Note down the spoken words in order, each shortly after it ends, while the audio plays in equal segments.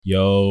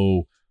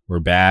Yo, we're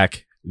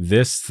back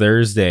this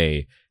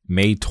Thursday,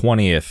 May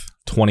 20th,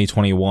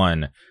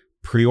 2021.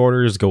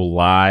 Pre-orders go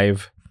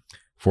live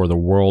for the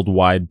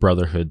Worldwide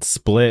Brotherhood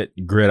Split,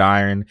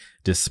 Gridiron,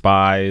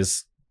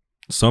 Despise.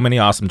 So many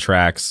awesome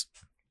tracks.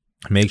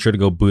 Make sure to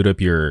go boot up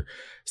your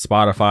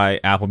Spotify,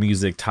 Apple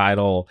Music,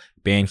 Tidal,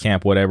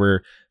 Bandcamp,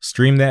 whatever.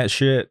 Stream that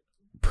shit.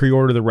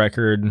 Pre-order the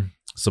record.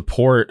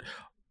 Support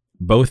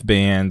both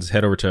bands.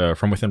 Head over to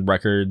From Within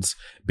Records,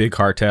 Big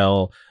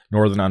Cartel,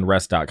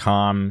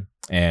 northernunrest.com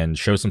and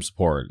show some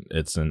support.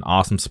 It's an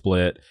awesome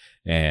split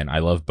and I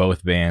love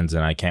both bands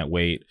and I can't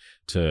wait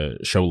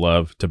to show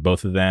love to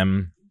both of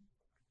them.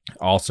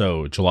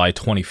 Also, July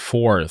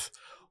 24th,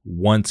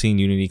 One Scene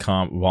Unity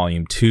Comp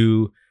Volume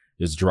 2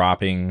 is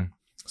dropping.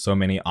 So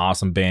many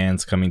awesome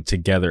bands coming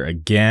together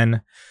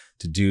again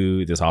to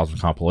do this awesome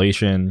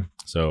compilation.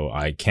 So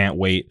I can't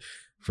wait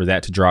for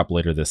that to drop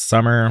later this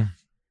summer.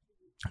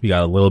 We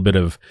got a little bit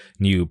of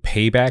new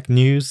Payback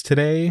news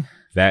today.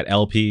 That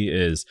LP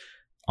is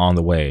on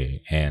the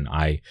way, and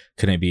I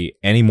couldn't be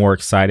any more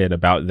excited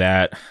about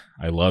that.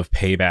 I love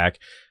Payback.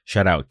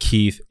 Shout out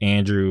Keith,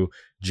 Andrew,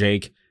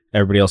 Jake,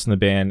 everybody else in the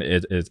band.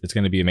 It's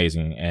going to be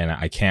amazing, and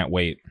I can't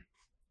wait.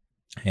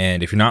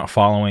 And if you're not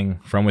following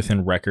From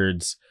Within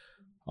Records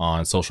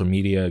on social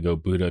media, go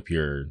boot up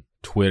your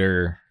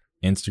Twitter,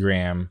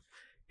 Instagram,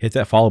 hit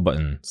that follow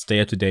button. Stay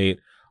up to date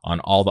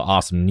on all the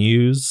awesome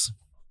news.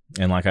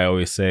 And like I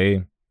always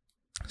say,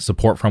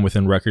 support From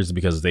Within Records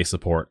because they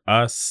support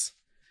us.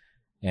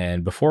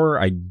 And before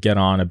I get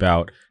on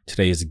about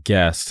today's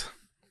guest,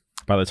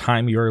 by the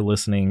time you're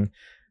listening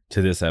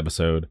to this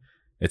episode,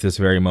 at this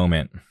very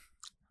moment,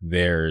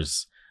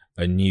 there's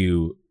a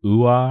new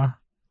UA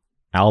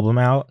album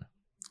out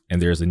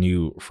and there's a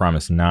new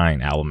Fromis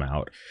 9 album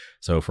out.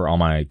 So for all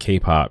my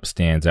K-pop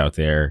stands out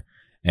there,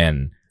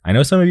 and I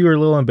know some of you are a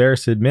little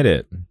embarrassed to admit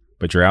it,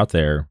 but you're out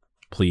there,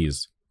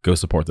 please go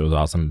support those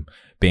awesome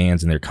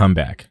bands and their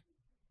comeback.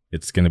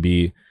 It's going to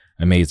be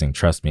amazing.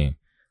 Trust me.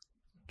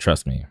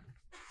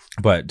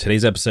 But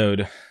today's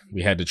episode,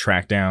 we had to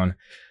track down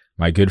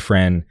my good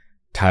friend,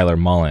 Tyler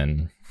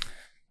Mullen.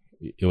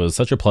 It was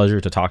such a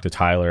pleasure to talk to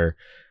Tyler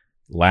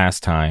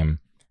last time.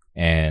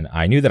 And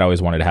I knew that I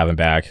always wanted to have him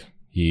back.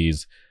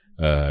 He's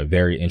a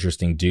very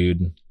interesting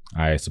dude.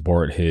 I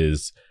support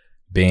his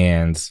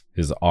bands,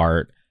 his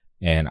art,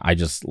 and I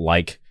just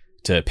like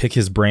to pick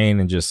his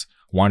brain and just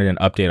wanted an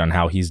update on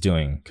how he's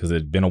doing because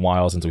it'd been a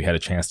while since we had a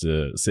chance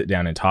to sit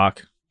down and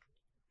talk.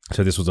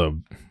 So this was a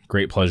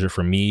great pleasure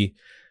for me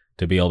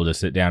to be able to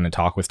sit down and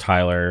talk with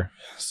Tyler.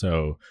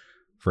 So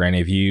for any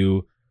of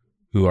you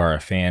who are a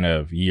fan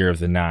of Year of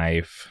the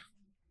Knife,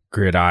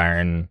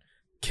 Gridiron,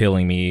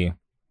 Killing Me,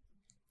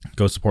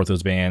 go support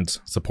those bands.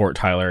 Support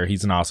Tyler.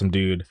 He's an awesome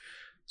dude.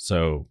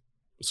 So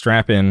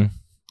strap in.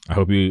 I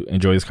hope you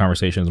enjoy this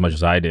conversation as much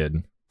as I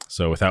did.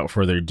 So without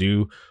further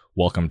ado,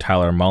 welcome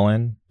Tyler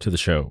Mullen to the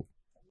show.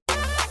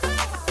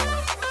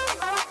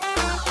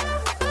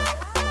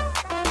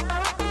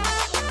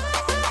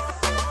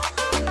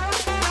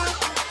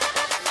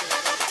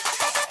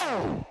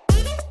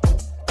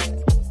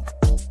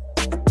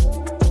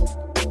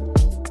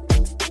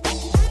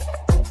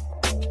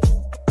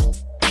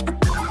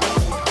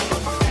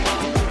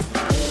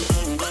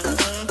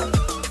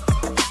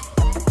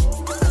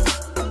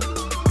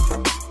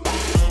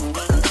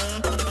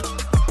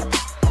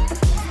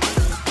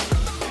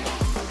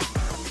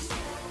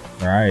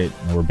 All right,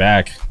 we're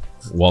back.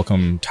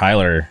 Welcome,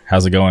 Tyler.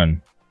 How's it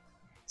going?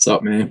 What's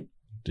up, man?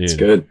 Dude, it's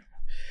good.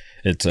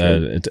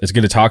 It's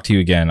good to talk to you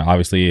again.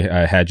 Obviously,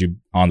 I had you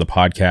on the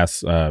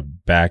podcast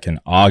back in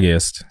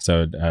August,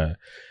 so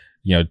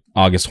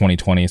August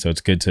 2020. So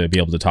it's good to be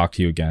able to talk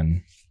to you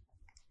again.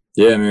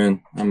 Yeah,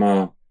 man. I'm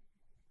a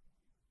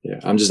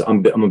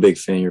big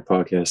fan of your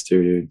podcast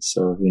too, dude.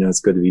 So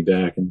it's good to be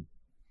back, and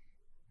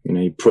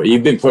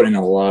you've been putting in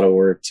a lot of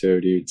work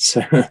too, dude.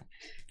 So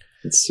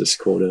it's just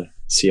cool to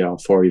see how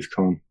far you've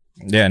come.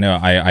 Yeah, no,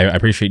 I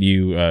appreciate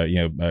you,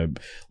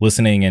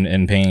 listening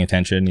and paying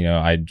attention.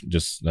 I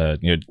just,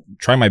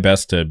 try my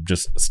best to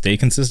just stay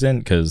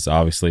consistent because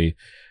obviously,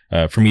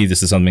 for me,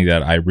 this is something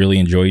that I really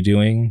enjoy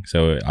doing.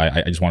 So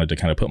I just wanted to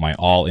kind of put my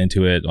all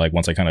into it. Like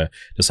once I kind of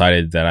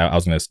decided that I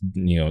was going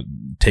to,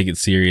 take it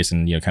serious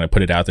and, kind of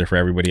put it out there for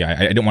everybody.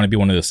 I didn't want to be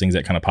one of those things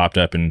that kind of popped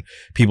up and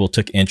people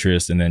took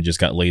interest and then just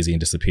got lazy and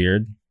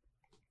disappeared.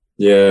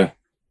 Yeah.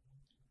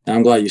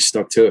 I'm glad you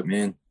stuck to it,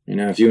 man.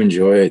 If you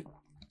enjoy it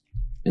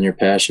and you're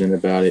passionate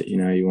about it,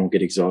 you won't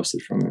get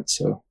exhausted from it.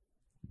 So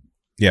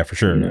yeah, for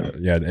sure.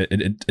 Yeah,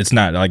 it's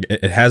not like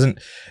it hasn't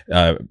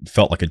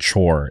felt like a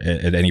chore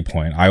at any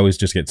point. I always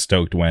just get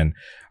stoked when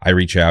I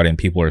reach out and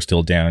people are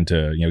still down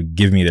to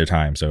give me their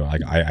time. So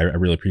like I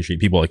really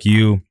appreciate people like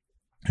you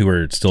who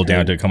are still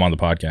down to come on the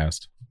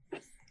podcast.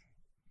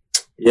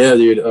 Yeah,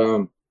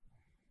 dude.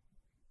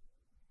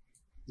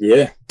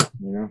 Yeah,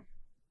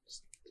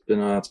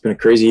 it's been a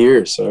crazy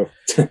year. So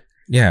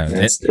yeah,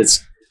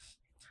 it's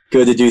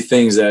good to do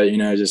things that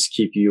just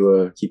keep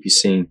you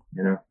seen.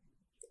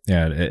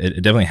 Yeah,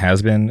 it definitely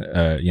has been.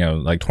 You know,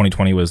 like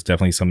 2020 was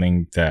definitely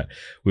something that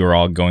we were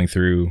all going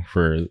through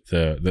for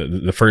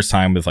the first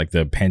time with like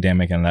the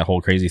pandemic and that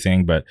whole crazy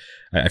thing. But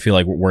I feel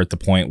like we're at the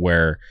point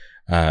where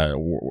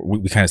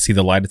we kind of see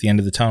the light at the end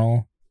of the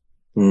tunnel.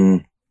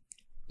 Mm.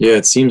 Yeah,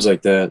 it seems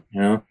like that,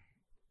 you know.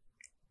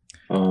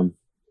 A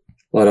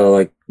lot of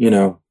like, you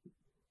know,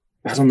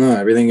 I don't know.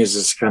 Everything is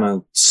just kind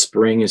of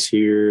spring is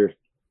here,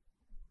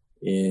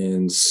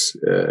 and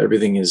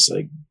everything is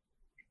like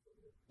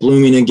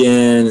blooming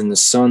again, and the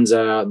sun's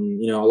out, and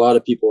you know, a lot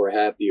of people are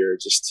happier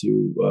just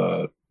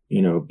to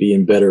you know, be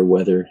in better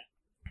weather.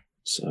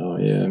 So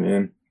yeah,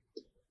 man.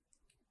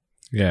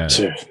 Yeah,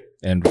 Sure.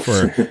 and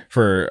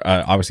for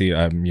obviously,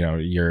 you know,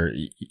 you're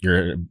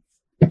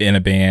in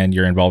a band,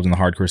 you're involved in the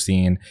hardcore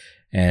scene,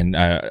 and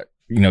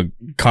you know,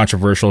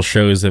 controversial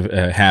shows have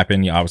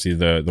happened. Obviously,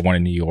 the one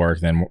in New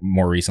York, then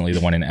more recently the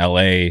one in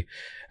LA.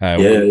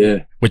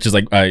 Yeah. Which is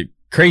like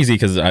crazy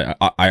because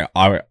I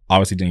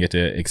obviously didn't get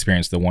to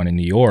experience the one in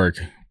New York,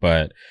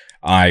 but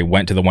I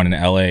went to the one in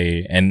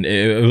LA, and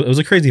it was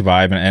a crazy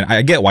vibe. And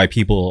I get why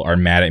people are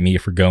mad at me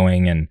for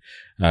going and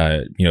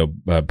you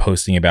know,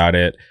 posting about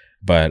it,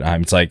 but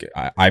it's like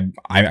I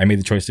made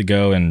the choice to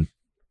go, and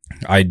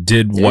I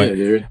did what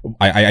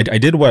I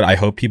did what I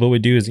hope people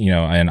would do, is, you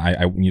know, and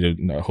I you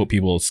know, hope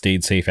people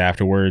stayed safe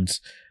afterwards.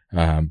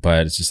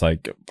 But it's just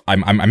like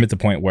I'm at the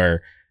point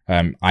where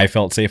I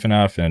felt safe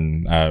enough,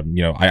 and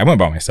you know, I went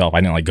by myself.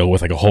 I didn't like go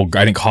with like a whole.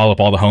 I didn't call up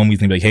all the homies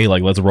and be like, hey,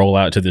 like let's roll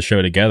out to the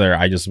show together.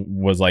 I just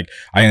was like,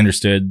 I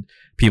understood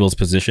people's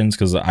positions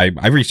because I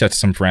reached out to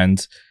some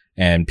friends,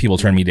 and people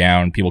turned me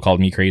down. People called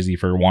me crazy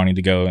for wanting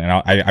to go, and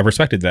I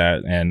respected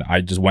that, and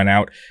I just went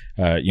out,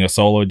 you know,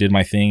 solo, did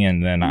my thing,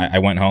 and then I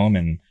went home,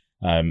 and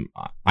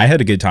I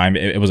had a good time.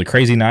 It was a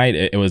crazy night.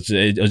 It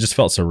just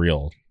felt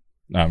surreal,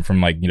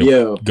 from like, you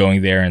know,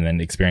 going there and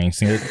then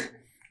experiencing it.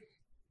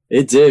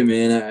 It did,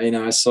 man. You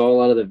know, I saw a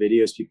lot of the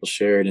videos people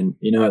shared, and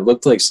you know, it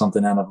looked like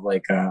something out of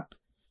like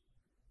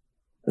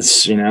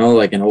you know,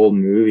 like an old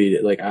movie,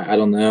 like I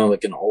don't know,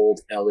 like an old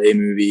LA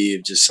movie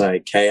of just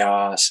like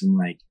chaos and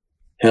like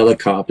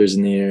helicopters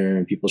in the air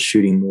and people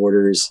shooting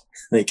mortars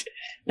like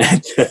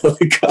at the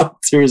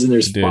helicopters, and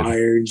there's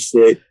fire and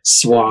shit,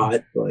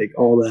 SWAT, like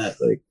all that,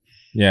 like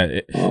yeah.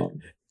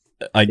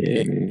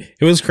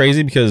 It was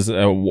crazy because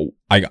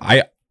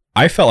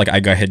I felt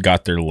like I had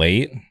got there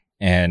late.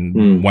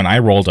 And when I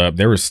rolled up,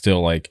 there was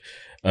still like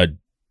a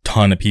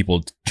ton of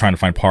people trying to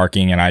find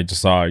parking, and I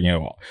just saw, you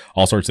know,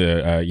 all sorts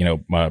of you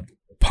know,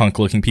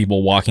 punk-looking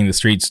people walking the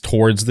streets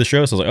towards the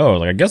show. So I was like, oh,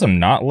 like I guess I'm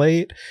not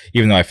late,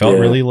 even though I felt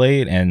really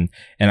late. And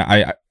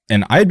I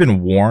had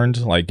been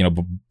warned, like, you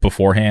know,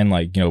 beforehand,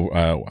 like, you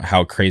know,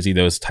 how crazy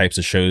those types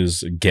of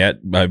shows get,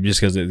 just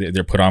because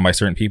they're put on by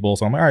certain people.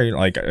 So I'm like, all right,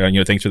 like, you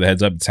know, thanks for the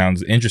heads up. It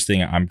sounds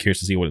interesting. I'm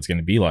curious to see what it's going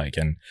to be like.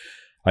 And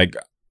like,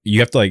 you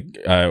have to like,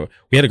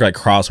 we had to like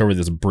cross over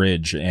this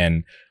bridge,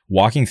 and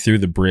walking through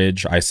the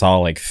bridge, I saw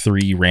like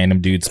 3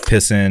 random dudes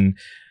pissing,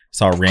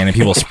 saw random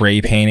people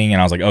spray painting,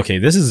 and I was like, okay,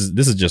 this is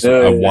just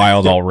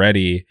wild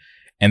already.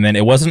 And then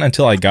it wasn't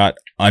until I got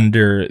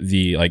under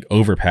the like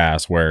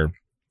overpass where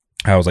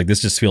I was like,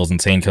 this just feels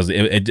insane, because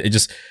it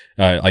just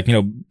like, you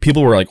know,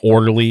 people were like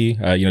orderly,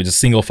 you know, just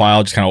single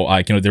file, just kind of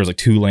like, you know, there was like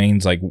 2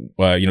 lanes, like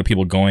you know,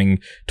 people going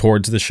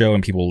towards the show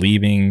and people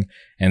leaving,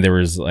 and there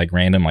was like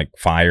random like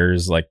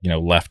fires, like, you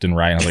know, left and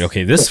right. And I was like,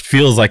 okay, this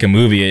feels like a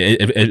movie.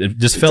 It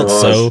just felt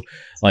so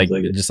like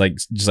just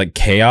like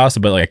chaos,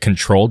 but like a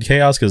controlled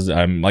chaos, because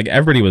like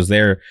everybody was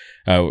there,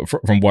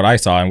 from what I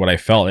saw and what I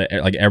felt,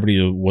 like everybody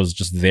was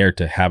just there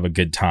to have a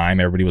good time.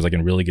 Everybody was like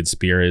in really good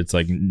spirits.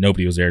 Like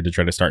nobody was there to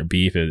try to start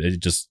beef. It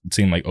just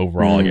seemed like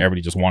overall like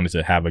everybody just wanted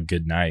to have a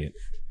good night.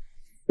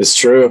 It's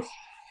true.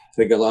 I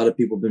think a lot of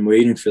people have been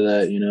waiting for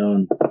that, you know,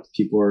 and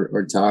people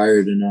are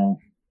tired, you know.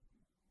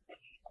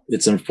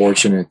 It's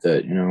unfortunate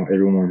that, you know,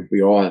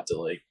 we all have to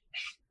like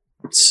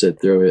sit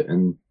through it.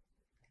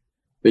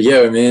 But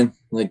yeah, man,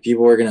 like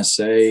people are going to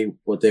say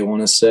what they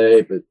want to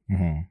say, but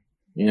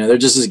you know, they're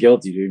just as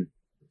guilty, dude,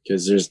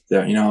 because there's,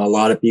 you know, a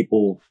lot of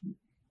people,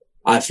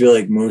 I feel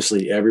like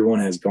mostly everyone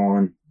has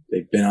gone,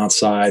 they've been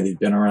outside, they've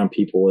been around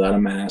people without a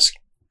mask,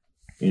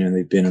 you know,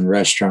 they've been in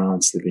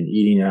restaurants, they've been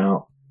eating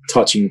out,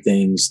 touching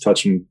things,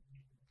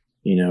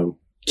 you know,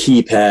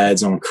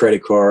 keypads on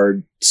credit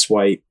card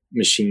swipe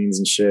machines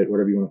and shit,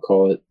 whatever you want to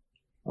call it.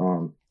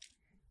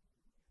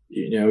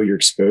 You know, you're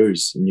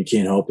exposed and you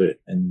can't help it,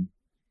 and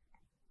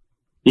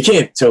you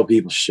can't tell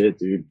people shit,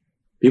 dude.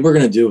 People are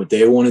gonna do what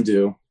they want to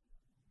do,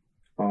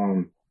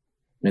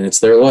 and it's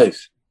their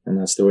life, and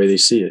that's the way they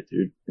see it,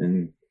 dude.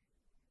 And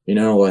you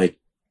know, like,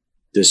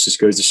 this just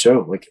goes to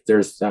show, like, there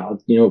are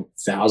you know,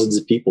 thousands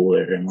of people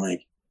there, and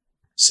like,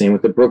 same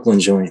with the Brooklyn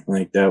joint,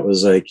 like that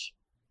was like,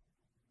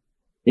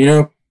 you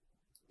know,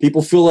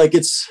 people feel like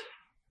it's,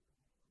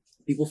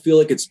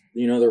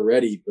 you know, they're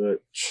ready, but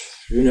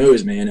who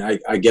knows, man.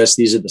 I guess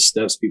these are the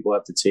steps people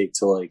have to take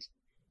to like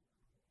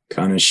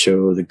kind of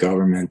show the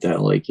government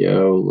that like,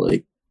 yo,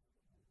 like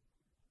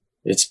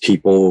it's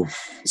people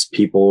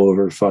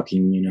over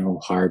fucking, you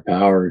know, higher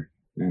power.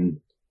 And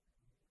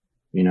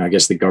you know, I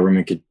guess the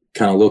government could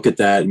kind of look at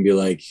that and be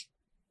like,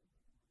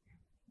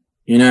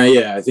 you know,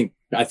 yeah,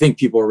 I think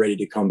people are ready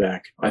to come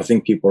back. I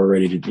think people are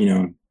ready to, you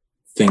know,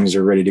 things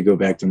are ready to go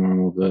back to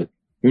normal, but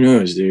who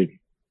knows, dude?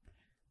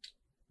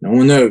 No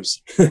one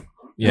knows.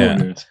 Yeah.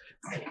 No one knows.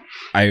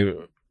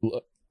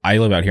 I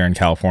live out here in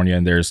California,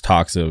 and there's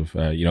talks of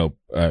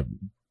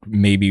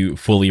maybe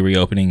fully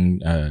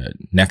reopening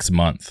next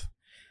month,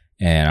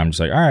 and I'm just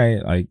like, all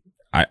right,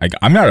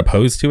 I'm not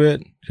opposed to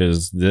it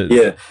because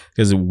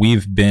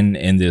we've been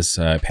in this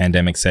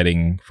pandemic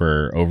setting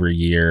for over a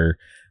year.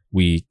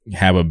 We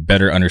have a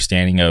better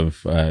understanding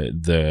of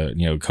the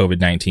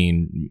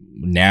COVID-19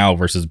 now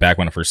versus back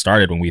when it first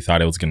started, when we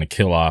thought it was going to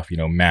kill off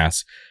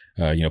mass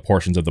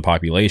portions of the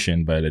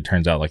population, but it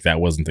turns out like that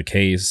wasn't the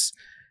case.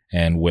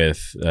 And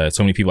with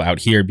so many people out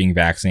here being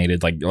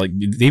vaccinated, like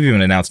they've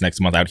even announced next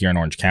month out here in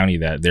Orange County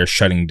that they're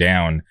shutting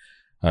down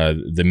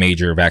the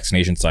major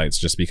vaccination sites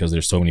just because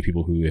there's so many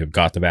people who have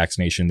got the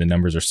vaccination. The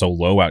numbers are so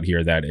low out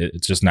here that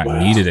it's just not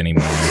needed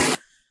anymore.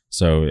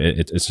 So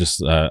it's just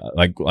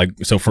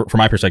so from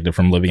my perspective,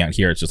 from living out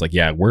here, it's just like,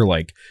 yeah, we're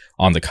like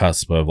on the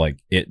cusp of like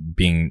it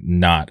being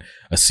not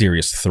a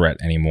serious threat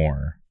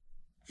anymore.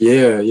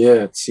 Yeah.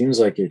 It seems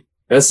like it.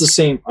 That's the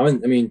same. I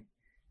mean,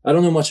 I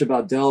don't know much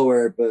about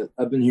Delaware, but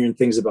I've been hearing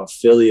things about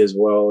Philly as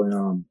well.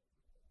 And,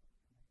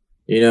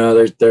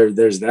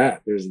 there's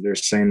that. They're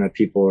saying that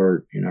people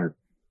are,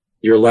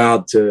 you're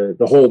allowed to,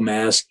 the whole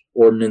mask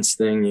ordinance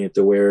thing. You have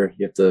to wear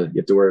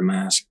a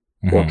mask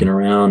walking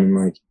around, and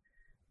like,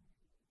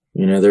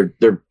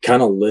 they're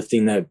kind of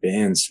lifting that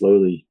ban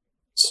slowly.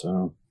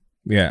 So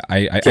yeah,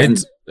 I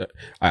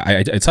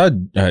saw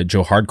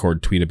Joe Hardcore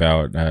tweet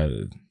about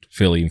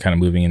Philly and kind of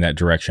moving in that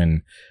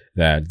direction.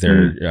 That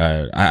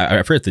they're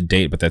I forget the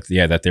date, but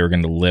that they were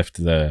going to lift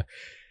the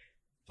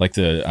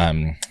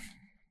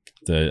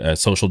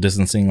social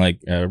distancing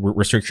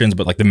restrictions,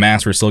 but like the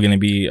masks were still going to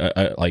be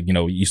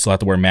you still have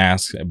to wear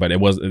masks, but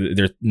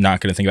they're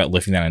not going to think about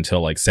lifting that until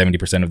like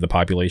 70% of the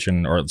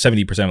population, or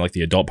 70% of like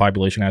the adult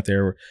population out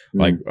there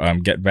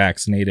get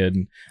vaccinated.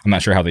 I'm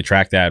not sure how they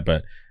track that,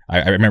 but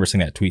I remember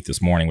seeing that tweet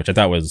this morning, which I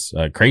thought was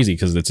crazy,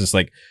 because it's just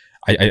like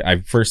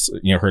I first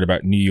heard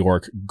about New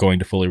York going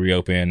to fully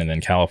reopen, and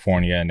then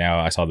California, and now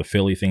I saw the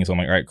Philly thing, so I'm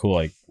like, all right, cool,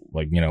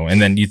 and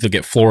then you look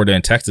at Florida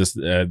and Texas,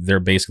 they're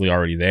basically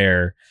already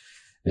there,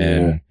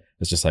 and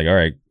it's just like, all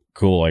right,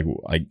 cool. Like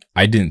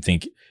I didn't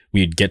think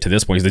we'd get to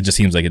this point, because it just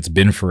seems like it's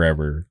been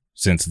forever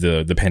since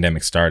the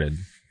pandemic started.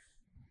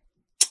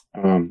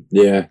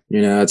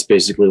 That's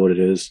basically what it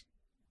is.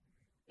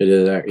 It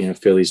is,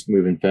 Philly's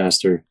moving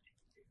faster.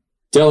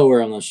 Delaware,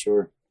 I'm not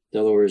sure.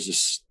 Delaware is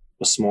just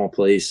a small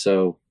place,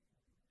 so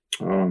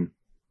I don't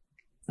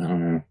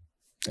know.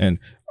 And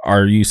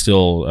are you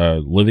still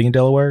living in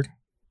Delaware?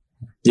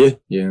 Yeah,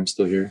 I'm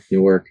still here.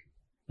 New York.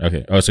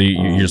 Okay. Oh, so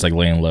you're just like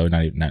laying low,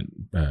 not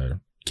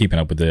keeping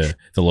up with the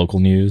local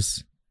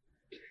news?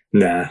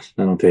 Nah,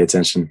 I don't pay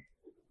attention.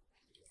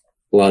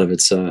 A lot of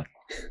it's I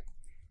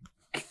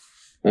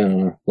don't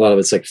know. A lot of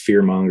it's like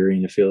fear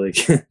mongering, I feel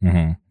like.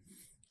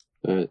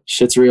 But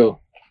shit's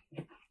real.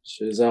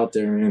 Shit is out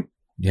there, man.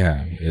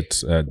 Yeah,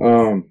 it's a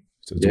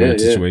weird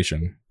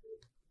situation.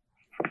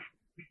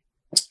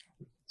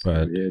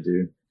 But yeah,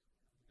 dude.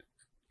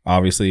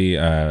 Obviously,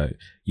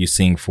 you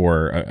sing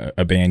for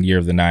a band, Year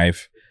of the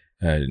Knife.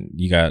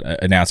 You got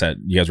announced that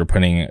you guys were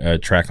putting a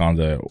track on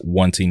the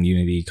Wanting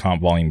Unity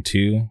Comp Volume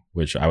 2,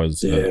 which I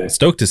was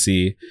stoked to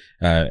see.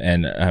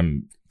 And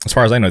as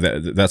far as I know,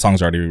 that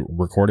song's already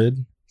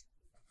recorded.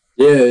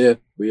 Yeah.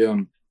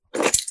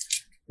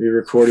 We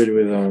recorded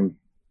with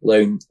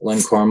Len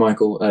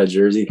Carmichael out of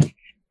Jersey.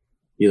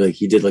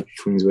 He did like the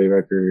Queensway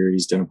record.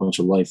 He's done a bunch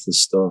of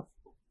Lifeless stuff.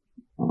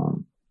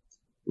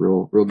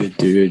 Real good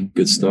dude,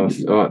 good stuff.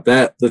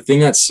 The thing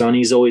that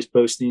Sonny's always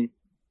posting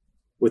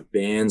with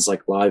bands,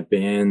 like live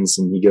bands,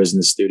 and he goes in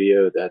the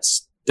studio,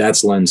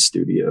 that's Len's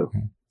studio.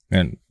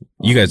 And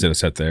you guys did a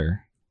set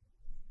there.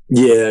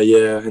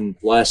 Yeah. And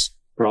last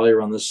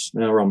March.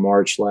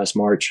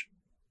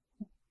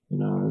 It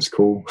was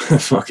cool.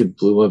 Fucking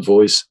blew my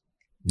voice.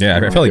 Yeah,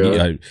 I feel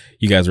like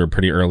you guys were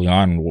pretty early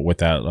on with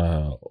that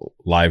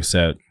live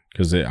set,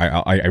 because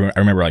I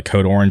remember like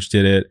Code Orange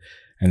did it,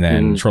 and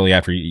then shortly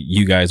after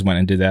you guys went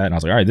and did that, and I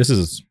was like, all right, this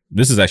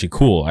is actually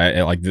cool.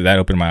 I like that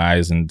opened my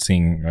eyes, and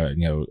seeing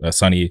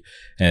Sonny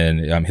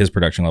and his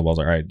production level. I was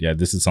like, all right, yeah,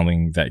 this is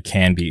something that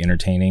can be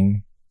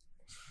entertaining.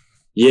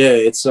 Yeah,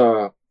 it's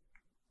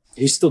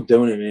he's still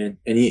doing it, man,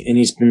 and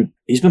he's been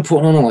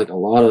putting on like a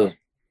lot of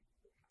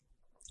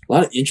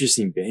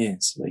interesting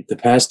bands. Like the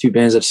past two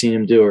bands I've seen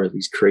him do are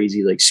these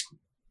crazy, like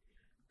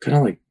kind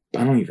of like,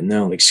 I don't even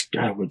know, like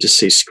I would just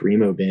say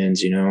screamo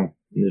bands, in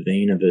the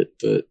vein of it,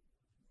 but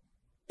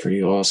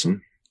pretty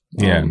awesome.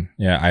 Yeah.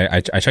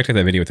 I checked out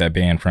that video with that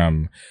band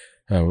from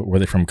were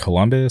they from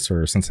Columbus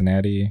or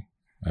Cincinnati?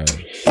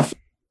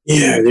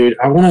 Yeah, dude,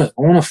 I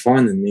wanna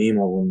find the name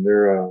of them.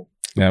 They're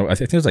I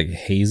think it was like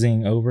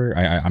Hazing Over.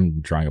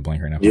 I'm drawing a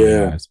blank right now.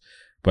 Yeah,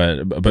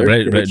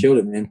 They killed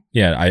it, man.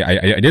 Yeah,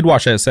 I did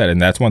watch that set,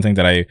 and that's one thing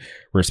that I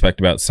respect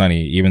about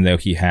Sonny. Even though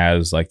he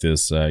has like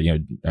this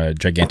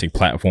gigantic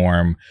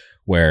platform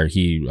where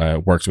he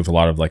works with a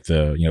lot of like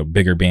the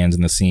bigger bands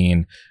in the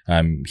scene,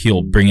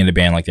 he'll bring in a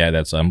band like that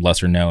that's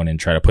lesser known and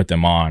try to put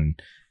them on.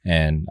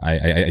 And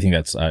I think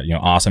that's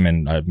awesome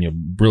and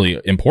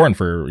really important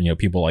for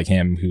people like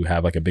him who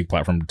have like a big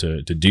platform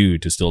to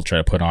still try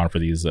to put on for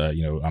these up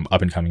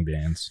and coming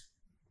bands.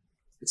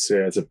 It's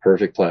a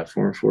perfect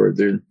platform for it,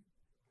 dude.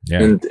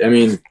 Yeah, and I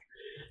mean,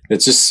 it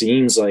just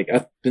seems like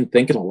I've been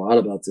thinking a lot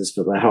about this,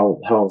 but how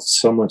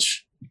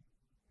much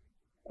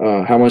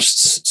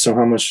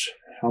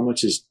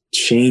is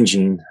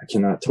changing. I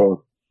cannot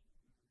talk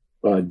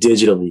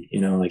digitally.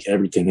 Like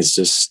everything is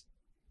just.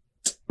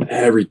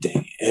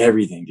 Everything,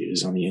 dude,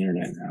 is on the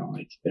internet now.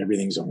 Like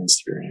everything's on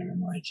Instagram and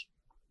like,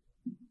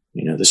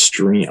 the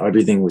stream,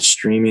 everything with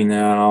streaming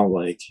now.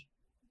 Like,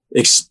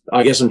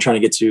 I guess I'm trying to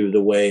get to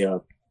the way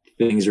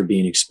things are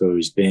being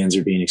exposed, bands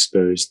are being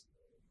exposed,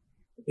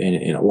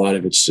 and a lot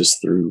of it's just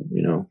through,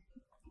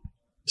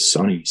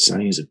 Sonny.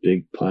 Sonny is a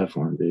big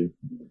platform, dude.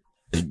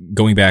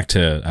 Going back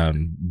to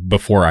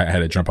before I had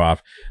to jump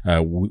off,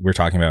 we're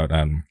talking about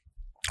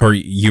or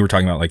you were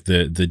talking about like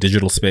the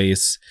digital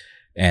space.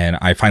 And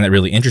I find that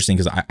really interesting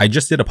because I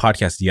just did a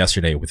podcast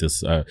yesterday with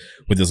this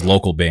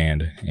local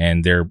band,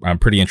 and they're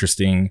pretty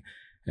interesting.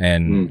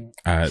 And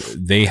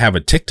they have a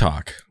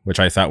TikTok,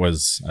 which I thought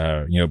was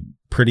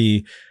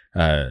pretty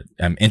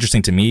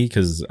interesting to me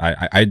because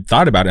I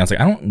thought about it. And I was like,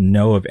 I don't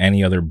know of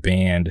any other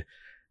band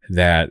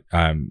that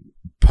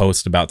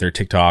post about their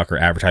TikTok or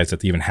advertise that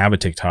they even have a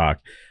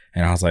TikTok.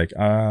 And I was like,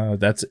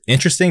 that's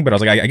interesting, but I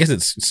was like, I guess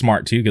it's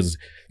smart too because.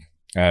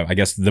 I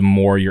guess the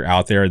more you're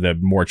out there, the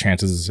more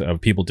chances of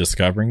people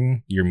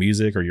discovering your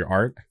music or your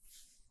art.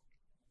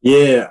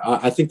 Yeah,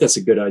 I think that's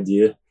a good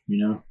idea,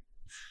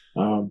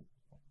 but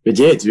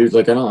yeah, dude,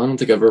 like I don't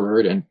think I've ever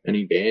heard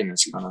any band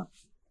that's kind of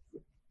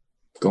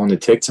going to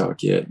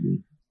TikTok yet.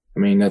 And, I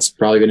mean, that's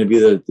probably going to be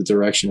the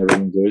direction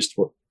everyone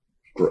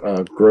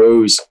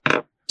grows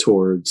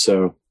toward.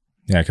 So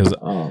yeah,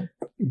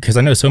 because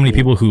I know so many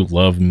people who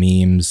love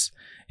memes.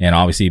 And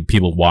obviously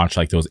people watch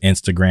like those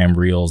Instagram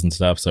reels and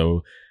stuff.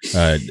 So,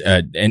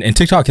 and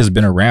TikTok has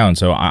been around.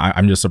 So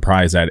I'm just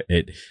surprised that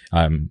it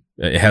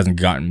hasn't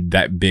gotten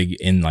that big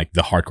in like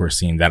the hardcore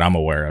scene that I'm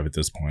aware of at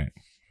this point.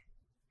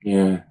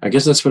 Yeah. I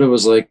guess that's what it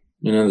was like,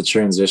 the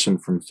transition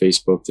from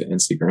Facebook to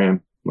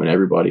Instagram when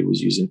everybody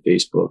was using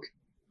Facebook.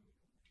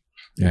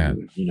 Yeah.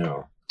 And,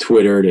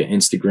 Twitter to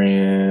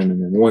Instagram.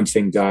 And then one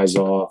thing dies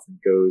off and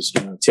goes,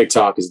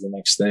 TikTok is the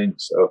next thing.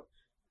 So,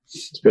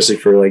 especially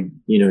for like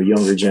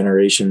younger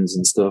generations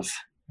and stuff.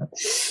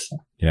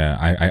 Yeah,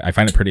 I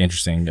find it pretty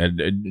interesting.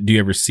 Do you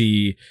ever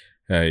see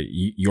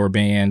your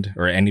band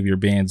or any of your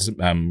bands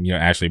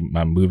actually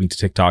moving to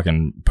TikTok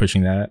and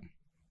pushing that?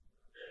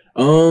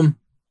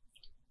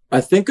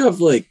 I think I've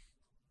like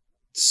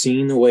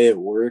seen the way it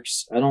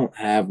works. I don't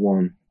have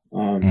one.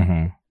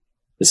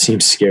 It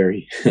seems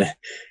scary.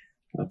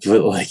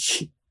 But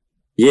like,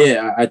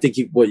 yeah, I think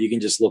you can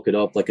just look it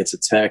up like it's a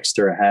text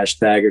or a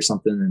hashtag or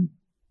something, and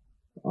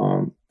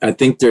I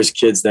think there's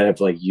kids that have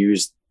like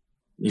used,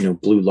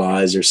 Blue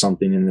Lies or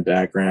something in the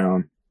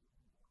background,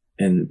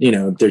 and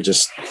they're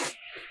just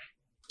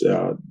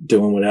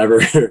doing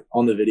whatever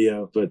on the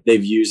video, but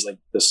they've used like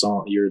the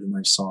song "You're the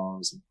Nice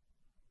Songs."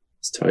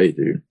 It's tight,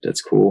 dude.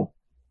 That's cool.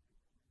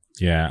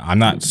 Yeah, I'm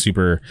not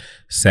super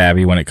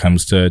savvy when it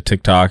comes to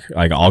TikTok.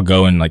 Like I'll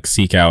go and like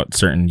seek out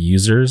certain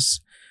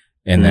users,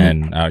 and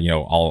then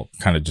I'll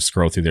kind of just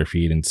scroll through their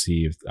feed and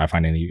see if I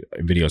find any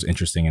videos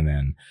interesting, and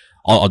then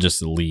I'll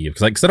just leave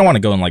because I don't want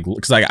to go and like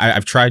because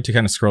I've tried to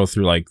kind of scroll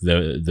through like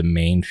the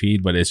main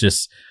feed, but it's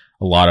just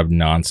a lot of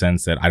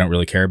nonsense that I don't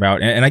really care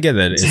about, and I get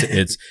that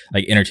it's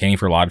like entertaining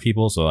for a lot of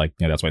people, so like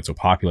that's why it's so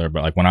popular.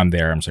 But like when I'm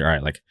there, I'm just like, all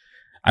right, like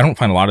I don't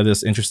find a lot of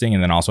this interesting,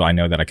 and then also I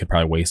know that I could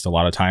probably waste a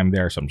lot of time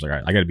there, so I'm just like, all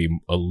right, I got to be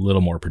a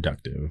little more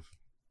productive.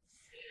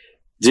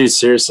 Dude,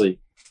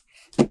 seriously,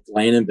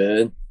 laying in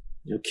bed,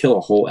 you'll kill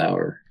a whole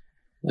hour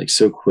like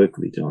so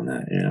quickly doing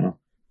that,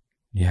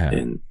 Yeah,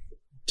 and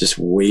just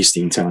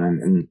wasting time,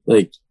 and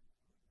like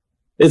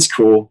it's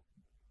cool,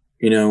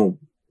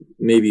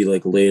 maybe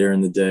like later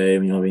in the day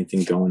when you don't have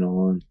anything going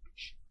on,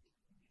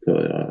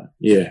 but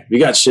yeah, if you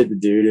got shit to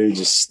do, dude,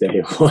 just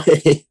stay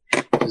away.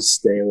 Just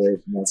stay away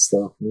from that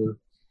stuff, man.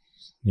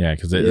 Yeah,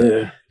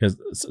 because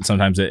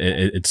sometimes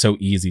it's so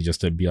easy just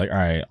to be like, all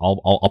right,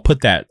 I'll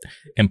put that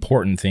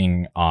important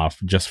thing off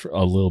just for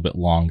a little bit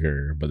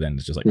longer, but then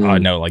it's just like, oh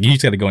no, like you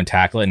just got to go and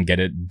tackle it and get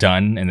it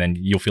done, and then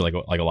you'll feel like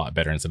a lot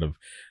better instead of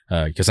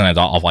because sometimes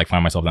I'll like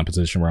find myself in that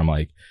position where I'm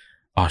like,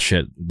 oh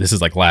shit, this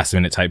is like last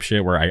minute type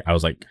shit where I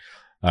was like,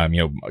 kind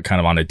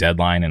of on a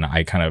deadline, and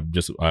I kind of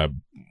just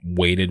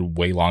waited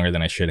way longer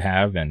than I should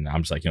have, and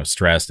I'm just like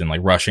stressed and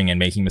like rushing and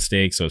making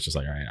mistakes, so it's just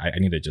like, all right, I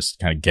need to just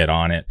kind of get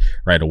on it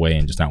right away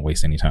and just not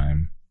waste any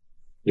time.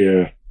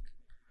 Yeah,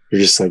 you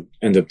just like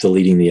end up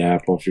deleting the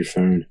app off your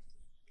phone,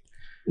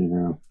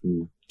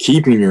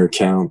 keeping your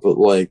account, but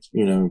like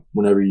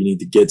whenever you need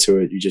to get to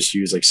it, you just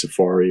use like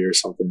Safari or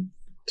something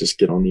just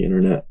get on the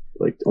internet,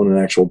 like on an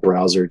actual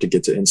browser to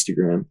get to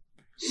Instagram.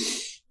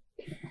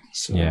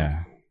 So,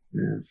 yeah.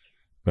 yeah.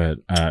 But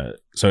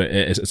so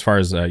as far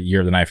as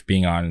Year of the Knife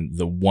being on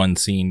the one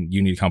scene,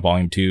 You Need to Comp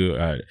Volume 2,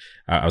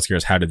 I was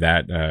curious, how did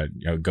that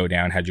go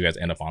down? How'd you guys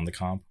end up on the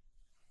comp?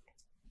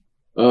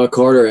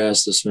 Carter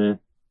asked us, man.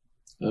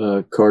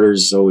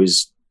 Carter's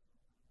always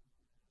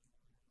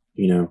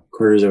been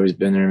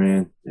there,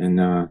 man.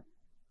 And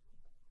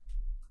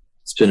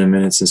it's been a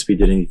minute since we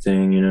did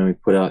anything. We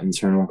put out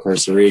Internal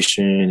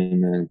Incarceration,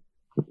 and then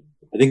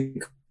I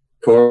think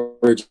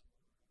Carter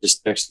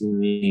just texted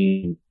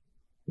me.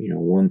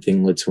 One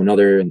thing led to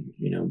another, and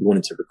we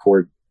wanted to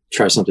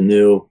try something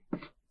new.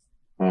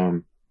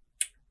 And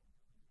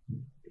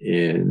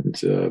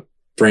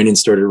Brandon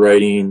started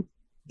writing.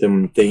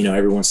 Then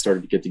everyone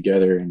started to get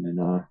together, and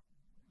then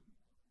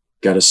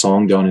got a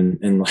song done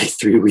in like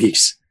 3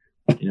 weeks.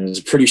 It was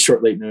a pretty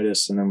short, late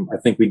notice, and then I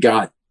think we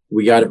got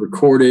it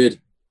recorded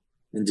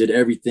and did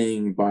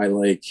everything by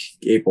like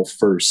April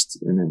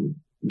 1st, and then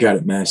got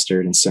it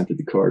mastered and sent it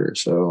to Carter.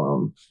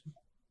 So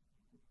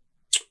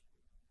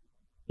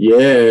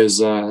yeah,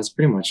 that's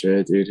pretty much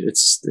it, dude.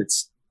 It's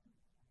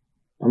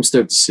I'm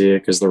stoked to see it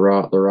because the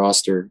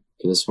roster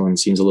for this one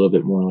seems a little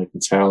bit more like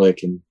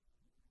metallic and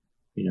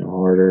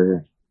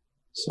harder.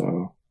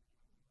 So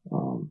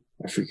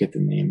I forget the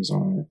names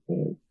on it,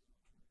 but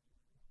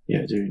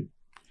yeah, dude,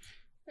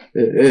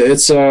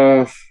 it's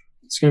gonna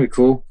be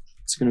cool.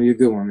 It's gonna be a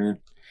good one, man.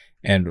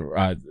 And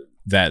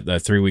that the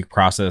 3 week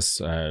process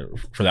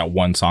for that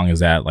one song, is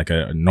that like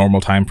a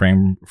normal time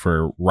frame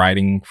for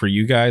writing for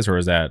you guys, or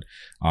is that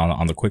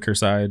on the quicker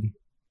side?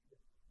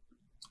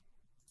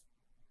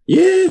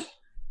 Yeah,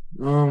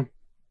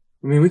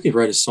 we could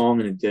write a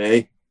song in a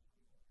day.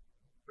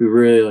 We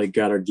really like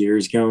got our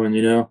gears going,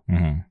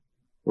 Mm-hmm.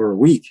 or a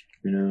week.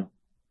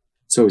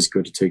 It's always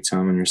good to take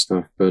time on your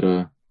stuff, but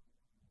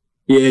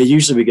yeah,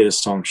 usually we get a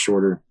song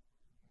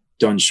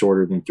done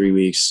shorter than 3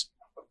 weeks.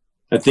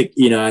 I think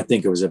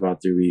it was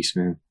about 3 weeks,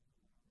 man.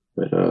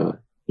 But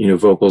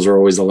vocals are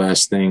always the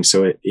last thing,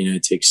 so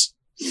it takes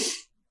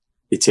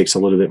a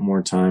little bit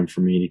more time for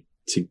me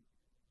to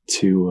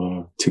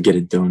get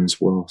it done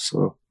as well.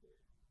 So,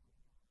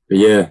 but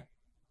yeah,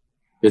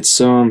 it's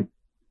more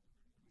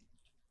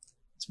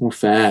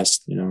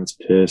fast. It's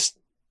pissed.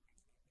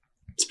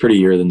 It's pretty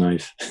Year of the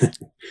Knife.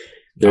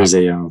 There's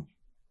a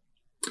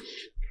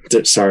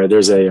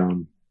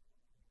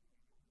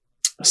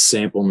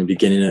sample in the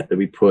beginning that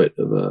we put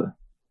of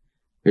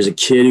there's a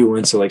kid who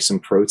went to like some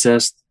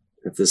protest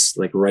with this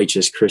like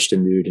righteous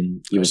Christian dude,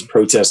 and he was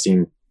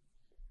protesting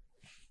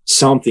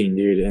something,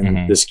 dude. And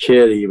mm-hmm. This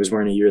kid, he was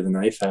wearing a Year of the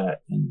Knife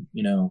hat, and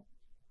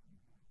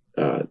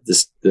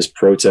this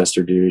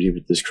protester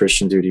dude, this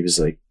Christian dude, he's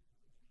like,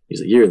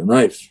 Year of the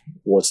Knife,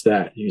 what's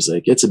that? He was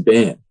like, it's a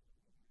band.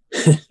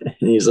 And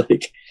he's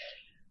like,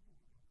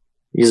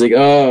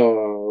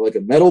 oh, like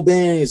a metal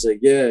band? He's like,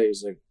 yeah.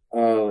 He's like,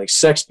 like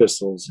Sex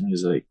Pistols. And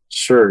he's like,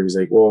 sure. He's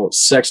like, well,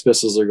 Sex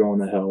Pistols are going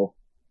to hell,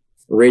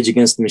 Rage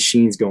Against the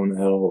Machine's going to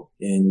hell,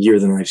 and Year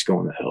of the Knife's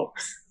going to hell.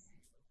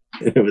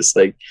 And it was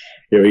like,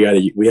 yeah,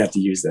 we have to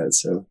use that.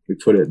 So we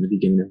put it in the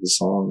beginning of the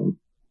song,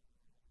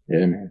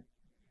 and yeah, man,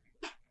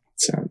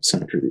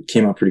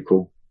 came out pretty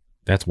cool.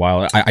 That's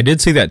wild. I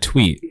did see that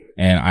tweet,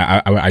 and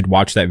I'd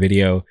watched that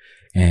video,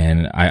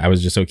 and I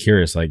was just so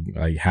curious, like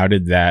how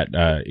did that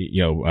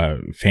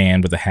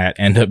fan with the hat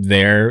end up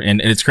there?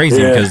 And it's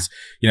crazy because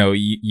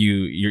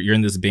you're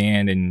in this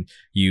band and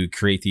you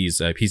create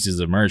these pieces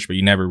of merch, but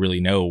you never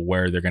really know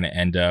where they're going to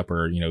end up,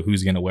 or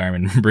who's going to wear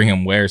them and bring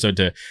them where. So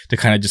to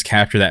kind of just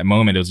capture that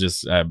moment, it was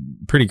just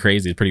pretty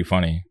crazy, pretty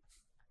funny.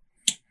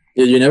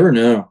 Yeah, you never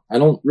know. I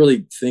don't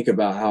really think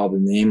about how the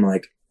name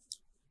like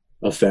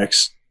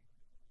affects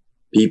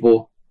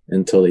people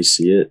until they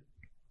see it.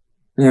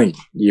 Like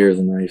Year of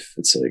the Knife,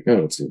 it's like,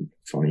 oh, it's a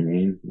funny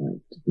name,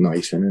 like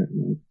knife in it.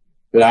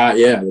 But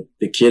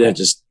the kid had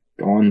just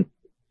gone.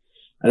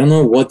 I don't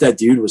know what that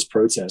dude was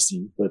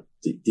protesting, but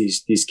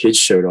these kids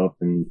showed up,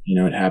 and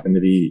it happened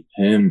to be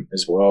him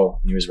as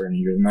well. He was wearing a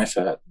Year of the Knife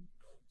hat.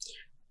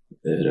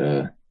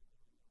 That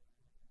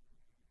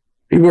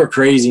people are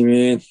crazy,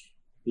 man.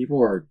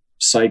 People are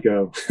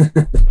psycho.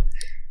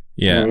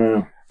 Yeah. I don't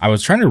know. I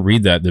was trying to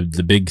read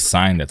the big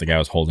sign that the guy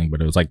was holding,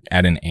 but it was like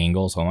at an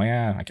angle. So I'm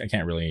like, I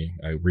can't really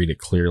read it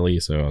clearly.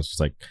 So I was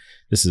just like,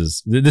 this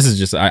is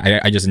just,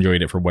 I just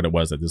enjoyed it for what it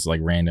was, that this like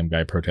random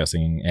guy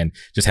protesting and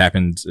just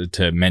happened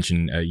to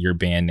mention your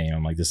band name.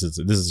 I'm like, this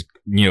is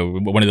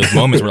one of those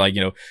moments where like,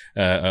 a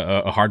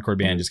hardcore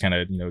band just kind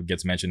of,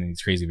 gets mentioned in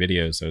these crazy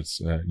videos. So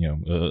it's,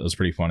 it was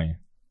pretty funny.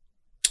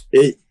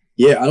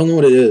 Yeah, I don't know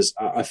what it is.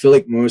 I feel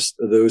like most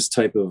of those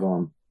type of,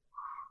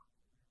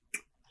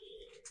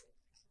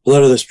 a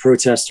lot of those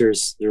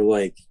protesters, they're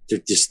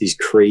just these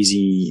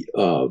crazy,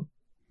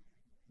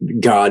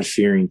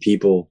 God-fearing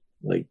people,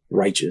 like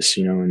righteous,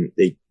 and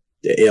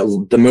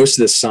the most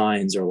of the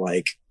signs are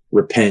like,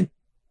 repent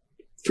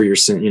for your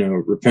sin,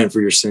 repent for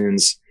your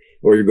sins,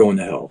 or you're going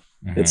to hell.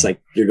 Mm-hmm. It's like,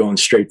 you're going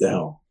straight to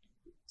hell.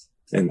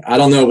 And I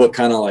don't know what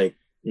kind of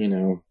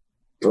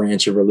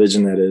branch of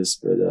religion that is,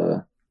 but,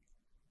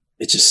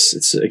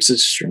 it's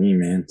extreme,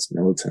 man. It's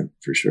militant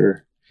for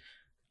sure.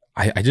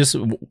 I just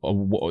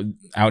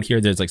out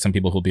here, there's like some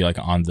people who'll be like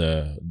on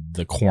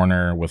the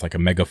corner with like a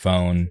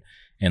megaphone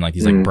and like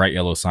these like bright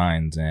yellow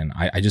signs, and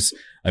I just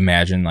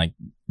imagine like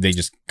they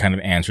just kind of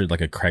answered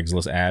like a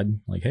Craigslist ad,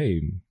 like,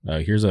 hey,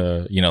 here's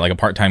a, you know, like a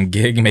part-time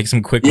gig, make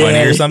some quick money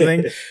or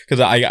something.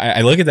 Because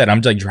I look at that, I'm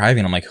just like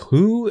driving, I'm like,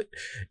 who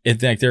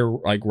if like their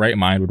like right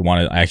mind would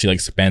want to actually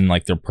like spend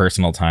like their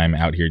personal time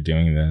out here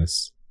doing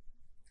this?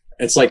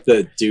 It's like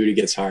the dude who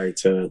gets hired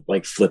to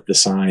like flip the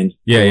sign,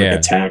 yeah, like yeah,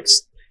 a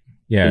tax.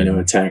 Yeah, you know,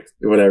 attack,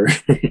 whatever.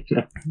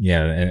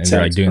 Yeah, and they're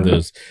like doing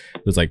those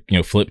like, you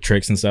know, flip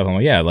tricks and stuff. I'm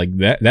like, yeah, like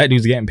that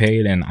dude's getting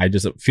paid, and I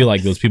just feel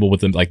like those people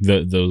with them, like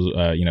those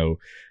you know,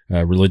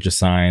 religious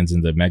signs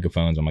and the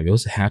megaphones. I'm like,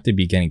 those have to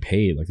be getting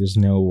paid. Like, there's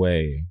no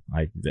way.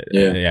 Like,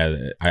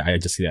 I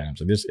just see that. I'm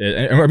like, this,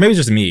 or maybe it's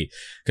just me,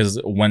 because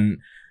when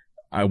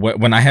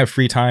I have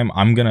free time,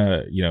 I'm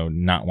gonna, you know,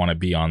 not want to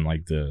be on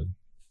like the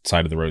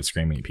side of the road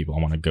screaming at people.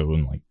 I want to go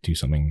and like do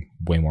something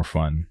way more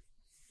fun.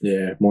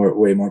 Yeah,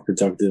 way more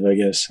productive, I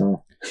guess. Huh?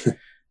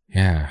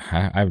 Yeah,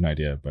 I have no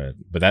idea, but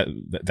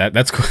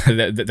that's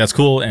cool. That's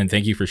cool, and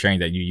thank you for sharing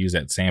that you use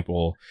that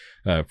sample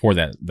for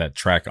that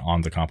track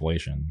on the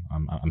compilation.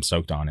 I'm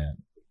stoked on it.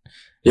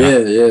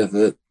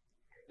 Yeah.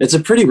 It's a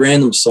pretty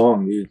random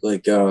song, dude.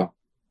 Like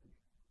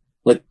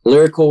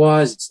lyrical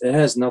wise, it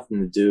has nothing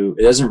to do.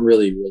 It doesn't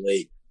really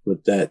relate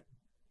with that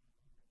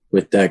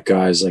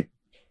guy's like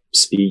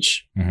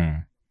speech.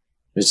 Mm-hmm.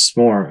 It's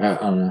more, I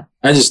don't know.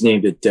 I just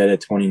named it "Dead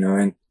at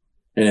 29."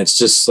 And it's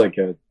just like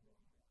a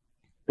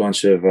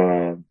bunch of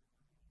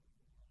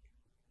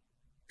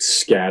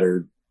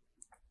scattered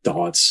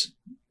thoughts,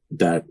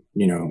 that,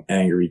 you know,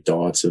 angry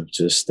thoughts of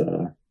just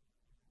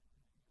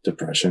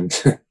depression.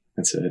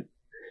 That's it.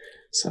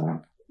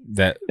 So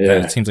that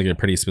seems like a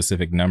pretty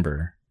specific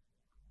number.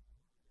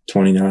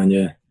 29,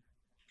 yeah.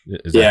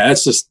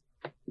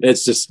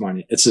 It's just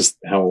money. It's just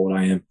how old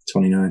I am.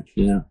 29,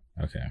 you know.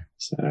 Okay.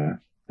 So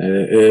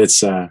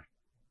it's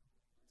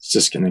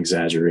just an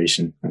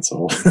exaggeration. That's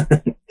all.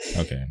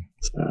 Okay.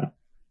 So,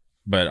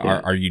 but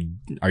are you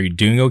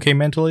doing okay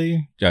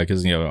mentally? Yeah,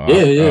 because, you know.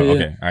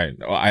 Okay. All right.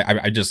 Well,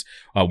 I just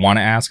want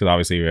to ask, because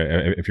obviously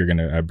if you're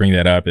gonna bring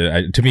that up,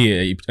 to me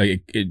it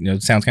you know,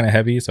 it sounds kind of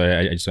heavy. So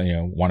I just, you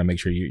know, want to make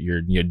sure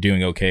you're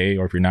doing okay,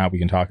 or if you're not, we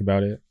can talk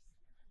about it.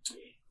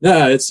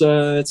 No, it's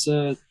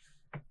you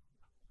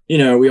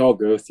know, we all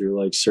go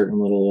through like certain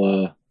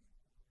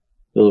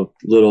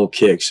little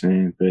kicks,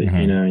 man. But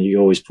you know, you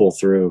always pull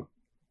through.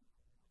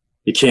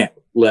 You can't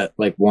let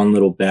like one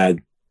little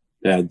bad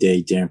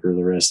day damper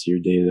the rest of your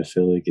day. I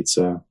feel like it's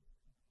you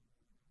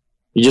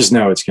just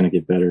know it's gonna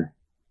get better.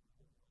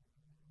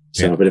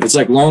 So, yeah. But if it's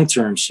like long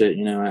term shit,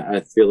 you know,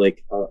 I feel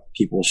like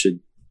people should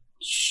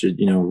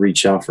you know,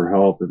 reach out for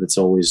help if it's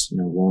always, you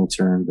know, long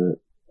term. But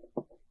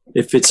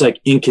if it's like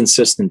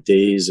inconsistent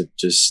days of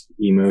just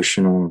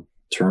emotional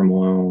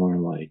turmoil or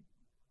like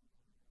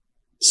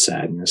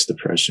sadness,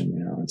 depression,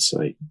 you know, it's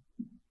like,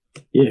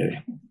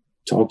 yeah,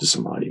 talk to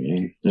somebody,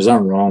 man. There's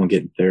nothing wrong with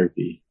getting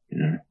therapy, you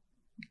know.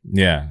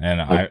 Yeah, and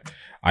like,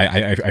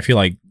 I feel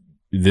like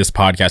this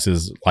podcast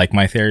is like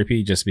my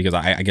therapy, just because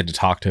I get to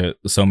talk to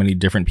so many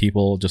different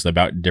people just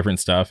about different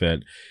stuff.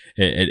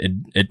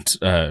 It's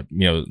you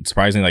know,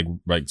 surprisingly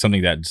like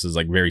something that just is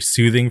like very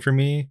soothing for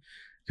me,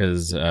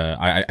 because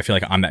I feel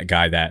like I'm that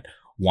guy that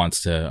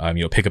wants to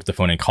you know, pick up the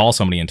phone and call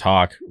somebody and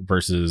talk,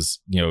 versus,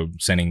 you know,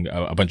 sending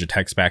a bunch of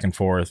texts back and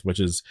forth, which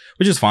is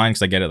fine,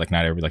 because I get it, like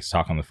not everybody likes to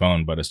talk on the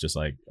phone, but it's just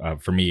like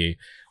for me,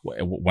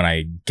 when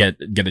I get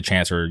a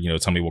chance, or, you know,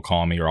 somebody will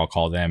call me or I'll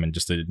call them, and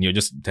just to, you know,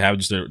 just to have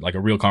just like a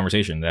real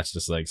conversation, that's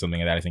just like something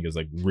that I think is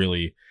like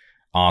really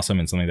awesome,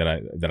 and something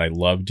that I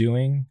love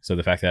doing. So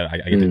the fact that I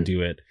get to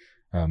do it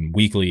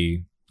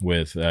weekly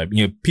with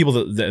you know, people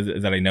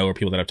that I know, or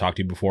people that I've talked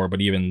to before,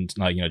 but even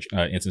you know,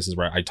 instances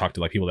where I talk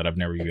to like people that I've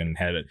never even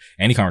had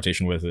any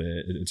conversation with,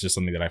 it's just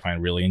something that I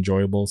find really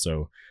enjoyable.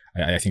 So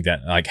I think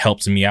that like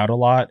helps me out a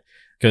lot,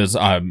 because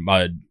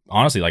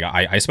honestly, like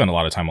I spend a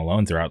lot of time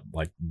alone throughout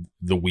like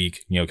the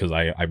week, you know, because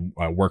I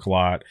work a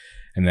lot,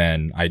 and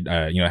then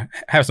I you know,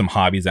 have some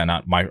hobbies that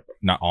not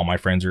all my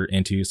friends are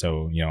into.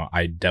 So, you know,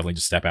 I definitely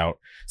just step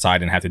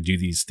outside and have to do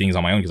these things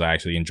on my own, because I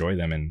actually enjoy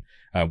them. And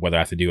whether I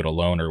have to do it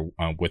alone or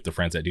with the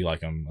friends that do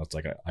like them, it's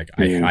like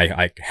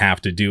I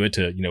have to do it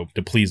to, you know,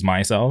 to please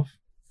myself.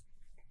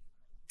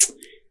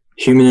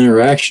 Human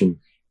interaction,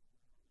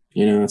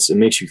 you know, it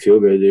makes you feel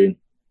good, dude.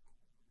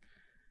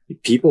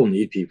 People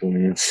need people,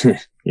 man.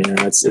 You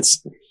know,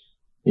 it's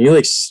you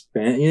like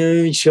spend, you know,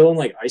 you chill in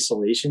like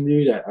isolation,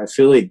 dude. I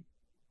feel like,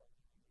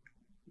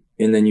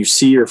 and then you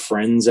see your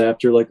friends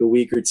after like a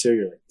week or two,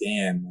 you're like,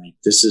 damn, like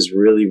this is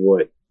really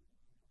what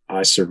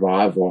I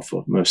survive off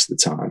of most of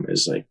the time,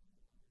 is like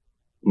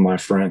my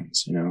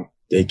friends, you know.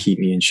 They keep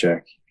me in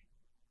check,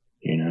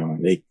 you know.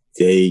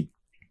 They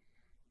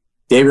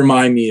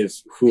remind me of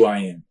who I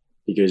am,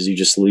 because you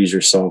just lose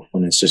yourself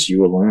when it's just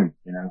you alone,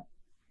 you know,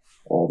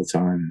 all the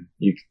time.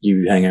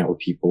 You hang out with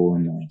people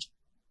and like,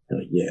 you're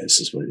like, yeah, this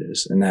is what it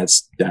is. And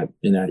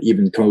that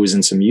even goes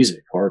into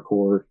music,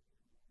 hardcore,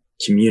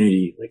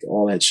 community, like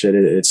all that shit.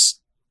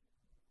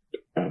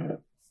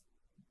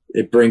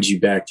 It brings you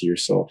back to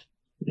yourself,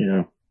 you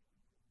know,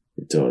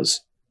 it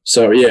does.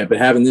 So yeah, but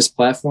having this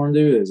platform,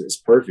 dude,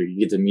 is perfect. You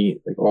get to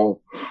meet like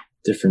all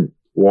different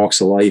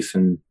walks of life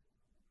and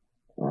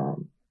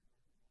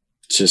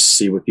just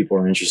see what people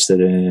are interested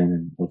in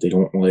and what they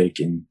don't like,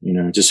 and you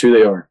know, just who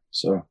they are.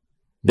 So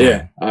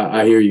yeah,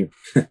 I hear you.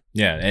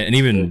 Yeah, and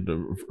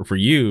even for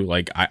you,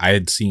 like I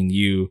had seen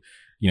you,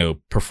 you know,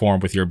 perform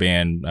with your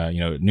band, you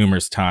know,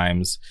 numerous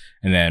times,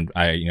 and then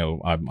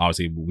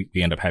obviously we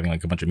end up having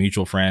like a bunch of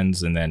mutual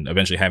friends, and then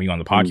eventually having you on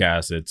the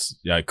podcast. It's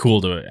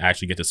cool to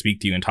actually get to speak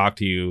to you and talk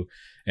to you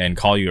and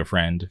call you a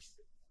friend.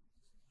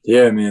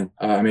 Yeah, man.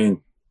 I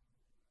mean,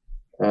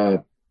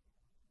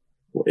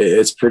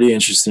 it's pretty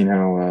interesting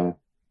how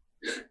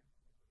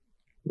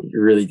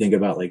you really think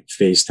about like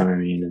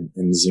FaceTiming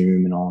and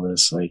Zoom and all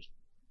this, like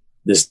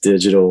this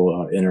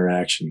digital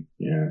interaction.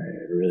 You know,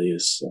 it really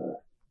is.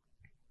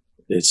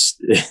 It's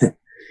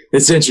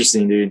it's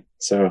interesting, dude.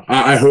 So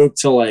I hope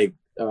to like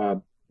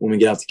when we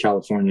get out to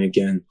California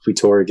again, if we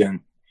tour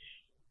again,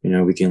 you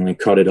know, we can like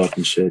cut it up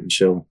and shit and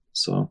chill.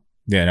 So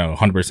yeah, no,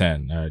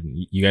 100%.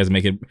 You guys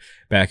make it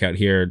back out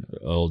here,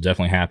 it'll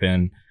definitely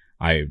happen.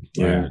 I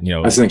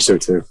think so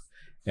too.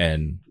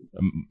 And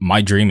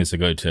my dream is to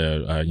go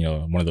to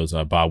one of those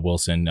Bob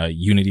Wilson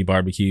Unity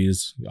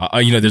barbecues.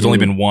 There's only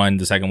been one.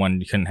 The second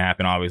one couldn't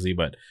happen, obviously,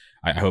 but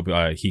I hope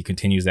he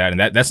continues that. And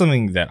that's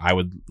something that I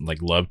would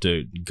like love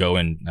to go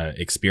and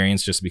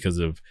experience, just because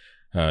of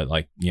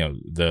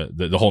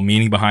the whole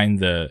meaning behind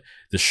the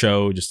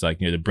show, just like,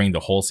 you know, to bring the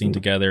whole scene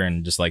together,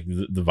 and just like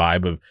the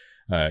vibe of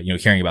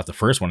hearing about the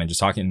first one and just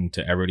talking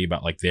to everybody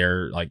about like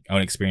their like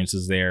own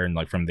experiences there, and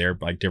like from their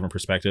like different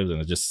perspectives,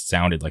 and it just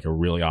sounded like a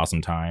really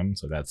awesome time.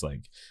 So that's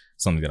like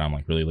something that I'm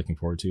like really looking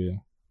forward to.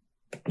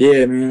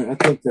 Yeah, man, I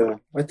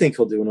think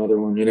he'll do another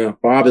one. You know,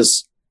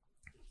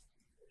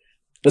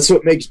 that's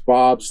what makes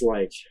Bob's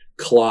like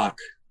clock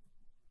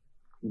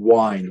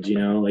wind. You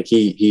know, like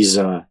he's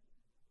all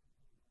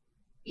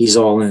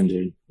in,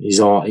 dude. He's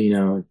all, you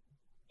know.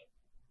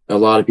 A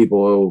lot of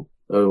people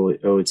owe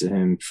it to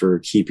him for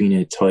keeping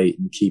it tight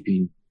and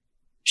keeping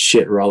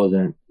shit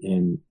relevant.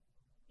 And,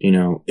 you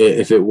know,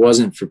 if it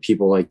wasn't for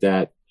people like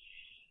that,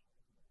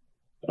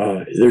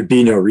 there'd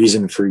be no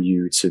reason for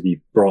you to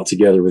be brought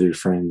together with your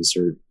friends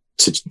or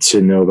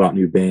to know about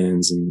new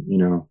bands. And, you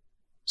know,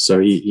 so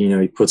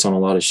he puts on a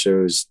lot of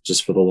shows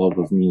just for the love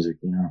of music,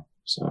 you know?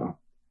 So,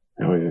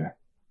 hell yeah.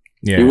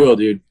 Yeah. He will,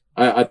 dude.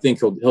 I think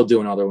he'll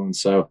do another one.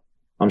 So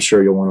I'm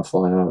sure you'll want to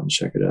fly out and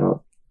check it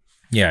out.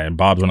 Yeah, and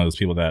Bob's one of those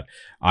people that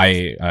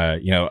I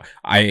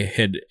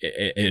had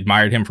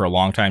admired him for a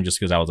long time, just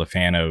because I was a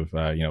fan of,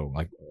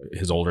 like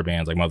his older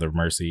bands like Mother of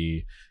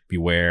Mercy,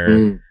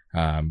 Beware.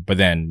 But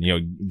then, you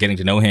know, getting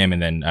to know him,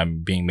 and then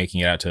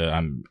making it out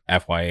to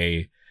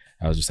FYA,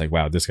 I was just like,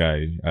 wow, this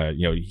guy,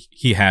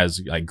 he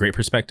has like great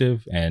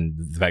perspective, and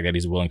the fact that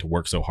he's willing to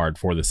work so hard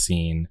for the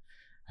scene.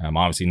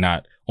 Obviously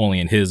not only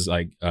in his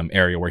like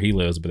area where he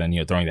lives, but then, you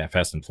know, throwing that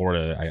fest in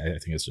Florida, I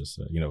think it's just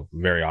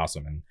very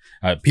awesome.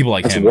 And people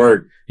like him,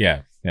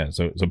 yeah.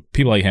 So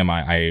people like him,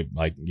 I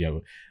like, you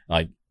know,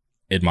 like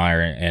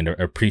admire and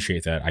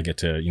appreciate that I get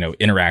to, you know,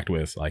 interact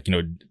with, like, you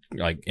know,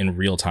 like in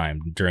real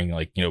time during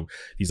like, you know,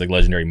 these like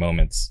legendary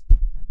moments.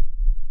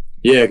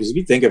 Yeah, because if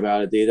you think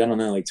about it, dude, I don't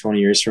know, like 20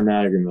 years from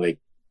now, you're gonna be like,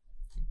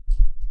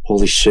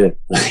 holy shit,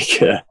 like,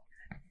 you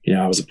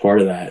know, I was a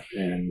part of that,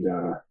 and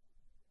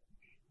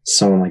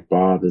someone like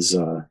Bob is,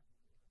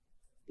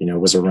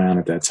 was around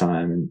at that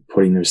time and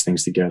putting those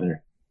things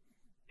together.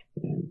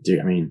 And,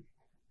 dude, I mean,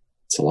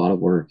 it's a lot of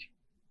work.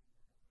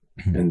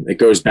 And it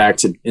goes back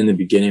to in the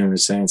beginning when I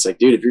was saying, it's like,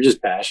 dude, if you're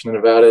just passionate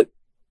about it,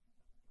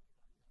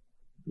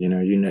 you know,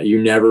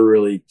 you never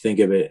really think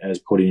of it as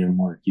putting in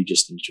work. You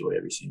just enjoy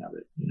everything of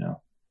it, you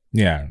know?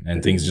 Yeah.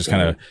 And things just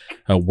kind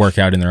of work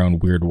out in their own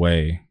weird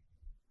way.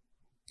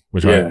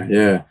 Which which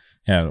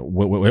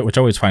I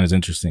always find is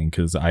interesting,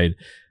 because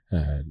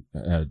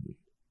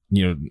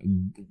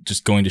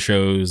just going to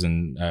shows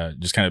and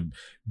just kind of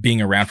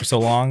being around for so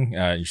long,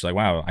 you're just like,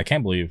 wow, I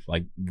can't believe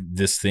like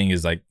this thing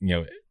is like, you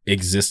know,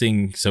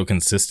 existing so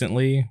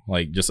consistently,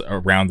 like just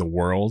around the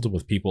world,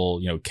 with people,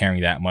 you know,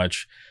 caring that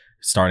much,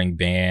 starting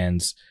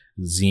bands,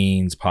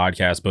 zines,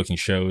 podcasts, booking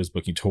shows,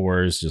 booking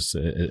tours. Just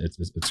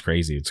it's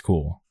crazy. It's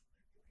cool.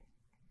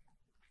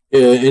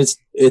 Yeah,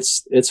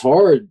 it's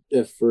hard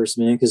at first,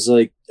 man, because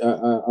like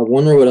I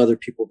wonder what other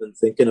people have been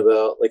thinking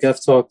about. Like,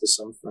 I've talked to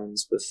some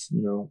friends with,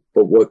 you know,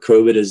 but what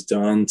COVID has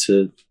done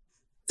to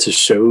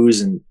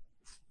shows and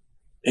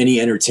any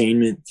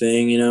entertainment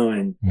thing, you know,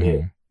 and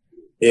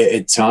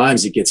at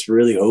times it gets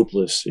really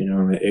hopeless, you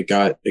know. It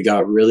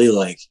got really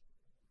like,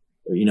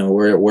 you know,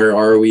 where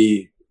are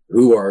we?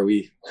 Who are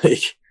we?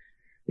 Like,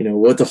 you know,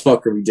 what the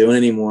fuck are we doing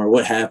anymore?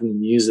 What happened to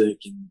music?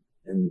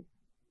 And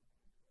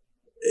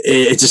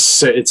it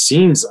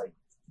seems like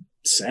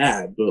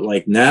sad, but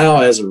like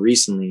now, as of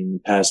recently, in the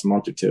past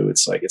month or two,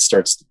 it's like it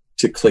starts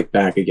to click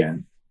back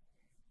again,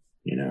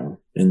 you know.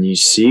 And you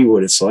see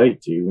what it's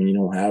like, dude, when you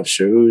don't have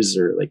shows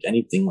or like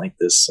anything like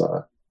this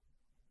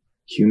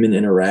human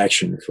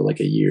interaction for like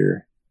a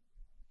year.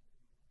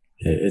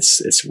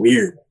 It's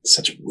weird. It's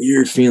such a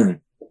weird feeling.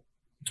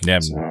 Yeah,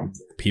 so.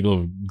 People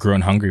have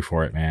grown hungry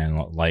for it,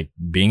 man. Like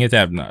being at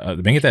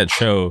that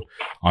show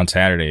on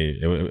Saturday,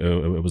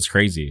 it was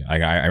crazy.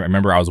 I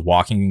remember I was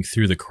walking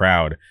through the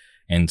crowd,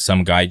 and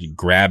some guy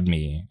grabbed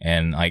me,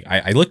 and like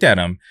I looked at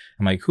him.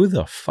 I'm like, who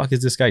the fuck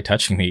is this guy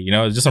touching me? You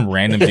know, it's just some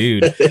random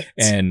dude.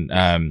 And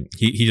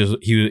he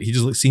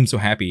just seemed so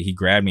happy. He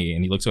grabbed me,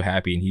 and he looked so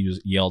happy, and he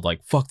just yelled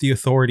like, "Fuck the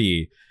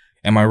authority."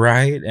 Am I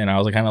right? And I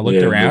was like, kind of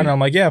looked around, and I'm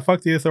like, yeah, fuck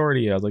the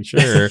authority. I was like,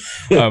 sure.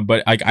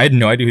 But I had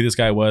no idea who this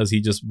guy was.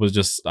 He just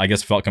was I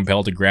guess, felt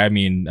compelled to grab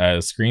me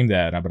and scream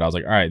that. But I was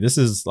like, all right, this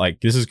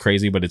is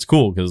crazy, but it's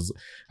cool because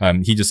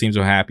he just seemed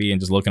so happy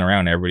and just looking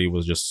around. Everybody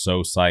was just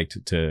so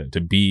psyched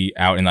to be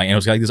out. And it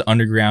was like this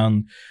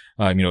underground,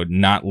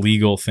 not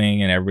legal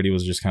thing. And everybody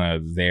was just kind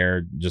of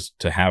there just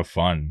to have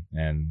fun.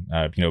 And,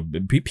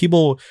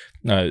 people,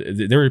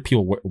 there were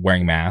people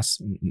wearing masks.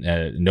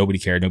 Nobody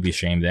cared. Nobody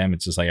shamed them.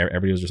 It's just like,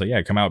 everybody was just like,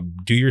 yeah, come out,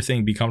 do your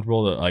thing, be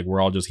comfortable. Like,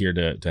 we're all just here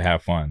to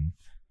have fun.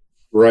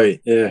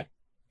 Right. Yeah.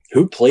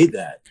 Who played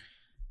that?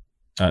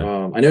 I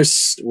know,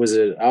 was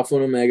it Alpha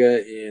and Omega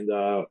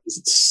and, is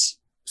it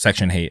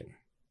Section Hate?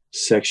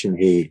 Section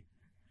Hate.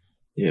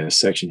 Yeah,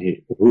 Section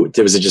Hate.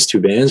 Was it just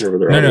two bands, or were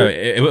there? No.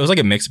 It was like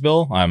a mix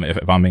bill.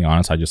 If I'm being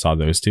honest, I just saw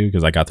those two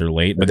because I got there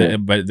late.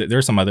 But but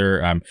there's some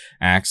other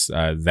acts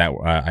that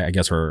I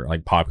guess were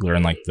like popular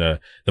in like the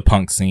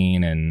punk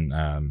scene,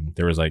 and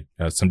there was like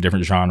some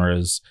different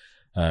genres.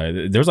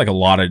 There was like a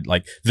lot of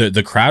like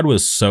the crowd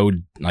was so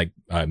like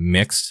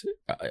mixed.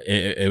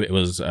 It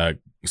was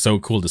so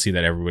cool to see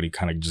that everybody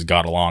kind of just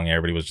got along.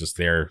 Everybody was just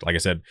there, like I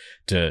said,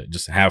 to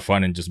just have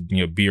fun and just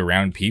be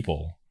around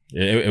people.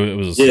 It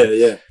was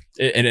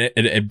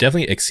It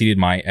definitely exceeded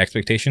my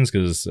expectations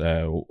because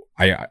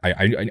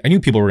I knew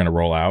people were going to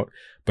roll out,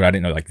 but I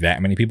didn't know like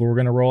that many people were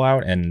going to roll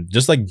out. And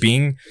just like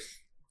being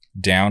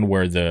down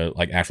where the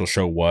like actual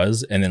show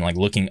was, and then like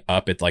looking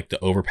up at like the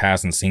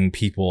overpass and seeing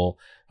people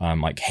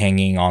like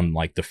hanging on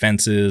like the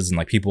fences, and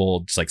like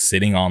people just like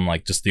sitting on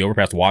like just the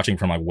overpass watching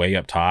from like way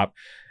up top,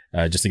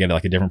 just to get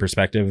like a different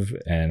perspective.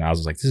 And I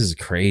was like, this is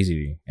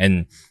crazy.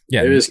 And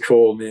yeah, it was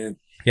cool, man.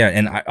 Yeah,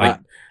 and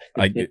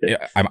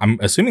I'm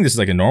assuming this is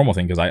like a normal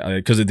thing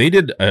because they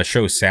did a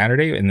show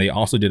Saturday and they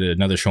also did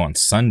another show on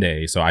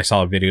Sunday. So I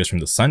saw videos from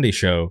the Sunday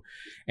show,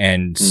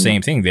 and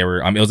same thing. They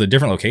were it was a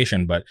different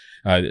location, but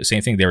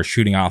same thing. They were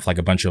shooting off like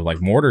a bunch of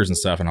like mortars and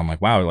stuff, and I'm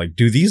like, wow, like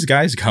do these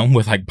guys come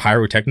with like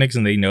pyrotechnics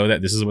and they know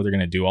that this is what they're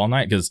gonna do all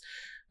night? Because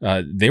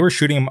they were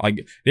shooting them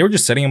like they were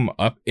just setting them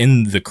up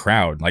in the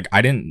crowd. Like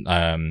I didn't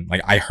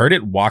I heard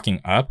it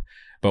walking up.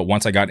 But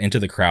once I got into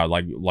the crowd,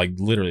 like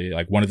literally,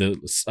 like one of the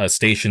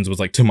stations was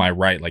like to my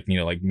right, like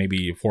like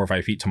maybe 4 or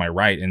 5 feet to my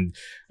right, and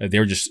they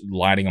were just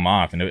lighting them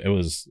off, and it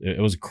was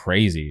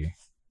crazy.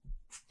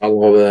 I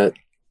love that.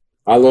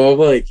 I love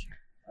like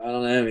I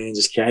don't know, man,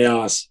 just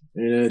chaos.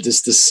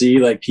 Just to see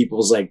like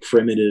people's like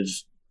primitive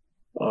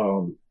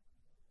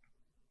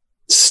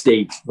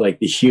state, like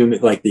the human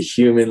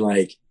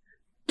like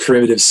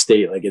primitive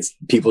state, like it's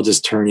people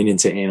just turning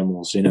into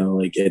animals,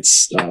 like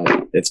it's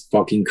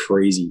fucking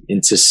crazy.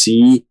 And to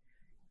see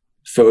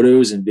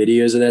photos and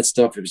videos of that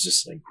stuff, it was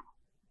just like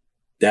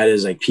that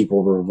is like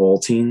people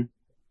revolting,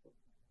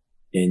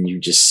 and you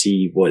just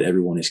see what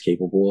everyone is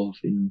capable of,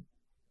 and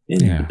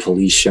the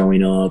police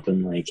showing up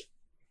and like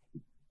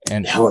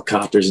and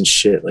helicopters and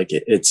shit. Like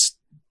it's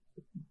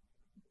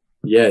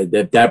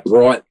that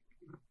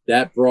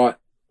brought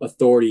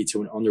authority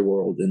to an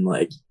underworld, and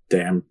like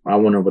damn, I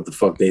wonder what the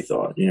fuck they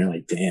thought.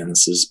 Like, damn,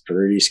 this is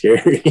pretty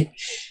scary.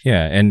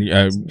 Yeah, and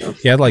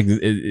like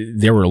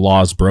there were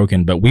laws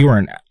broken, but we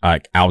weren't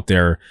like out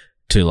there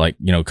to like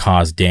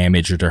cause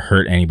damage or to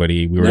hurt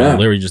anybody. We were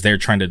literally just there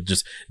trying to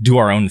just do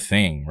our own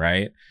thing,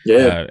 right?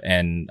 Yeah,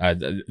 and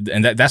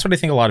that's what I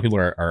think a lot of people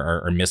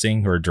are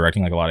missing, who are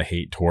directing like a lot of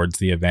hate towards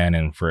the event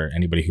and for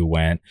anybody who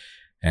went.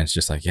 And it's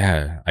just like,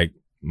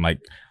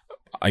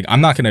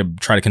 I'm not going to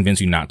try to convince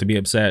you not to be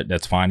upset.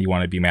 That's fine. You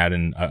want to be mad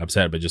and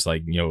upset, but just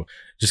like,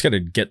 just got to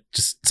get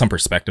just some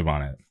perspective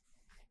on it.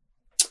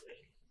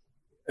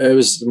 It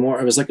was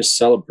like a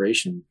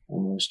celebration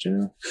almost,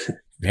 Yeah.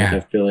 Like I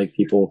feel like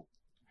people,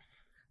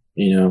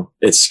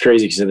 it's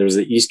crazy because there was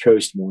the East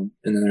Coast one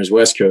and then there's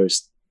West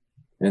Coast.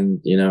 And,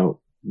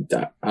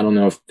 I don't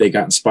know if they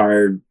got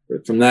inspired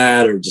from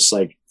that or just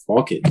like,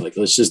 fuck it. Like,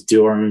 let's just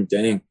do our own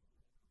thing.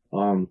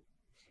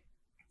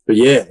 But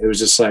yeah, it was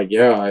just like,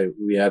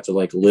 we have to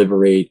like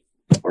liberate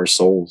our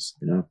souls,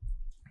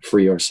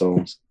 free our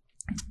souls.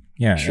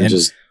 Yeah. And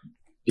just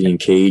being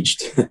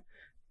caged.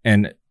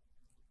 And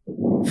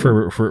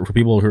for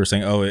people who are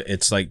saying, oh,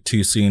 it's like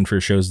too soon for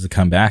shows to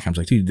come back, I'm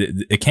like, dude,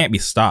 it can't be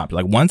stopped.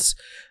 Like once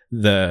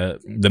the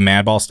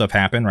Madball stuff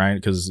happened, right?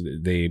 Because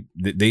they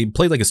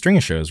played like a string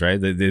of shows, right?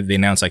 They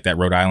announced like that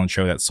Rhode Island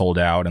show that sold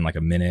out in like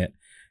a minute,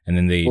 and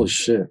then holy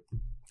shit.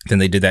 Then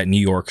they did that New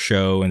York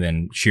show, and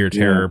then Sheer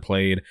Terror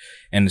played,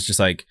 and it's just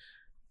like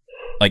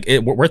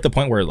we're at the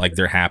point where like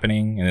they're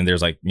happening, and then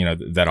there's like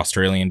that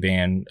Australian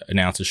band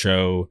announced a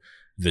show,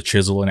 The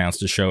Chisel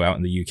announced a show out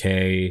in the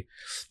UK.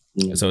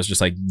 So it's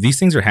just like these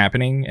things are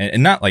happening,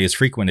 and not like as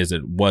frequent as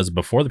it was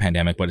before the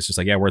pandemic, but it's just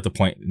like, yeah, we're at the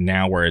point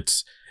now where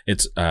it's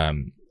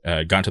gotten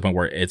to the point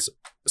where it's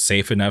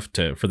safe enough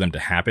for them to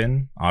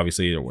happen.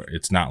 Obviously,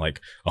 it's not like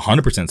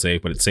 100%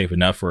 safe, but it's safe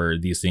enough for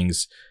these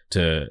things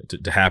to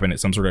happen at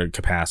some sort of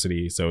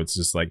capacity. So it's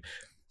just like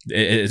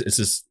it's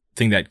this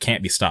thing that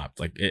can't be stopped.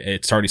 Like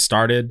it's already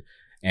started,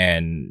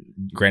 and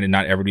granted,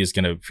 not everybody's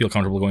gonna feel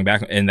comfortable going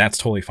back, and that's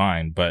totally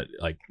fine. But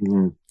like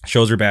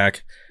shows are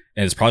back.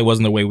 And it probably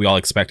wasn't the way we all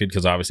expected,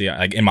 because obviously,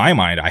 like in my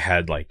mind, I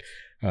had like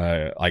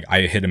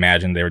I had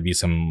imagined there would be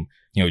some,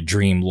 you know,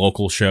 dream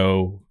local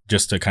show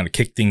just to kind of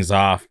kick things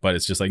off, but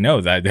it's just like, no,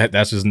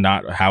 that's just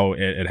not how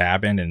it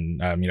happened. And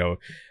you know,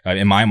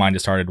 in my mind, it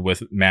started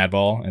with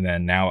Madball, and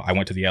then now I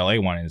went to the LA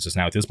one, and it's just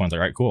now at this point, it's like,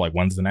 all right, cool, like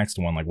when's the next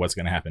one? Like what's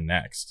gonna happen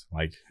next?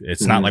 Like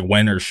it's not like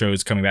when are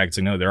shows coming back? It's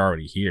like, no, they're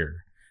already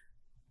here.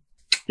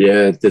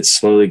 Yeah, it's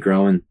slowly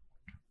growing,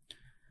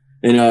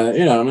 and you know,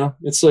 I don't know,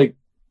 it's like,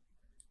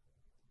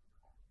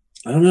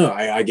 I don't know.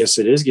 I guess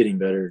it is getting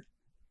better,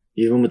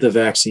 even with the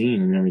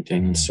vaccine and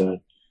everything. So,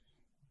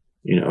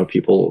 you know,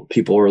 people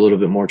are a little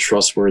bit more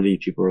trustworthy.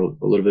 People are a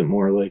little bit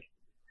more like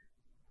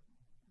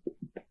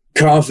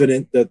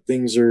confident that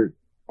things are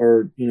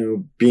you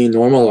know, being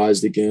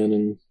normalized again.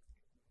 And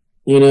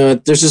you know,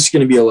 there's just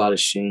going to be a lot of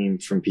shame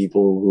from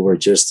people who are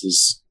just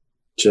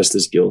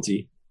as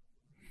guilty.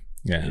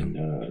 Yeah,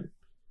 and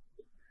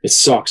it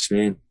sucks,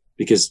 man,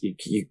 because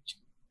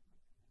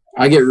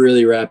I get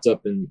really wrapped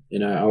up in,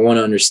 I want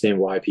to understand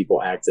why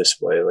people act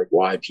this way, like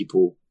why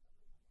people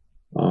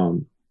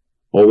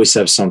always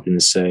have something to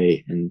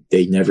say and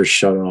they never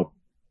shut up.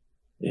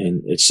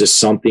 And it's just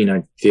something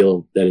I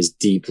feel that is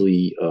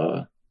deeply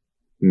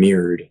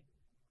mirrored.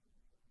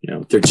 You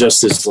know, they're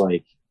just as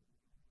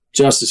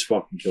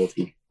fucking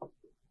guilty.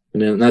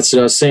 And then that's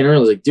what I was saying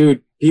earlier. Like,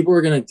 dude, people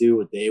are going to do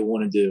what they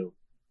want to do.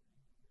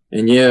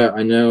 And yeah,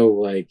 I know,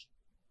 like,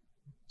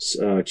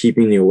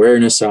 keeping the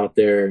awareness out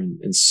there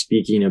and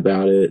speaking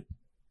about it,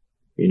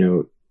 you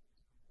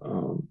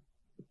know,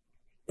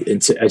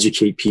 and to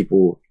educate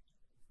people.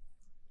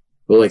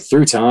 But like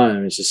through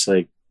time, it's just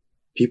like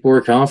people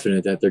are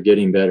confident that they're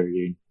getting better,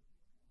 dude.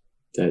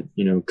 That,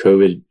 you know,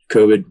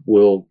 COVID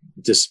will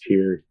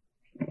disappear,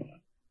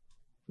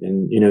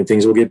 and you know,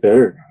 things will get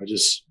better.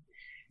 It's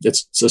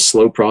a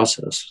slow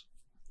process.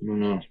 I don't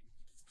know.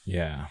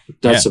 Yeah.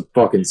 That's a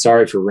fucking,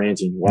 sorry for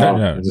ranting. Wow.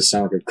 No. I just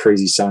sound like a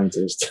crazy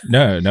scientist.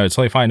 No, it's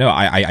totally fine. No,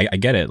 I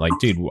get it. Like,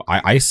 dude,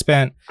 I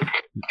spent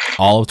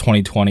all of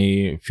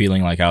 2020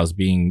 feeling like I was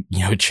being, you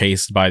know,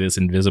 chased by this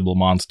invisible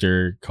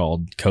monster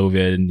called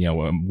COVID, you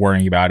know,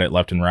 worrying about it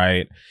left and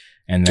right.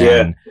 And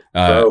then,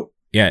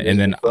 and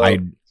then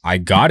I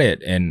got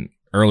it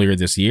earlier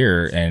this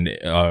year, and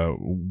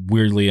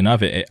weirdly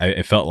enough,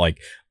 it felt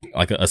like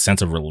a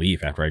sense of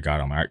relief after I got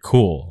it. I'm like, all right,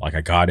 cool, like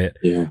I got it.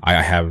 Yeah.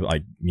 I have,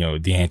 like, you know,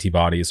 the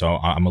antibodies, so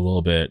I'm a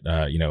little bit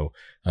you know,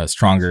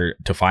 stronger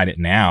to fight it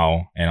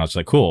now. And I was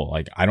like, cool,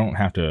 like I don't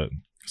have to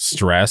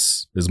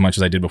stress as much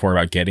as I did before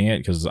about getting it,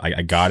 because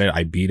I got it,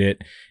 I beat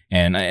it,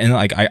 and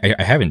like I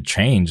haven't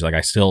changed. Like I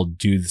still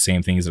do the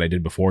same things that I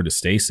did before to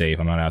stay safe.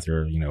 I'm not out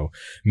there, you know,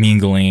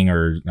 mingling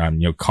or you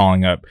know,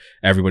 calling up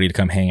everybody to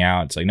come hang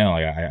out. It's like, no,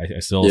 like I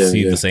still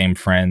see the same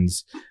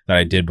friends that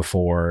I did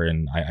before,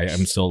 and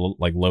I'm still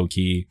like low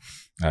key,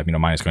 you know,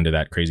 minus going to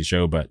that crazy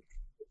show. But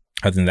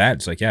other than that,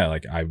 it's like, yeah,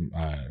 like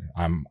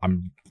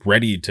I'm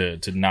ready to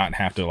not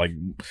have to like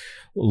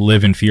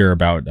live in fear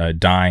about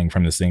dying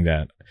from this thing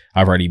that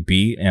I've already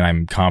beat. And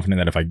I'm confident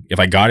that if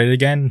I got it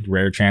again,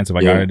 rare chance, if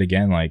I got it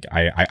again, like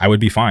I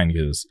would be fine,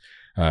 because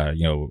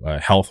you know,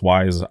 health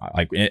wise,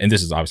 like, and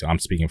this is obviously I'm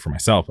speaking for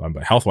myself,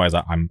 but health wise,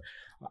 I'm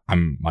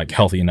like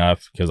healthy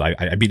enough, because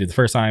I beat it the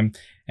first time,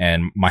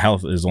 and my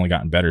health has only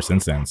gotten better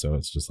since then. So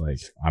it's just like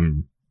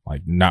I'm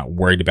like not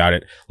worried about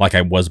it like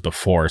I was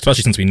before,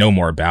 especially since we know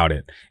more about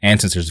it, and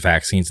since there's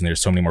vaccines and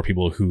there's so many more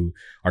people who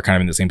are kind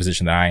of in the same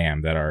position that I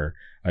am, that are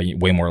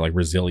way more like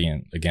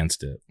resilient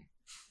against it.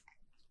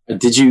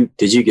 Did you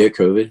get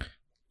COVID?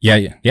 Yeah.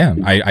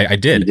 I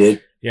did. You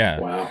did? Yeah.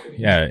 Wow.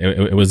 Yeah.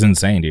 It was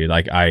insane, dude.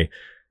 Like I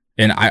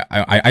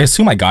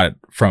assume I got it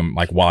from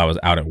like while I was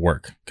out at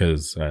work,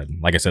 because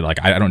like I said,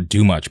 like I don't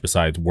do much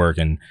besides work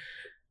and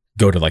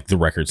go to like the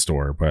record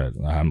store, but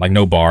like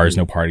no bars,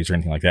 no parties or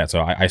anything like that. So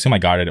I assume I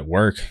got it at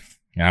work,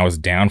 and I was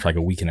down for like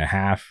a week and a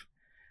half,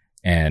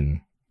 and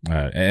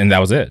that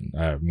was it.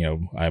 You know,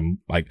 I'm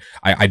like,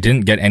 I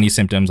didn't get any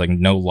symptoms, like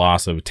no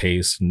loss of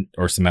taste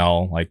or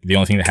smell. Like the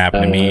only thing that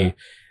happened to me,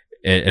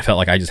 it felt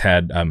like I just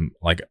had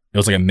like, it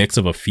was like a mix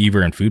of a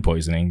fever and food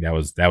poisoning. That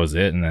was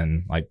it. And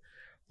then like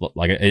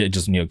it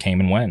just, you know, came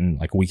and went in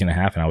like a week and a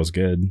half, and I was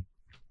good.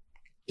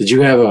 Did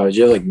you have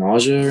like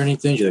nausea or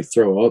anything? Did you like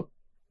throw up?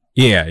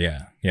 Yeah.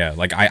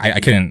 Like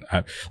I couldn't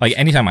like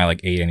anytime I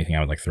like ate anything,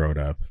 I would like throw it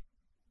up.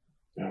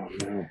 Oh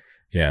no.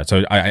 Yeah,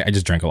 so I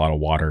just drank a lot of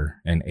water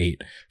and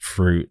ate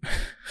fruit,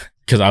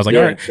 because I was like,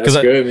 all right, that's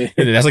good, man.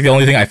 That's like the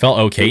only thing I felt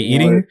okay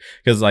eating,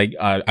 because like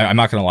I'm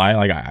not gonna lie,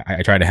 like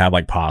I tried to have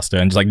like pasta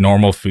and just like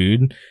normal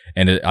food,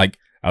 and it, like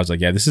I was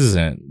like, yeah, this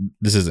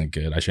isn't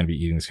good. I shouldn't be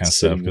eating this kind of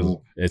stuff because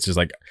it's just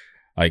like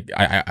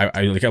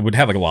I would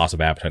have like a loss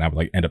of appetite and I would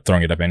like end up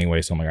throwing it up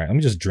anyway. So I'm like, all right, let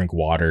me just drink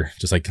water.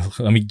 Just like,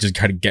 let me just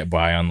kind of get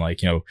by on like,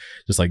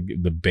 just like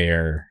the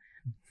bare,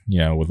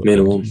 with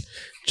minimum.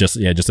 Just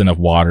enough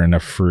water,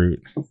 enough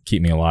fruit,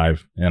 keep me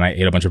alive. And I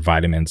ate a bunch of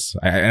vitamins.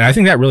 And I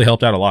think that really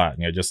helped out a lot.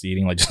 Just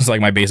eating just like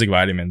my basic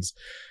vitamins,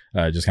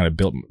 just kind of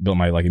built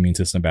my like immune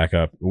system back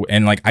up.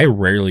 And like, I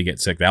rarely get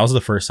sick. That was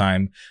the first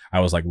time I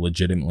was like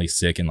legitimately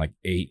sick in like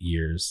 8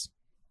 years.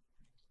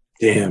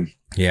 Damn.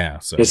 Yeah.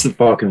 So it's the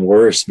fucking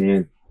worst,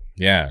 man.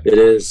 Yeah. It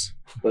is.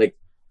 Like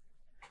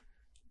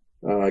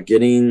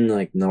getting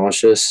like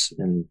nauseous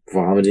and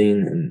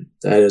vomiting, and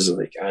that is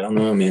like, I don't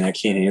know, man. I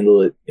can't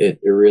handle it. It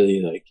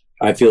really like,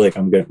 I feel like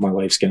my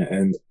life's gonna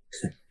end.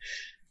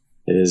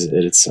 It's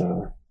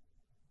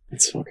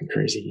fucking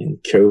crazy. And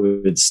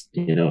COVID's,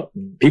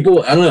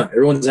 people, I don't know,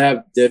 everyone's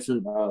have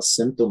different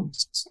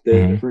symptoms,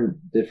 different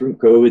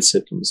COVID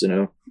symptoms,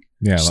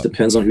 Yeah, just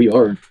depends on who you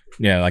are.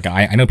 Yeah, like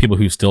I know people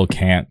who still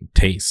can't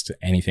taste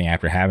anything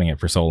after having it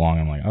for so long.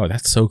 I'm like, oh,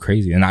 that's so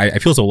crazy, and I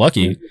feel so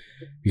lucky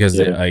because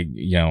I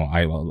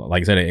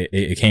like I said,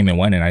 it came and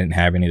went, and I didn't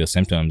have any of the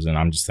symptoms, and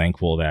I'm just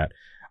thankful that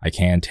I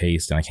can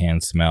taste and I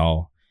can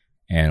smell,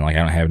 and like I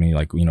don't have any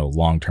like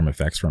long-term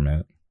effects from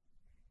it.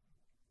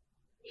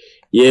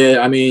 Yeah,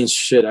 I mean,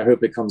 shit. I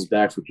hope it comes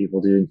back for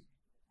people, dude.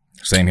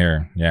 Same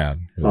here. Yeah.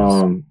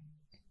 You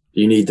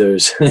need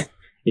those.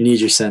 You need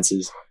your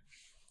senses.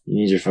 You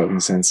need your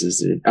fucking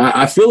senses, dude.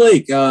 I feel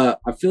like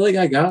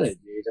I got it,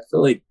 dude. I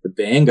feel like the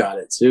band got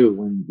it too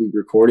when we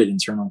recorded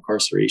Internal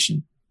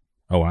Incarceration.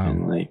 Oh wow!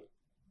 And like,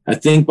 I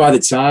think by the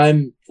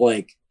time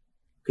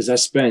because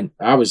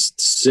I was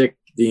sick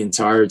the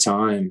entire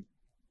time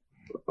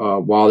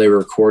while they were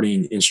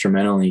recording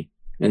instrumentally,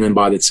 and then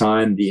by the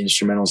time the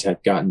instrumentals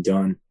had gotten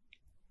done,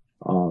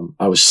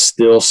 I was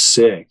still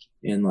sick,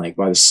 and like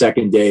by the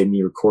second day of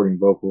me recording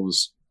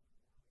vocals.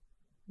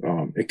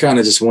 It kind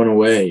of just went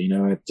away,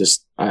 it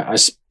just, I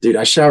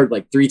showered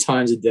like 3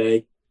 times a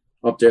day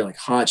up there, like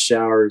hot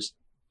showers.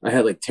 I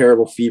had like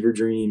terrible fever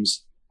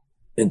dreams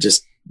and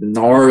just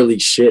gnarly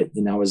shit.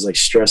 And I was like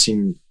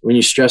stressing, when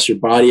you stress your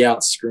body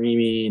out,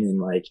 screaming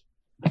and like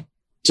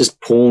just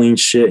pulling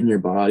shit in your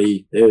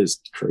body. It was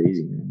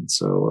crazy, man.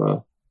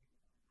 So,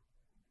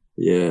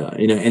 yeah,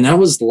 and that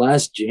was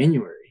last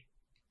January.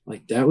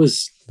 Like that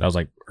was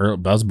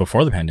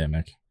before the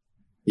pandemic.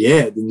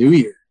 Yeah. The new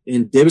year.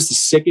 And it was the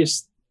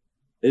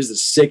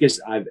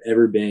sickest I've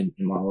ever been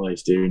in my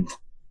life, dude.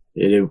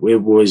 It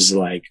was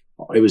like,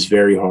 it was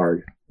very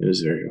hard. It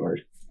was very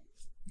hard.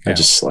 Yeah. I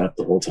just slept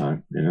the whole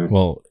time,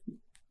 Well,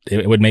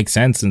 it would make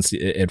sense since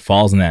it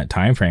falls in that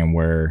time frame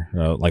where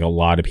like a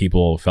lot of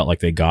people felt like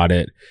they got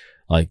it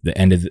like the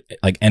end of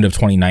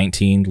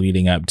 2019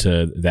 leading up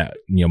to that,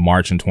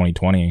 March in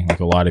 2020. Like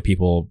a lot of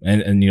people,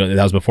 and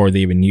that was before they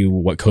even knew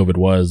what COVID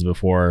was,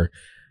 before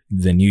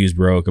the news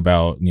broke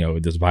about,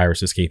 this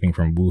virus escaping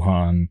from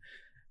Wuhan.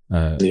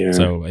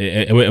 So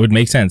it would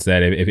make sense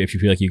that if you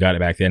feel like you got it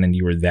back then and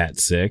you were that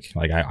sick,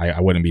 like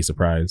I wouldn't be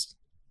surprised.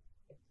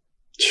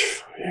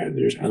 Yeah,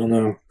 I don't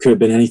know. Could have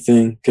been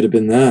anything. Could have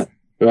been that.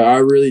 But I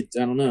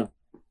don't know.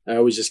 I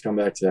always just come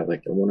back to that.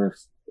 Like, I wonder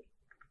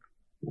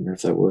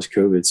if that was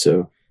COVID.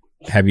 So,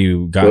 have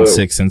you gotten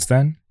sick since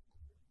then?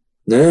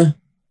 Nah,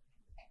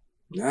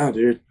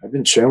 dude. I've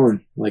been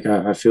chilling. Like,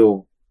 I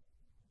feel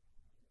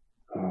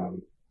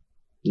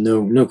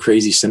no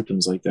crazy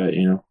symptoms like that.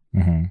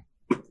 Mm-hmm.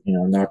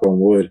 Knock on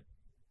wood.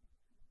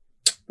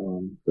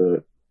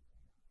 But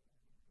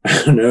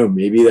I don't know.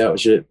 Maybe that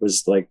shit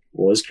was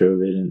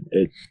COVID, and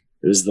it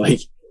was like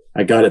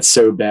I got it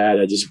so bad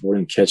I just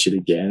wouldn't catch it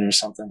again or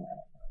something.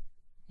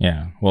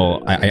 Yeah.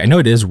 Well, I know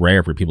it is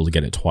rare for people to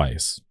get it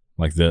twice.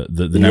 Like the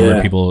number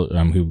of people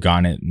who've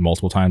gotten it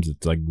multiple times,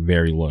 it's like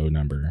very low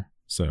number.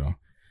 So,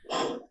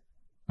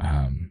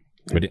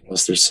 but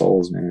bless their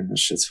souls, man. That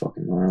shit's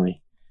fucking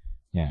gnarly.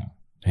 Yeah.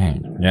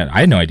 Dang. Yeah, I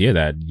had no idea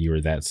that you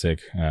were that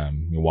sick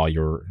while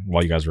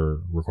you guys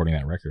were recording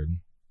that record.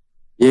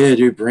 Yeah,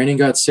 dude. Brandon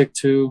got sick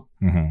too.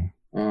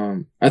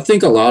 Mm-hmm. I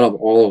think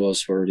all of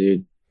us were,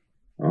 dude.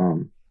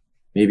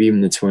 Maybe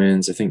even the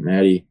twins. I think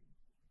Maddie.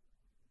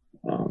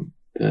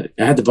 But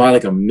I had to buy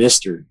like a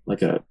mister,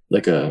 like a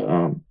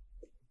one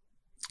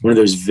of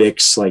those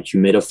Vicks like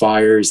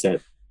humidifiers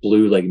that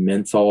blew like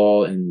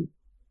menthol and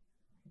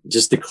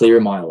just to clear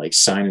my like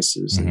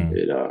sinuses. Mm-hmm.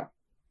 And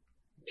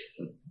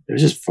it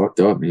was just fucked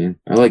up, man.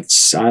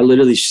 I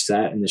literally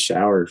sat in the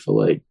shower for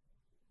like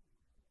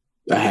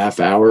a half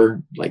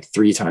hour, like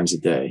 3 times a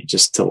day,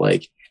 just to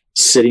like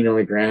sitting on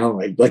the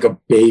ground, like a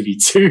baby,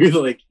 dude,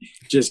 like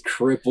just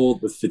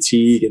crippled with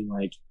fatigue and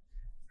like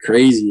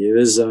crazy. It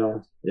was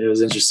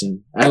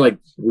interesting. I had like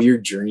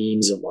weird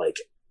dreams of like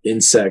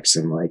insects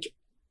and like,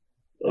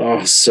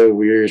 oh, so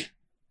weird.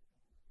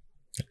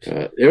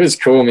 It was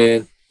cool,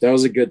 man. That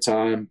was a good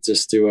time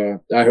just to,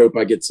 I hope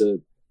I get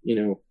to,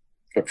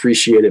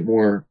 appreciate it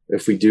more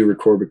if we do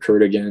record with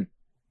Kurt again.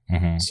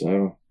 Mm-hmm.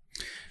 So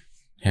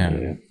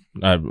yeah.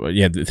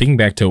 Thinking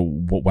back to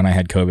when I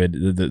had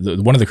COVID,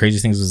 the one of the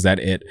craziest things is that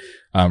it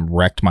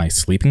wrecked my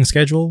sleeping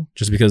schedule,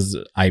 just because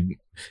I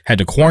had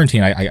to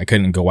quarantine. I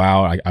couldn't go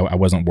out. I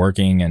wasn't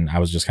working, and I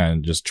was just kind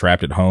of just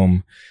trapped at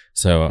home.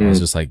 So I was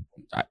just like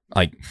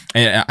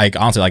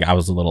honestly, like I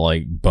was a little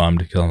like bummed,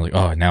 because I'm like,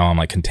 oh, now I'm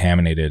like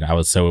contaminated. I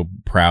was so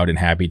proud and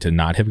happy to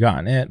not have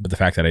gotten it, but the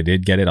fact that I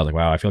did get it, I was like,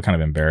 wow, I feel kind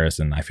of embarrassed,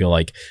 and I feel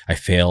like I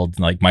failed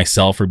like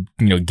myself for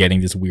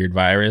getting this weird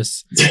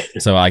virus.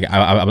 So like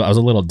I was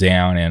a little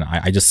down, and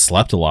I just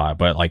slept a lot,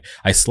 but like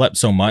I slept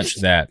so much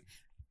that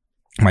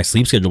my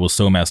sleep schedule was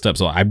so messed up.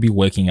 So I'd be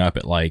waking up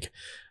at like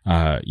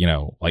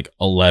like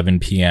 11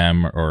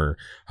 p.m. or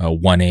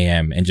 1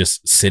 a.m. and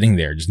just sitting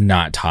there, just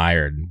not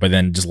tired, but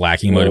then just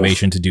lacking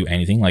motivation to do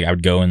anything. Like I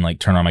would go and like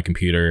turn on my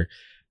computer.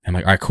 I'm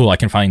like, all right, cool. I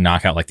can finally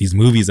knock out like these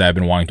movies that I've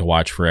been wanting to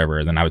watch forever.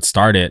 And then I would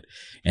start it,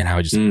 and I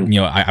would just,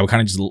 I would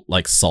kind of just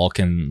like sulk,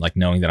 and like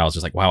knowing that I was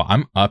just like, wow,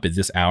 I'm up at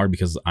this hour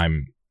because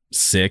I'm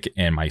sick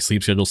and my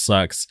sleep schedule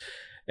sucks.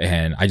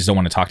 And I just don't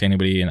want to talk to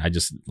anybody, and I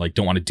just like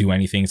don't want to do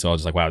anything. So I was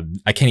just like, wow,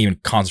 I can't even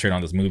concentrate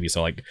on this movie.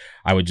 So like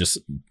I would just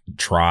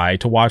try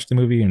to watch the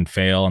movie and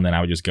fail, and then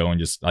I would just go and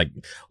just like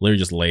literally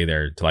just lay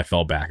there till I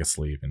fell back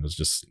asleep, and it was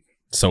just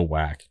so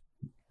whack.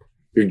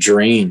 You're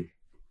drained.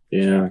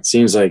 It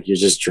seems like you're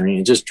just drained.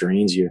 It just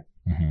drains you.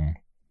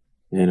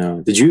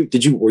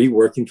 Were you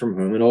working from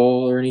home at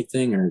all or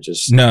anything, or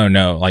just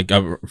no like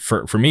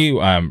for me,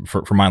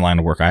 for my line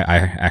of work, I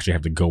actually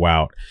have to go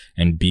out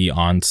and be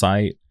on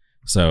site.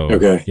 So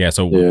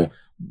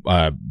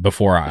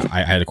before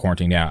I had a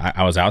quarantine,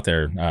 I was out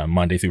there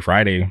Monday through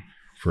Friday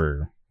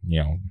for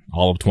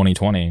all of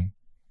 2020.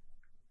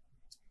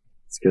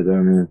 It's good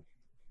though, man.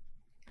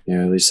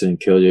 Yeah, at least it didn't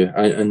kill you.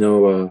 I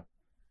know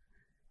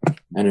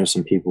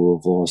some people who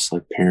have lost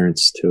like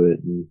parents to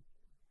it and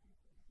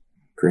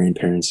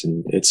grandparents,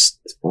 and it's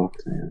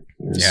fucked,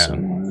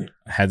 man.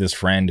 I had this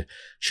friend,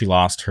 she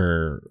lost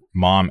her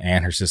mom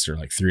and her sister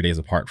like 3 days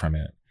apart from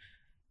it.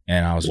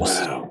 And I was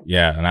just,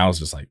 and I was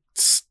just like,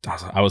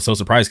 I was so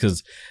surprised,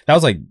 because that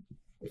was like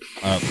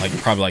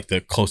probably like the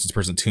closest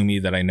person to me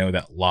that I know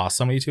that lost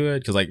somebody to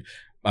it. Because like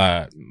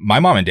my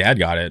mom and dad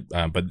got it,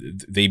 but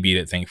they beat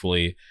it,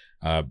 thankfully.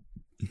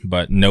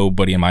 But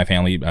nobody in my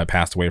family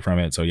passed away from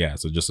it. So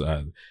just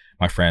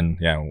my friend,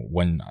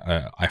 when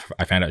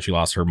I found out she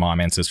lost her mom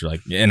and sister,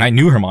 like, and I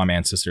knew her mom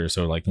and sister,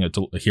 so like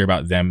to hear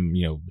about them,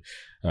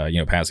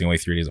 passing away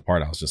 3 days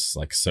apart, I was just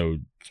like so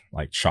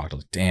like shocked. I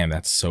was like, damn,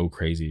 that's so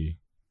crazy.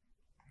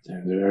 Yeah,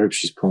 I hope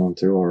she's pulling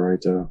through all right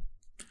though.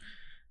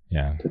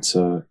 Yeah,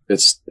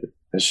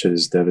 that shit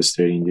is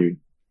devastating, dude.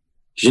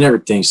 You never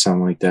think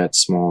something like that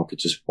small could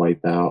just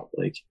wipe out,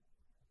 like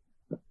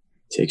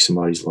take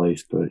somebody's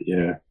life, but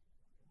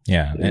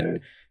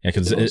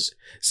because it's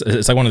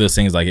like one of those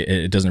things, like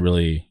it doesn't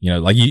really,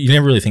 like you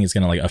never really think it's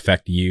gonna like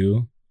affect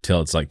you till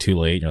it's like too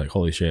late. You're like,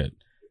 holy shit,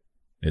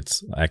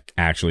 it's like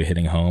actually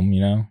hitting home,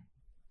 Yeah,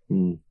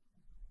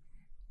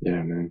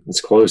 man,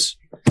 it's close.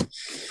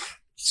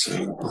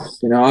 So,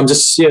 I'm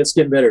just, it's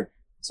getting better.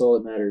 That's all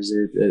that matters.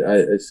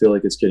 I feel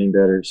like it's getting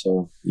better.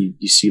 So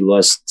you see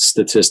less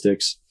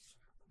statistics,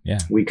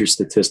 weaker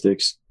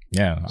statistics.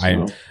 Yeah.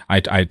 So. I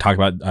talk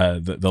about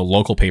the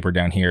local paper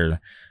down here.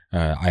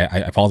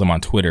 I follow them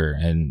on Twitter,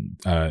 and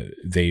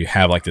they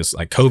have like this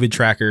like COVID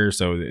tracker.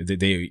 So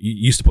they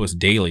used to post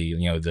daily,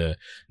 the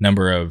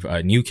number of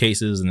new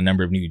cases and the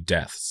number of new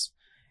deaths,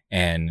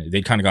 and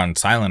they'd kind of gone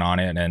silent on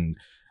it. And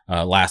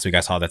last week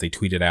I saw that they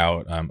tweeted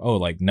out,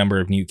 like number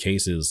of new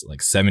cases,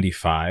 like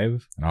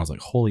 75. And I was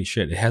like, holy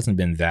shit, it hasn't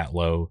been that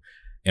low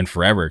in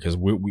forever. Cause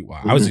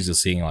I was used to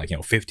seeing like,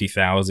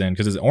 50,000,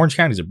 cause Orange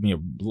County is a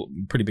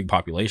pretty big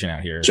population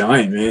out here.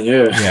 Giant, man.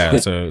 Yeah. Yeah.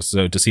 So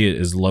to see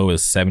it as low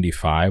as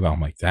 75,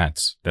 I'm like,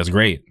 that's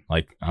great.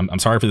 Like, I'm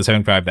sorry for the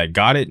 75 that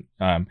got it.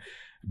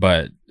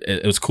 But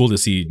it was cool to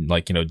see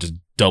like, just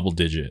double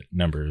digit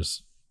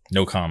numbers,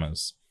 no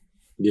commas.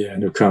 Yeah.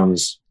 No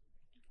commas,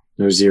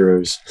 no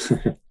zeros.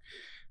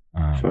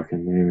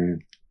 Fucking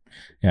man.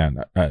 Yeah.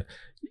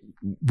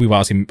 We've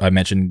obviously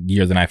mentioned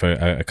Year of the Knife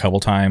a couple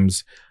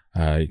times.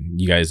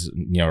 You guys,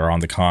 are on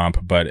the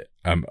comp, but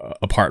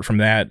apart from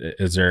that,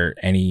 is there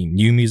any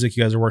new music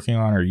you guys are working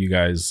on, or are you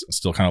guys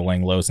still kind of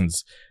laying low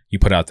since you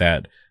put out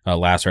that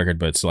last record,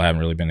 but still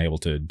haven't really been able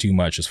to do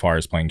much as far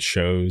as playing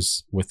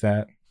shows with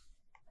that?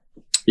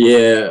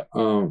 Yeah.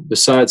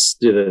 Besides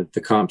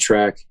the comp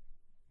track,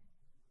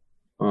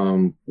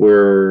 I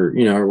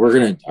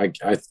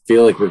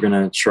feel like we're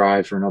gonna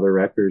try for another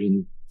record,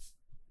 and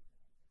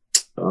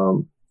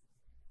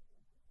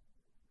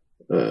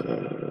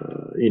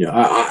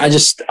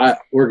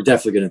we're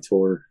definitely gonna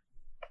tour.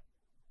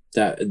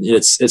 That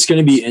it's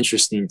gonna be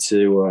interesting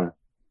to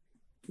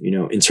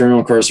internal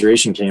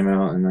incarceration came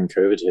out, and then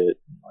COVID hit.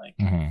 Like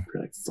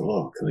we're like,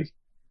 fuck, like,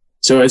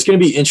 so it's gonna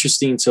be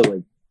interesting to,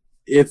 like,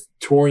 if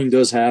touring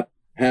does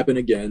happen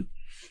again,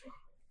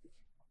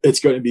 it's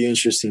going to be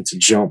interesting to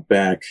jump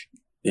back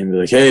and be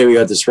like, hey, we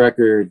got this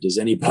record. Does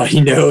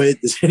anybody know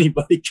it? Does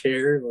anybody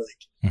care?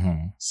 Like,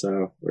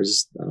 so we're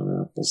just, I don't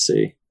know. We'll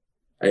see.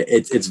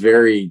 It's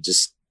very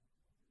just,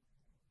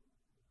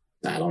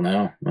 I don't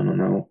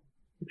know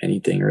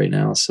anything right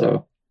now.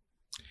 So,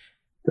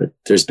 but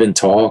there's been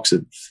talks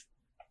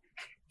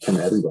from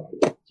everybody.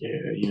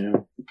 Yeah,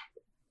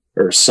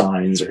 or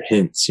signs or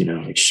hints,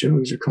 like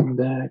shows are coming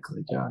back,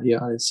 like yada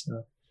yada.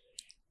 So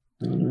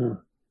I don't know.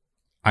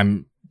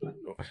 I'm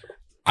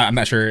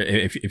not sure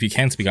if you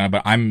can speak on it,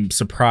 but I'm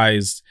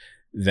surprised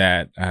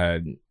that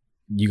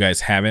you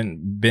guys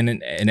haven't been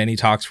in any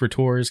talks for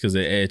tours, because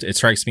it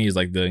strikes me as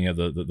like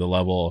the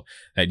level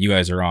that you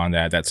guys are on,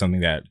 that's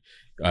something that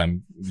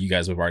you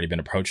guys have already been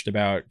approached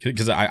about,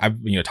 because I've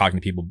talking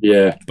to people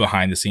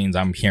behind the scenes,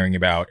 I'm hearing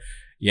about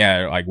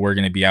like we're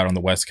going to be out on the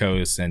West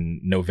Coast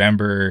in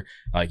November,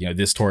 like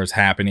this tour is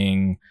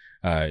happening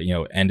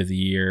end of the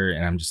year,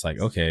 and I'm just like,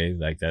 okay,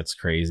 like that's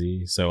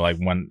crazy. So like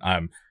when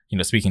I'm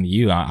speaking to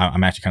you,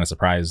 I'm actually kind of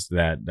surprised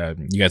that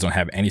you guys don't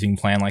have anything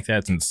planned like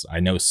that, since I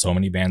know so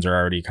many bands are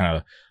already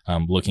kind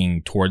of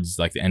looking towards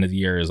like the end of the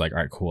year is like, all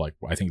right, cool, like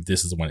I think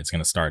this is when it's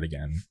going to start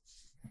again.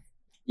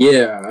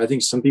 Yeah, I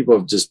think some people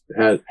have just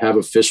have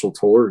official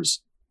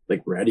tours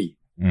like ready.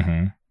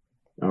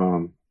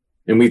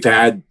 And we've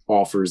had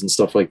offers and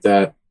stuff like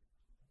that.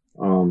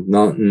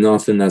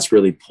 Nothing that's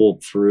really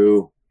pulled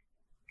through,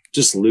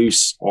 just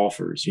loose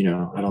offers, I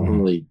don't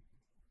really,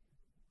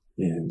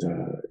 and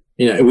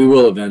we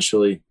will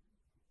eventually.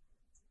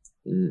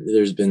 And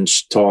there's been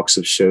talks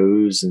of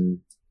shows and,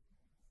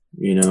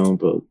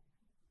 but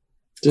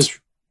just,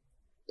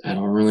 I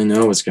don't really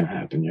know what's going to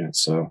happen yet.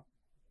 So,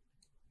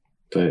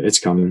 but it's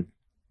coming.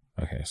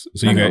 Okay.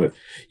 So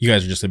you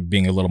guys are just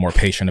being a little more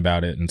patient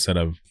about it, instead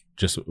of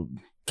just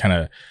kind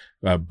of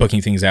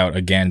booking things out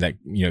again that,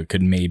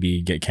 could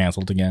maybe get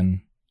canceled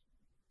again.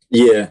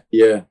 Yeah.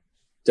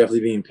 Definitely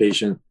being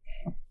patient.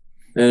 And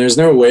there's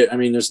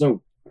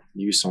no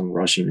use on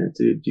rushing it,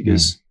 dude,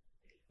 because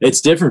it's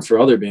different for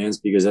other bands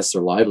because that's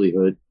their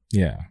livelihood.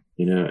 Yeah.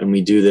 And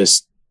we do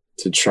this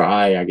to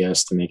try, I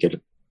guess, to make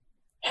it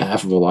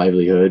half of a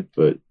livelihood.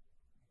 But,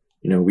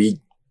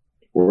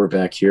 we're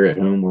back here at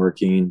home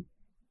working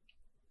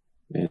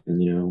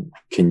and,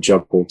 can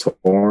juggle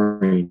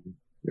touring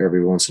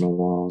every once in a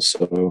while.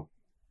 So,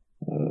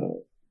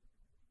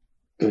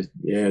 but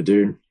yeah,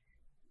 dude,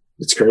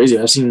 it's crazy.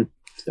 I've seen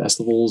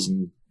festivals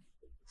and,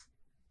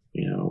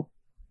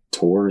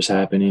 tours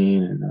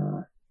happening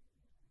and,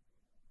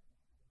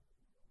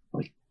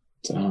 like,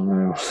 I don't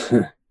know.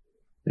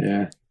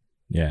 Yeah.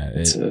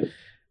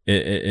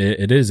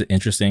 It is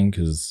interesting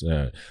because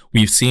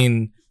we've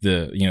seen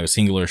the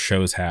singular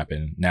shows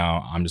happen.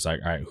 Now I'm just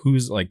like, all right,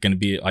 who's like going to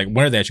be like,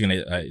 when are they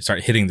actually going to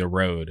start hitting the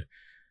road,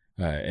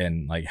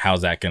 and like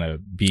how's that going to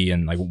be,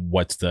 and like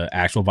what's the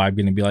actual vibe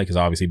going to be like? Because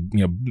obviously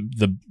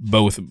the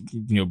both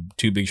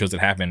two big shows that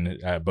happen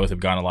both have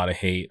gotten a lot of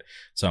hate.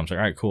 So I'm like, all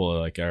right, cool.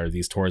 Like, are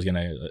these tours going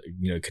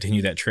to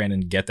continue that trend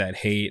and get that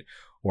hate?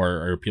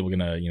 Or are people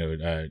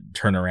gonna,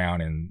 turn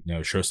around and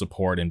show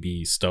support and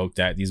be stoked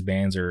that these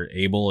bands are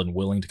able and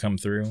willing to come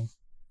through?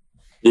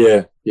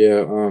 Yeah.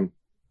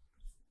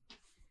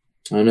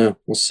 I don't know.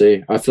 We'll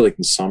see. I feel like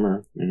in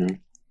summer,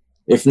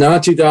 if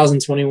not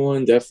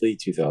 2021, definitely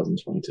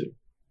 2022.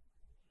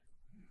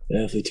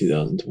 Definitely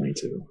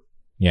 2022.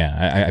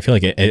 Yeah, I feel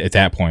like at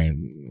that point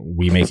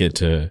we make it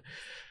to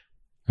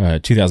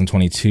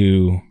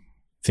 2022.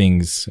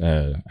 Things.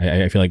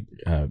 I feel like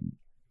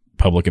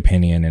public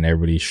opinion and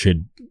everybody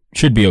should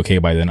be okay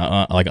by then,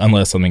 like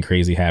unless something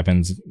crazy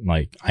happens.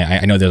 Like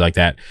I know there's like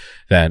that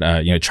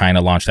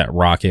China launched that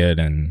rocket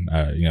and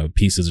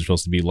pieces are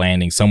supposed to be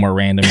landing somewhere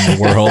random in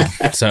the world.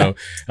 So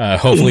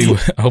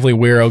hopefully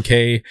we're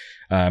okay.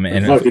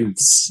 And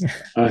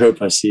I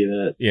hope I see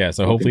that. Yeah,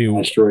 so hopefully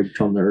asteroid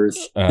come to Earth.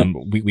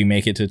 we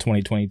make it to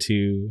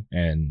 2022,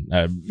 and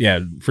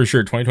for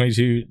sure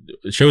 2022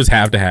 shows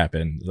have to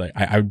happen. Like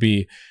I would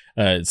be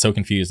so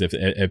confused if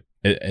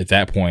at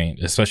that point,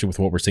 especially with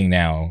what we're seeing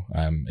now,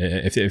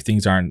 if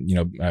things aren't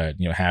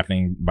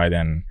happening by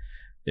then,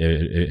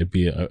 it'd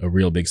be a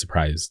real big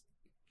surprise.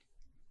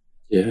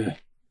 Yeah,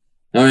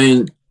 I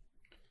mean,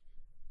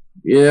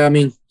 here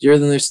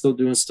then they're still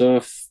doing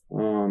stuff.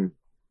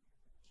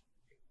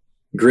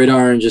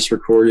 Gridiron just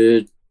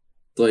recorded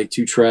like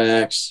 2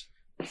 tracks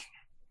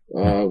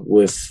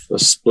with a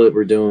split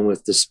we're doing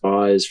with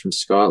Despise from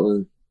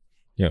Scotland.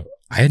 Yeah,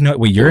 I had no.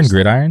 Wait, you're in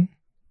Gridiron?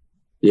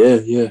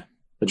 Yeah.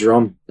 A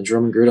drum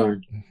and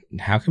Gridiron.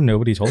 How come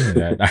nobody told me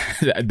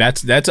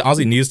that? that's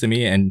honestly news to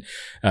me. And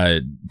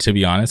to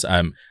be honest,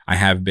 I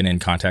have been in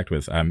contact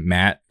with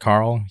Matt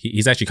Carl.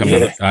 He's actually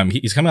coming.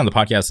 He's coming on the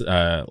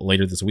podcast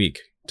later this week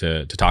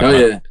to talk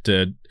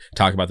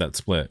about that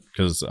split,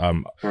 because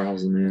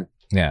Carl's the man.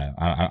 Yeah,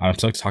 I'm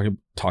stoked to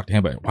talk to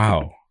him. But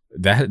wow,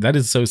 that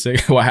is so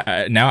sick.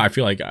 Now I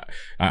feel like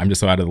I'm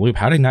just so out of the loop.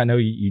 How did I not know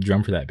you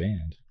drum for that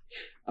band?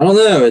 I don't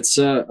know. It's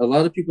a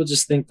lot of people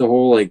just think the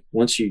whole, like,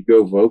 once you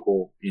go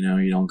vocal, you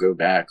don't go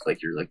back.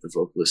 Like, you're like the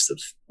vocalist of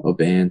a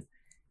band.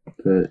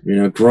 But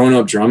growing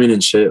up drumming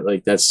and shit,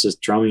 like, that's just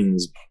drumming.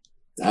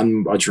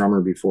 I'm a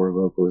drummer before a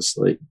vocalist,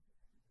 like,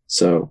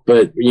 so.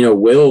 But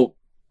Will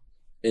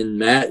and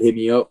Matt hit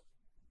me up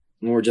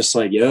and we're just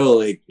like, yo,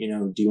 like,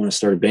 do you want to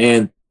start a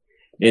band?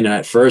 And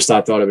at first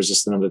I thought it was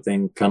just another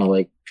thing, kind of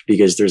like,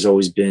 because there's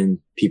always been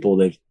people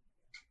that,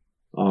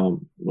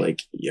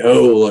 like,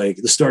 yo, like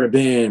let's start a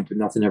band, but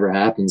nothing ever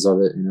happens of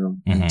it, you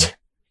know,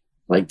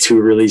 like 2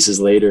 releases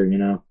later, you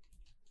know?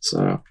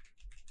 So,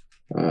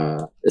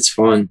 it's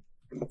fun.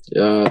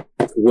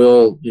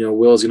 Will's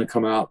going to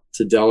come out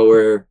to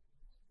Delaware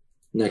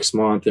next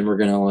month, and we're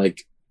going to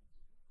like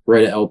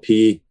write an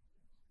LP,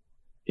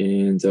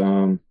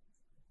 and,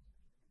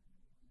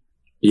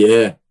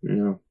 yeah, you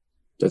know,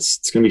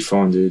 it's going to be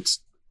fun, dude. It's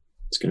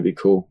going to be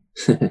cool.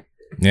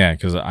 Yeah,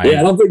 because I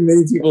don't think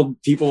many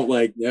people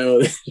like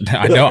know.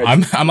 I know.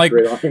 I'm like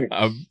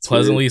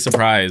pleasantly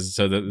surprised.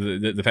 So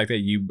the fact that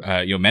you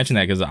mentioned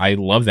that, because I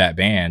love that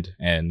band,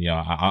 and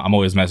I'm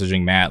always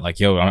messaging Matt like,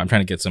 yo, I'm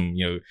trying to get some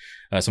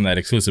some of that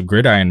exclusive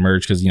Gridiron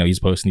merch, because he's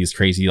posting these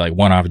crazy like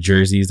one-off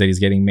jerseys that he's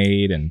getting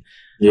made, and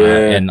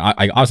and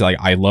I obviously, like,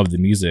 I love the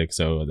music,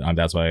 so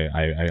that's why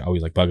I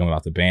always like bug him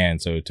about the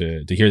band. So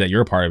to hear that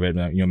you're a part of it,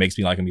 makes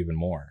me like him even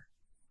more.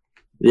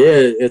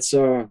 Yeah,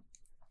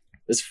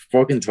 it's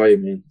fucking tight,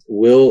 man.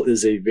 Will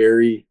is a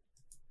very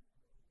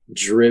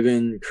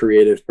driven,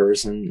 creative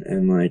person,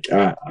 and like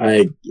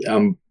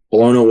I'm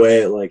blown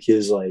away at like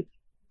his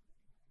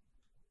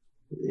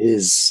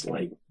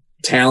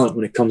talent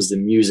when it comes to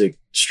music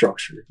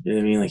structure. You know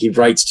what I mean? Like, he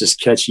writes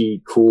just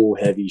catchy, cool,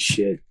 heavy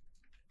shit,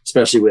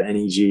 especially with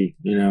NEG,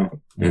 you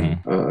know. And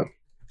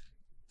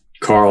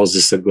Carl's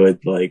just a good,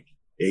 like,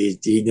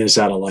 he knows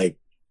how to like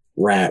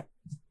rap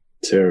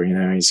too, you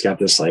know. He's got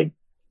this like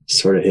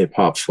sort of hip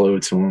hop flow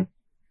to him.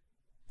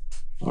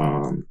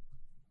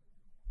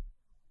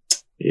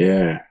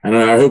 Yeah, I don't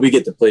know. I hope we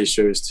get to play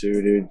shows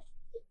too, dude.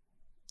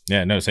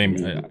 Yeah, no, same.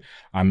 Yeah.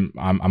 I'm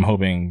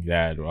hoping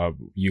that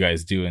you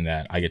guys do, and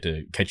that I get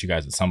to catch you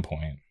guys at some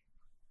point.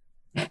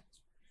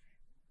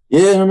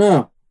 Yeah, I don't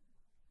know.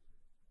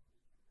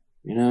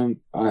 You know,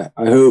 I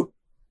hope.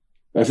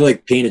 I feel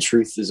like Pain of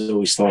Truth is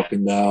always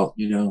talking about,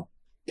 you know,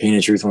 Pain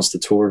of Truth wants to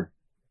tour.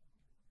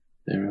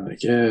 They were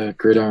like, yeah,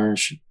 Gridiron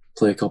should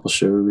play a couple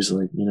shows,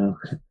 like, you know.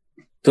 I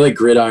feel like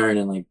Gridiron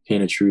and like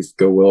Pain of Truth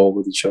go well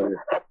with each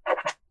other.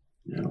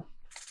 You know?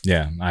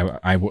 Yeah,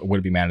 I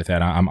would be mad at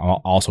that. I'm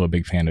also a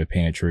big fan of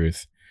Pain of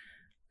Truth.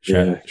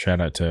 Shout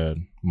out to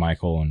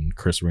Michael and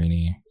Chris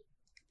Reaney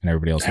and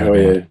everybody else. Hell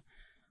yeah.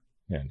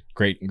 Yeah,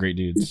 great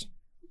dudes.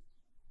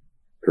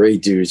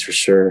 Great dudes for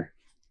sure.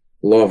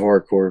 Love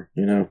hardcore,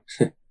 you know.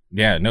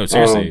 Yeah, no,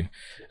 seriously.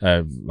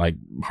 Like,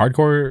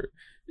 hardcore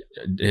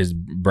has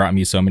brought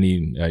me so many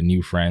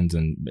new friends,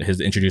 and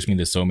has introduced me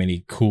to so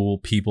many cool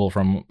people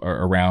from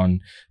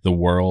around the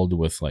world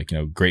with, like,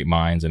 great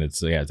minds, and it's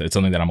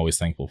something that I'm always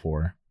thankful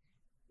for.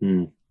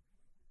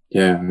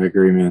 Yeah, I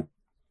agree, man.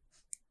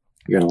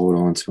 You gotta hold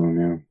on to them,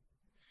 man.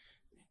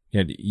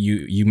 Yeah,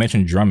 you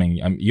mentioned drumming.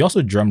 You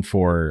also drummed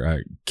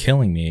for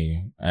Killing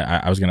Me.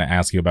 I was gonna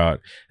ask you about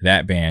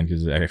that band,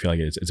 because I feel like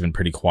it's been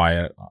pretty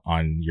quiet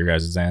on your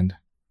guys' end.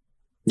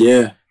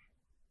 Yeah,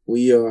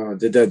 we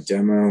did that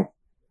demo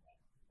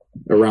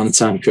around the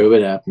time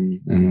COVID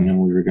happened, and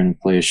we were going to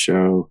play a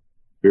show.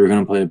 We were going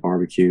to play a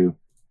barbecue,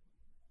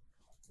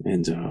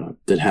 and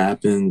that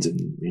happened.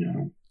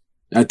 And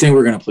I think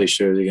we're going to play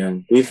shows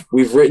again.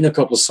 We've written a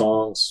couple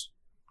songs,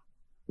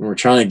 and we're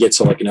trying to get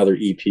to like another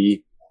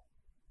EP.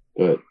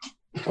 But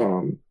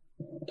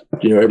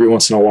every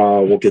once in a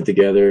while we'll get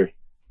together,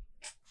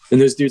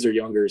 and those dudes are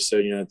younger, so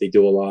they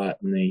do a lot,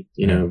 and they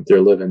they're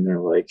living,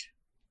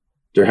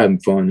 they're having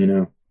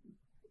fun,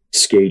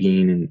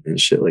 skating and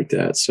shit like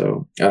that.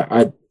 So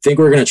I think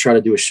we're gonna try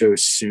to do a show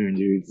soon,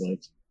 dude.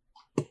 Like,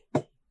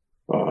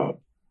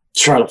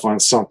 try to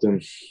find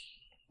something.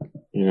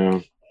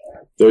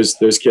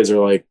 Those kids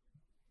are like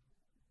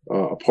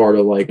a part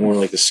of like more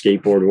like the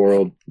skateboard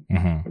world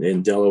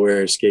in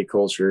Delaware, skate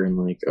culture, and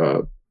like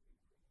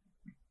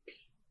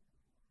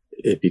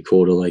it'd be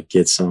cool to like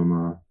get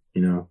some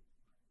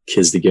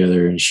kids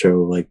together and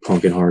show like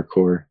punk and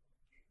hardcore.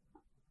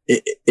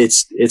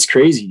 It's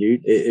crazy,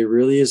 dude. It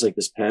really is. Like,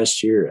 this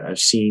past year I've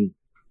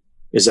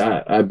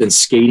been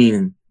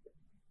skating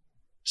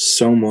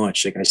so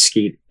much. Like, I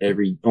skate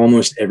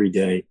almost every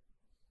day.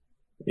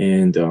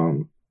 And,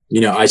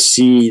 I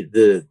see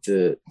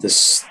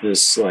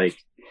this like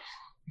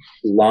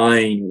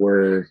line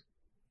where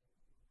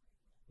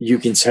you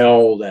can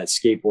tell that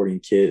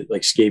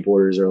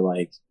skateboarders are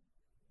like,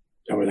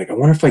 I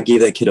wonder if I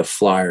gave that kid a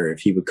flyer, if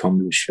he would come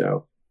to a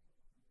show.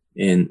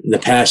 And the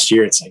past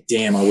year, it's like,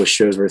 damn, I wish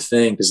shows were a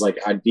thing. Cause like,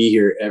 I'd be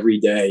here every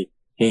day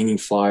handing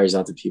flyers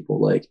out to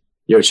people like,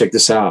 yo, check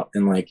this out.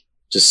 And like,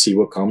 just see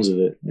what comes of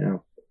it,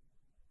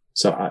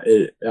 So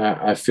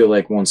I feel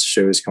like once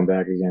shows come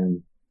back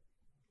again,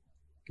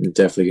 I'm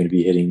definitely going to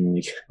be hitting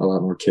like a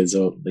lot more kids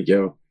up. Like,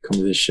 yo, come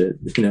to this shit,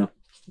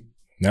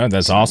 No,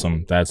 that's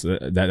awesome. That's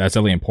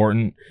really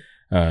important.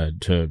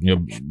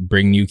 To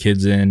bring new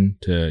kids in,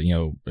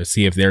 to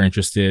see if they're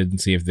interested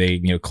and see if they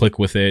click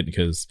with it,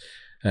 because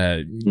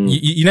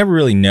you never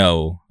really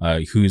know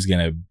who's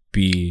gonna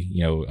be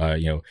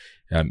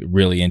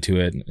really into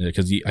it,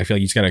 because I feel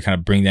like you just gotta kind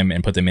of bring them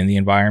and put them in the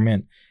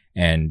environment,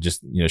 and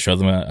just, you know, show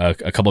them a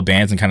couple of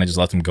bands and kind of just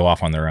let them go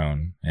off on their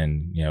own.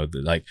 And, you know,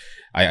 like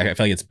I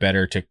feel like it's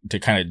better to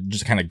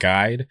kind of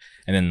guide,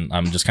 and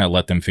then just kind of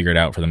let them figure it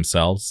out for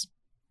themselves.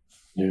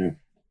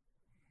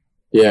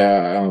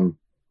 Yeah.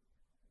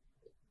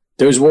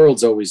 Those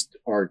worlds always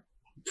are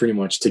pretty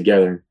much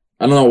together.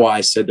 I don't know why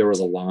I said there was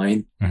a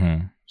line.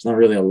 Mm-hmm. It's not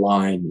really a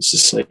line. It's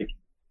just like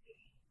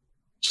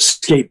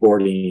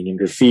skateboarding and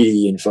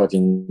graffiti and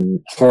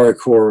fucking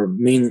hardcore,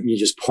 mainly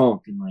just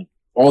punk, and like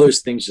all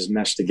those things just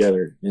mesh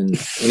together. And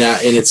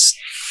it's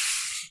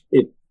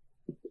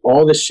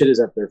all this shit is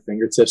at their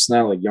fingertips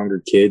now, like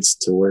younger kids,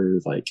 to where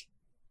like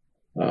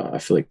I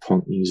feel like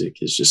punk music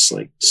is just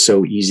like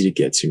so easy to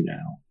get to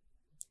now.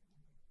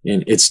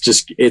 And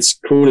it's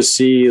cool to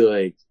see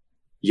like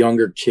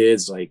younger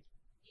kids like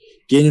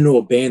get into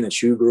a band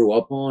that you grew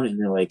up on, and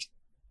you're like,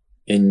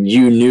 and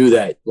you knew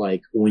that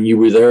like when you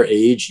were their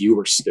age, you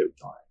were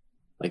stoked on it.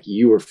 Like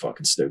you were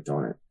fucking stoked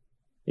on it.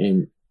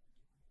 And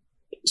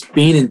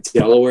being in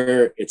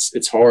Delaware,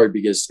 it's hard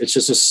because it's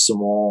just a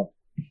small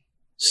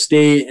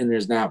state and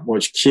there's not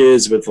much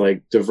kids with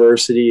like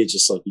diversity. It's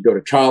just like you go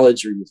to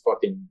college or you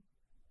fucking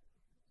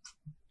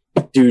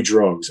do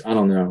drugs. I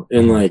don't know.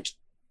 And like,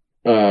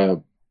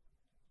 but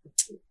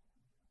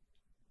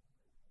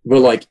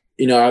like,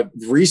 you know,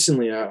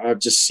 I've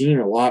just seen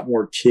a lot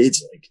more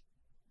kids, like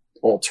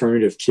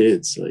alternative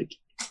kids, like,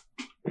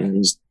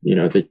 and you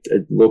know,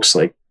 it looks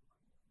like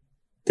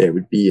they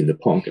would be into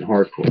punk and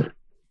hardcore.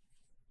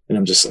 And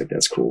I'm just like,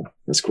 that's cool.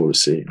 That's cool to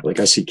see. Like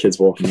I see kids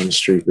walking on the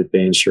street with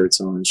band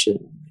shirts on and shit.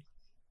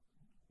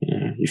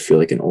 Yeah, you feel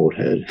like an old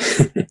head.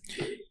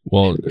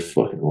 Well, a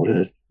fucking old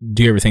head.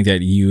 Do you ever think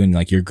that you and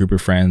like your group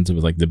of friends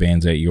with like the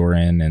bands that you're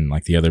in and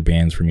like the other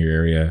bands from your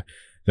area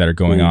that are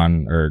going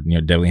on, or, you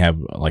know, definitely have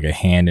like a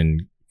hand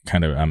in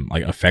kind of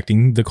like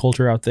affecting the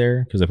culture out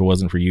there? Because if it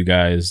wasn't for you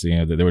guys, you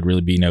know, there would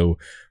really be no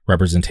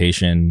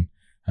representation,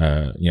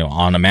 you know,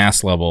 on a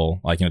mass level,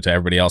 like, you know, to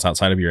everybody else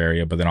outside of your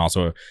area. But then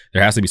also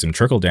there has to be some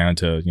trickle down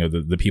to, you know,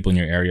 the people in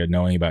your area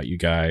knowing about you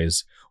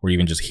guys, or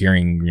even just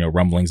hearing, you know,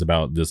 rumblings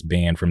about this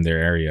band from their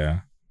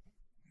area.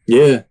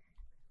 Yeah,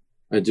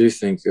 I do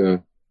think,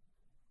 you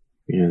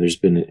know, there's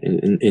been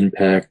an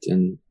impact,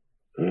 and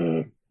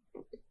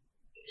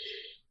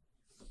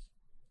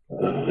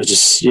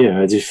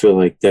I do feel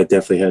like that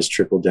definitely has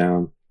trickled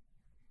down.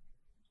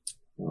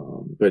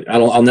 But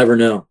I'll never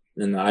know,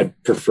 and I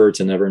prefer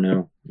to never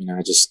know. You know,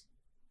 I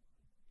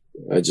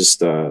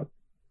just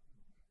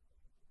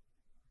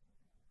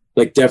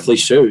like definitely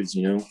shows.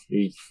 You know,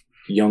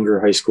 younger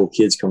high school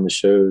kids come to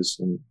shows,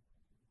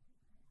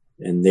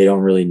 and they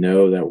don't really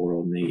know that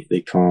world. And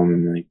they come,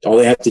 and like all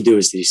they have to do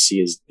is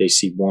they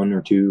see one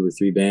or two or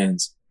three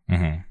bands.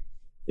 Mm-hmm.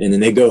 And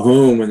then they go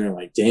home and they're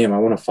like, damn, I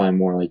want to find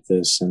more like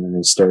this. And then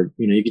they start,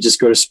 you know, you could just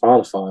go to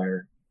Spotify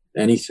or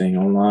anything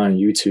online,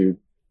 YouTube.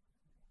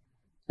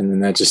 And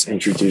then that just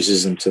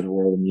introduces them to the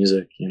world of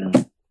music, you know?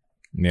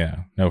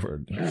 Yeah, no, for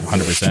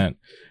 100%.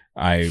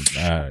 I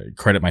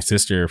credit my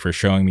sister for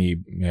showing me,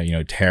 you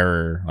know,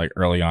 Terror like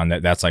early on.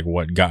 That's like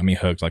what got me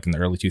hooked, like in the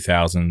early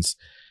 2000s.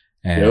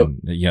 And,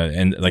 you know,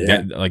 and like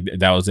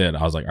that was it.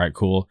 I was like, all right,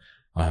 cool.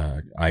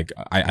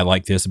 I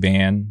like this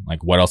band,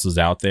 like what else is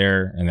out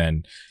there? And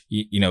then,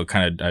 you know,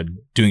 kind of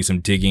doing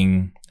some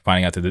digging,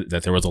 finding out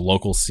that there was a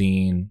local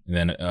scene, and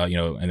then, you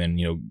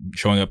know,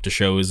 showing up to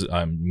shows,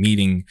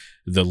 meeting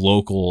the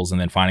locals, and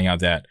then finding out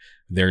that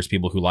there's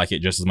people who like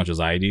it just as much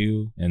as I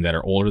do, and that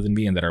are older than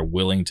me, and that are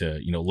willing to,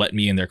 you know, let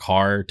me in their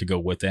car to go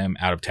with them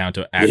out of town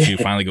to actually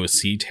finally go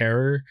see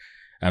Terror.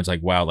 I was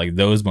like, wow, like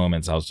those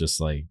moments, I was just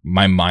like,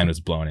 my mind was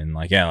blown. And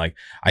like, yeah, like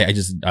I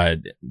just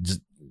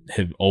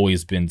have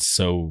always been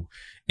so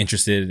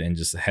interested and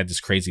just had this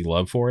crazy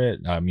love for it.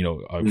 You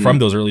know, from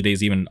those early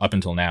days, even up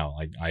until now,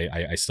 like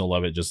I still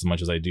love it just as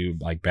much as I do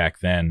like back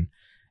then.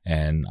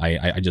 And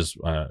I just,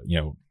 you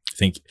know,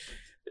 think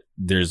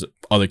there's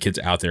other kids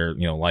out there,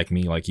 you know, like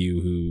me, like you,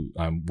 who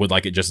would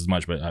like it just as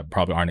much, but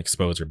probably aren't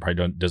exposed, or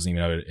probably doesn't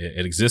even know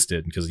it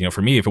existed. Because, you know,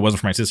 for me, if it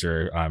wasn't for my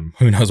sister,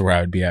 who knows where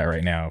I would be at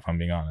right now, if I'm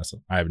being honest.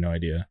 I have no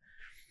idea.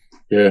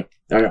 Yeah,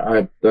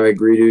 I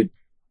agree, dude.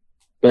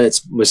 But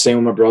it's the same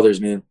with my brothers,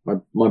 man.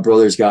 My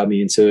brothers got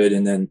me into it.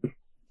 And then,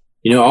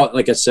 you know,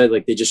 like I said,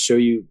 like they just show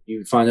you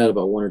find out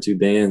about one or two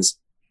bands,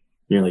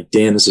 and you're like,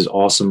 damn, this is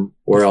awesome.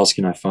 Where else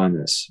can I find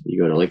this?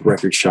 You go to like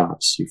record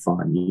shops, you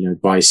find, you know,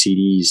 buy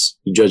CDs,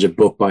 you judge a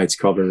book by its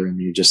cover, and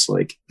you're just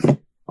like, I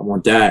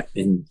want that.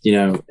 And, you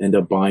know, end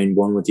up buying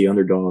One with the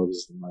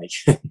Underdogs. And like,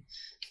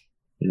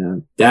 you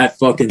know, that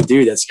fucking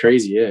dude, that's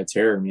crazy. Yeah,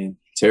 Terror, man.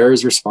 Terror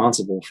is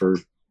responsible for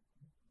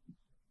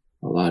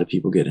a lot of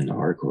people getting into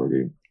hardcore,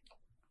 dude.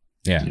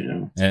 Yeah, you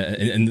know?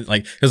 and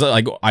like, because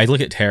like I look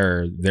at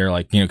Terror, they're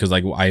like, you know, because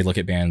like I look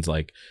at bands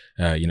like,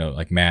 you know,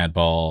 like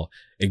Madball,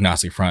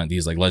 Agnostic Front,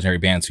 these like legendary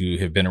bands who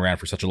have been around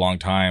for such a long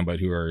time, but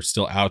who are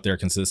still out there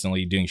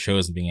consistently doing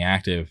shows and being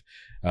active.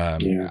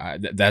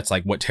 That's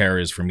like what Terror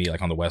is for me,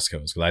 like on the West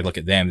Coast. Because I look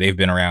at them, they've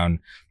been around,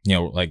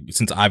 like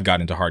since I've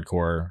got into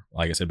hardcore,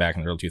 like I said, back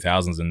in the early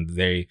 2000s, and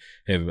they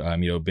have,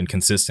 been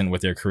consistent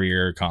with their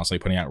career,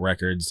 constantly putting out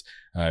records,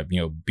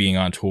 being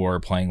on tour,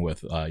 playing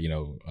with,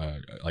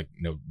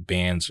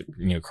 bands,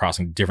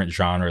 crossing different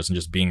genres and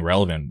just being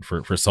relevant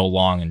for so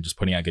long and just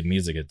putting out good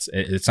music.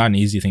 It's not an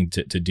easy thing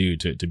to do,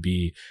 to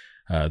be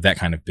that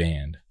kind of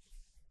band.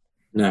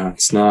 No,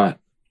 it's not,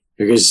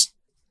 because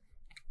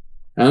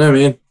I don't know,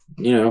 man.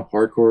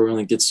 Hardcore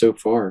only gets so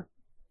far.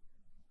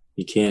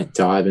 You can't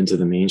dive into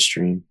the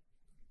mainstream.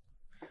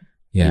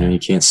 Yeah, you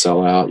can't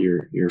sell out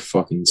your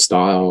fucking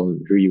style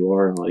and who you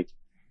are. Like,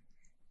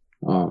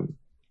 but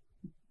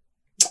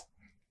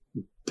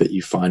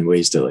you find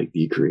ways to like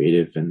be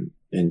creative and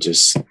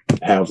just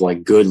have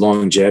like good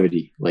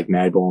longevity, like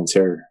Madball and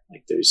Terror.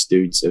 Like those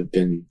dudes have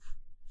been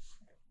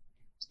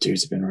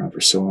around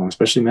for so long,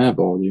 especially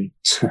Madball, dude.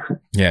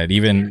 Yeah,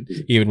 even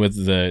with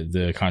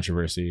the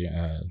controversy,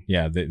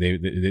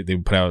 they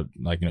put out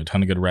like a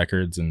ton of good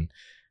records, and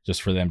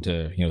just for them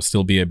to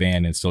still be a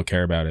band and still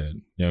care about it,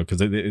 because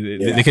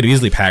they could have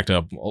easily packed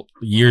up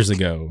years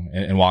ago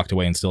and walked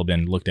away and still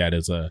been looked at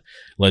as a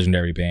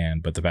legendary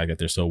band, but the fact that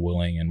they're so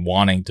willing and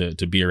wanting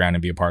to be around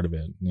and be a part of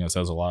it,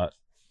 says a lot.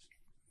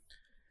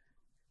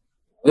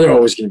 They're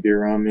always going to be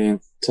around,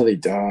 man, until they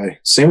die.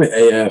 Same with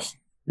AF,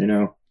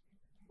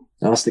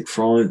 Agnostic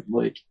Front,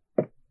 like,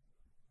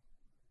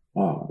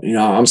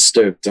 I'm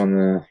stoked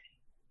on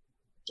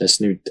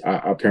this new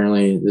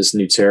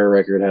Terror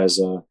record has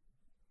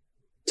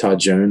Todd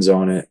Jones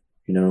on it,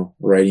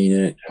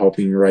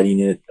 helping writing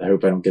it. I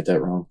hope I don't get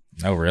that wrong.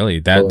 Oh, really?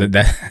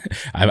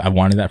 That I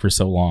wanted that for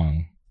so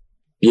long.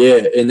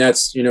 Yeah, and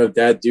that's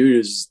that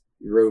dude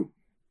wrote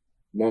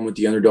one with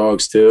the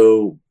Underdogs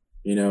too.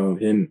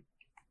 Him,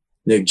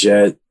 Nick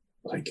Jett,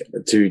 like,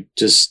 dude,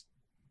 just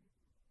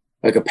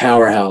like a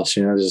powerhouse,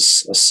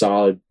 just a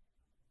solid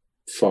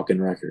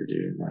fucking record,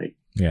 dude. Like,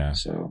 yeah.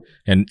 So,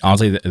 and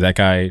honestly, that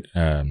guy,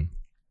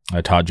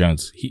 Todd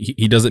Jones,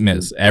 he doesn't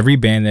miss every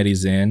band that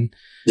he's in.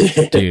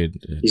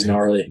 Dude, he's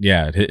gnarly.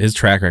 Yeah, his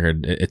track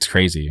record, it's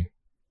crazy.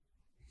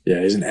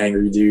 Yeah, he's an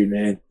angry dude,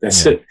 man.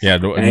 That's it. Yeah,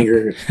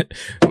 anger.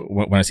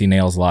 When I see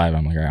Nails live,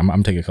 I'm like,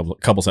 I'm taking a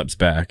couple steps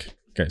back.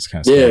 Guys,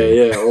 kind of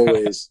scary. Yeah,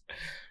 always.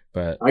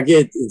 But I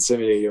get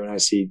intimidated when I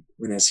see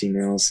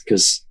Nails,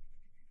 because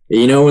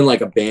when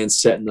like a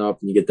band's setting up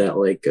and you get that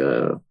like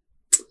you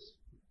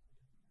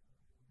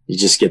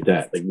just get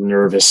that like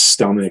nervous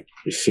stomach,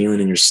 you're feeling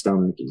in your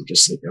stomach, and you're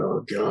just like,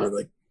 oh god,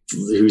 like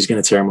who's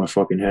gonna tear my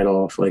fucking head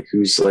off? Like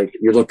who's like,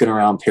 you're looking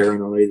around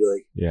paranoid,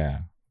 like,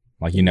 yeah,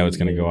 like it's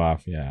gonna go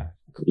off. Yeah,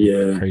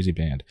 crazy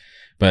band.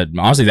 But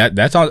honestly,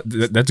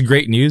 that's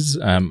great news.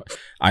 I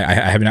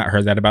have not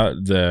heard that about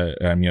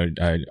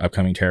the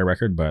upcoming Terror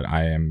record, but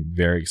I am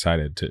very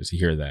excited to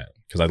hear that,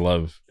 because I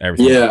love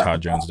everything that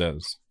Todd Jones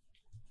does.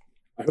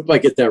 I hope I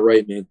get that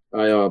right, man.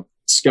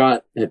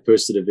 Scott had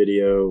posted a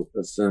video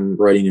of them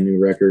writing a new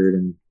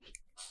record,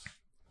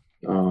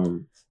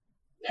 and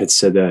had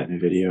said that in a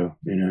video,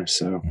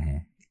 so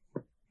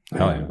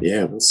Hell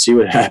yeah, let's see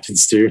what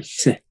happens, dude.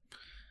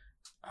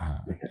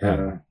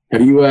 Have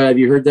you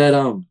heard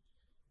that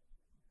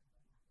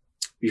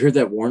you heard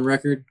that Warren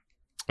record?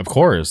 Of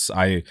course.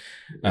 I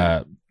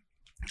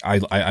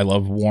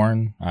love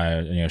Warren.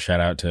 Shout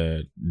out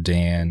to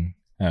Dan.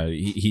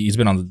 He's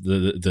been on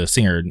the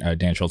singer,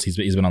 Dan Schultz.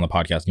 He's been on the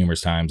podcast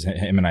numerous times.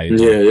 Him and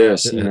I,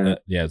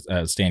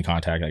 stay in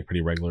contact like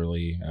pretty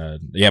regularly.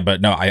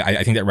 But no,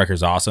 I think that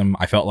record's awesome.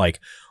 I felt like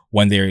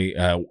when they,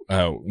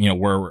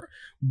 were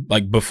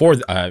like before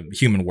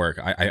Human Work,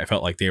 I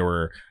felt like they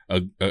were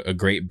a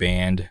great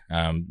band.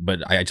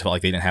 But I just felt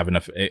like they didn't have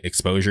enough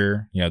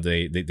exposure.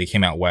 They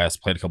came out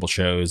west, played a couple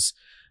shows,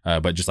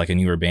 but just like a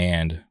newer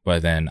band.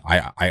 But then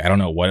I don't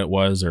know what it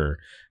was or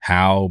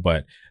how,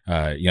 but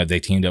they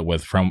teamed up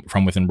with From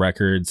Within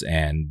Records,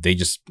 and they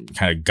just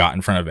kind of got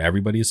in front of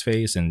everybody's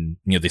face, and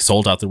they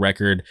sold out the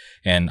record,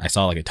 and I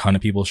saw like a ton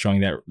of people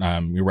showing that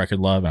your record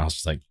love, and I was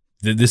just like,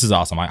 this is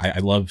awesome. I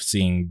love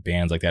seeing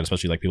bands like that,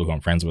 especially like people who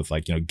I'm friends with,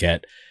 like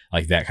get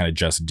like that kind of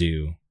just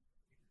due.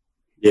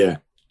 Yeah,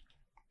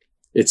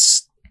 I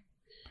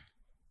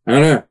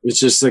don't know, it's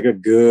just like a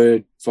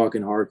good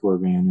fucking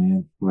hardcore band,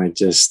 man. Like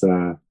just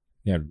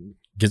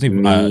gives me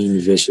mean,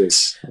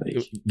 vicious. Like,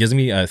 it gives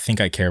me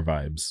Think I Care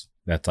vibes.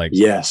 That's like,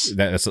 yes,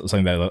 that's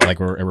something that like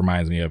it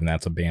reminds me of, and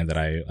that's a band that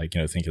I like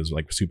think is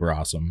like super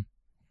awesome.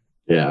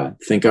 Yeah,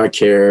 Think I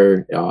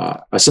Care.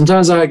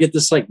 Sometimes I get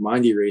this like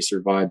Mind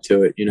Eraser vibe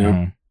to it,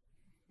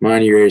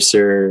 Mind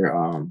Eraser.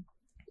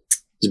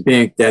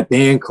 That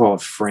band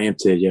called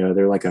Frampted,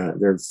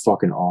 they're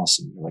fucking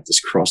awesome. They're like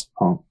this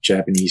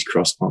Japanese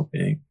crust punk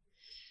band,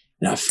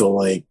 and I feel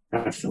like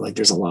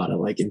there's a lot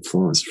of like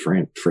influence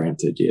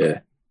Frampted.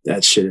 Yeah,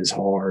 that shit is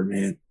hard,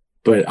 man.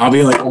 But I'll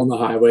be like on the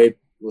highway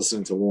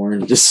listening to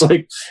Warren, just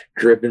like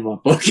gripping my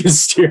fucking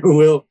steering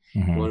wheel,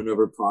 running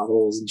over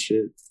potholes and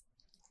shit.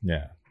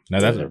 Yeah. No,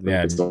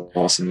 that's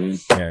awesome, man.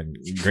 Yeah,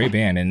 great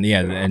band, and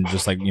and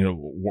just like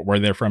where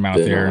they're from out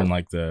there, and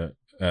like the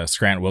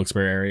Scranton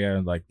Wilkes-Barre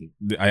area. Like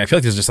I feel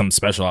like there's just something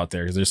special out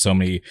there because there's so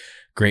many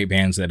great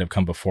bands that have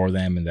come before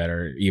them and that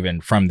are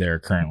even from there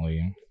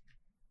currently.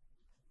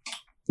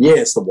 Yeah,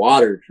 it's the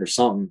water or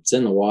something. It's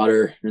in the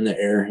water, in the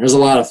air. There's a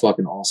lot of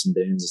fucking awesome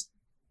bands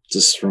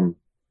just from,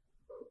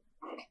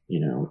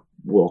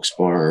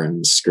 Wilkes-Barre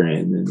and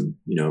Scranton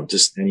and,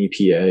 just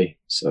NEPA.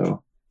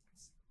 So,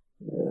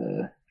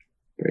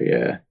 but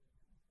yeah.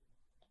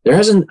 There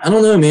hasn't, I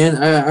don't know, man.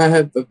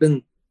 I've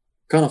been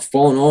kind of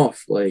falling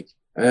off. Like,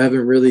 I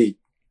haven't really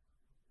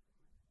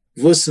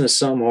listened to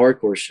some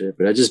hardcore shit,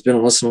 but I've just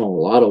been listening to a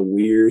lot of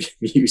weird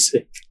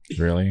music.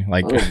 Really?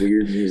 Like, a lot of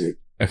weird music.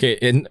 Okay.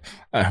 And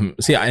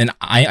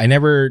I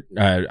never,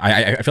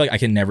 I feel like I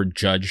can never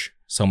judge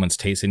someone's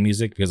taste in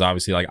music because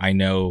obviously, like, I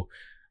know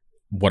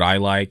what I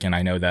like, and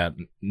I know that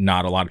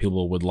not a lot of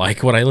people would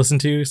like what I listen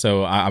to.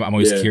 So I'm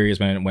always curious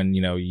when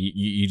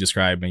you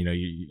describe,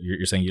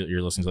 you're saying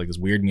you're listening to like this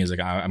weird music.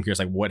 I'm curious,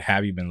 like, what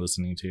have you been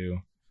listening to?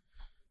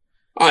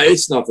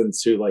 It's nothing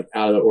too like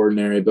out of the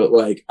ordinary, but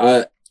like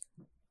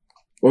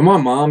when my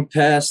mom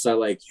passed,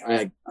 I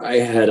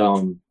had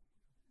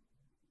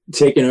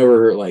taken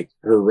over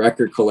her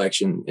record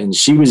collection, and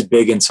she was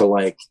big into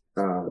like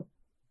a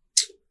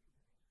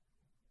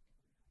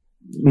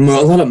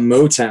lot of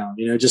Motown,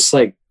 just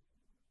like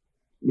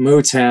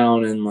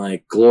Motown and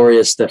like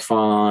Gloria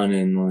Stefan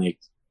and like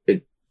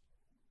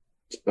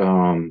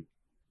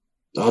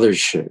other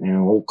shit,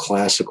 old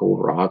classical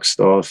rock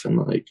stuff, and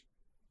like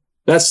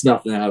that's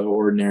nothing out of the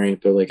ordinary.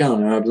 But like, I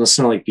don't know, I've been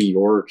listening to like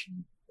Bjork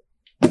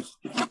and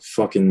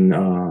fucking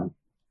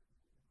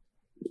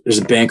there's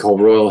a band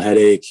called Royal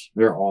Headache.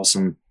 They're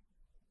awesome.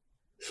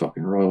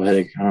 Fucking Royal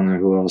Headache. I don't know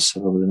who else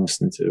I've been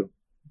listening to.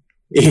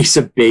 Ace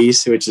of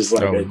Base, which is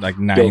like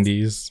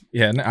 90s.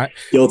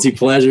 Guilty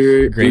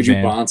pleasure. Great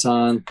Buju band.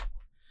 Banton.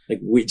 Like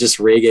we just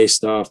reggae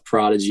stuff,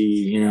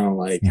 Prodigy,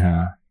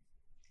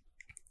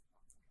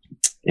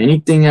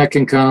 anything that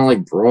can kind of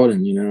like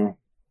broaden,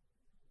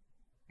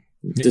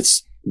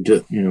 it's,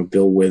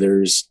 Bill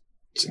Withers,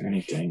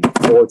 anything.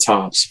 Four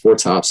Tops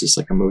is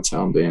like a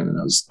Motown band, and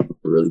I was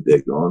really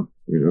big on,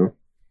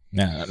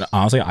 Yeah,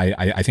 honestly,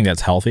 I think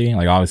that's healthy.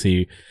 Like,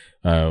 obviously,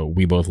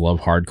 we both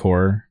love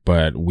hardcore,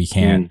 but we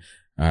can't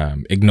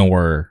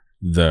ignore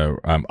the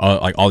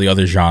like all the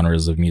other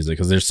genres of music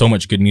because there's so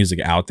much good music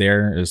out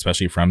there,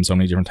 especially from so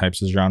many different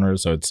types of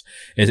genres. So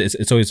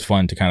it's always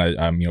fun to kind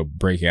of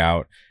break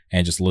out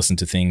and just listen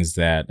to things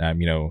that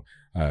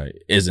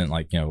isn't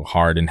like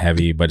hard and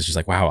heavy, but it's just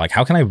like, wow, like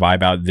how can I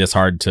vibe out this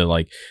hard to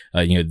like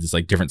this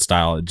like different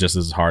style just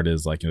as hard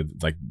as like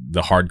like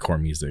the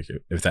hardcore music,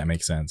 if that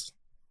makes sense.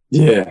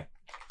 Yeah.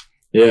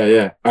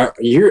 Are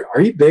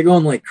you big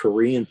on like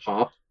Korean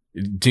pop?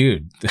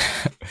 Dude,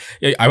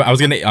 yeah, I was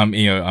gonna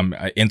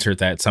insert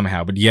that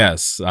somehow, but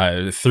yes,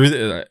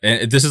 through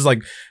and this is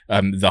like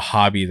the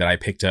hobby that I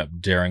picked up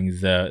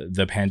during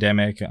the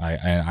pandemic.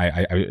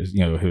 I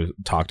who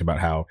talked about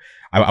how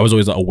I was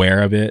always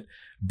aware of it,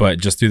 but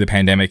just through the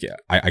pandemic,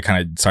 I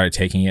kind of started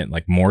taking it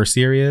like more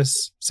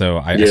serious. So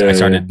I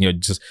started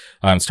just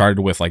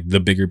started with like the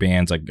bigger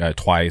bands like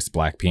Twice,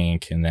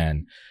 Blackpink, and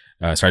then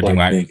started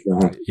doing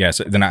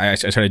so then I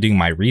started doing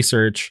my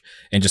research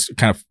and just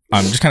kind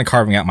of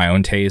carving out my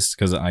own taste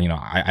because I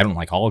don't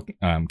like all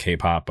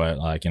K-pop, but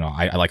like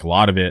I like a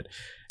lot of it.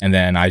 And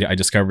then I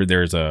discovered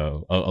there's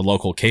a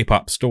local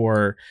K-pop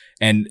store,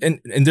 and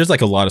there's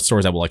like a lot of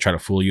stores that will like try to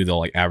fool you. They'll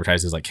like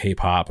advertise as like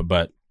K-pop,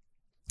 but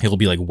it'll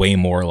be like way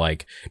more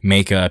like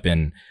makeup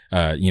and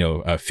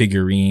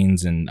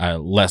figurines and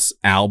less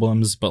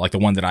albums. But like the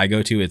one that I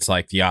go to, it's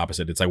like the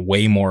opposite. It's like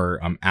way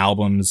more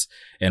albums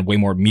and way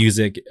more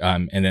music.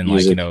 And then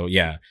music.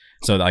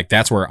 So like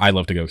that's where I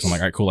love to go because I'm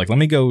like, all right, cool. Like let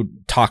me go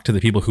talk to the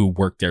people who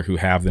work there who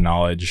have the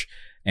knowledge,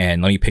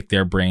 and let me pick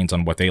their brains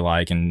on what they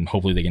like, and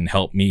hopefully they can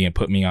help me and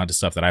put me onto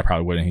stuff that I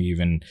probably wouldn't have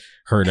even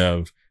heard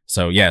of.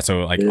 So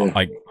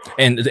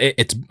and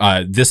it's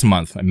this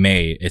month,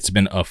 May, it's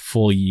been a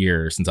full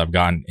year since I've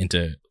gotten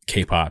into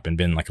K-pop and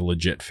been like a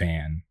legit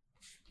fan.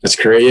 That's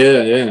crazy.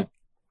 Yeah.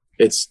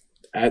 It's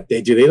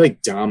they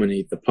like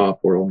dominate the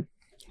pop world,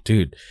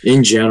 dude.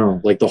 In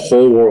general, like the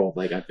whole world.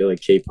 Like I feel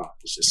like K-pop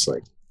is just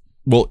like.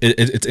 Well,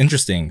 it's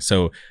interesting.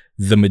 So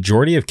the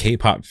majority of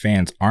K-pop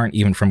fans aren't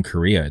even from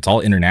Korea. It's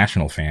all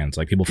international fans,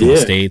 like people from the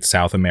States,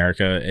 South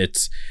America.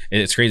 It's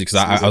crazy because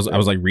I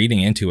was like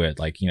reading into it,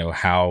 like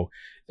how.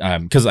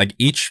 Because like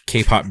each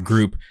K-pop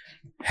group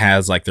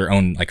has like their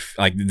own like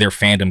their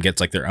fandom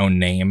gets like their own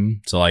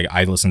name. So like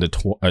I listened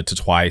to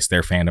Twice.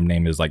 Their fandom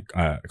name is like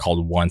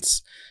called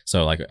Once.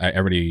 So like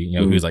everybody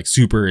who's like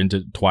super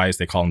into Twice,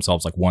 they call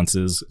themselves like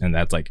Onces, and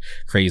that's like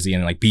crazy.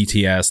 And like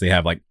BTS, they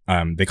have like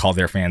they call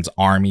their fans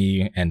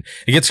Army, and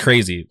it gets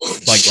crazy.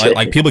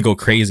 Like people go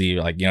crazy,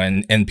 like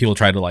and people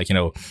try to like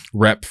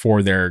rep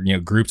for their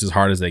groups as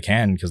hard as they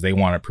can because they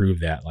want to prove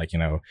that like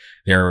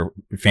their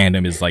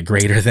fandom is like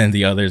greater than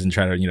the others, and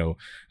try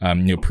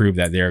to prove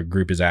that their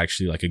group is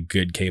actually like a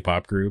good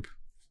K-pop group.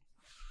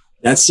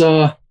 That's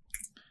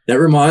that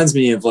reminds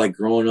me of like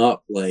growing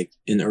up like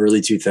in the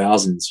early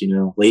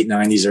 2000s, late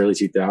 90s, early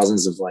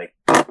 2000s, of like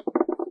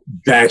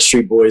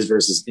Backstreet Boys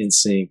versus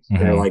NSYNC,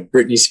 Mhm. and like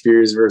Britney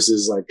Spears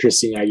versus like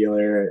Christina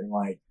Aguilera, and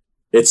like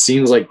it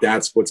seems like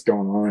that's what's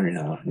going on right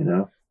now, you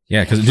know?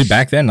 Yeah, because dude,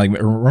 back then, like,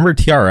 remember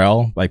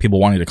TRL? Like, people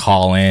wanted to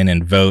call in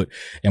and vote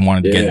and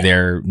wanted to get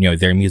their, you know,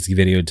 their music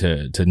video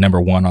to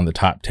number one on the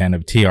top 10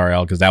 of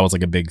TRL, because that was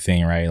like a big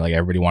thing, right? Like,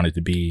 everybody wanted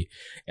to be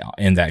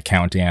in that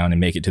countdown and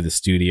make it to the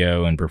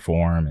studio and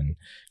perform and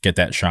get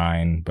that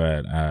shine.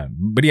 But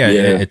yeah,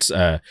 it's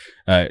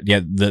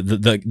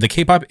the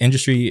K-pop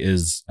industry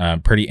is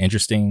pretty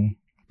interesting,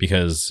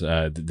 because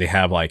they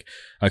have like,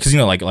 because you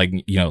know, like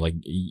you know, like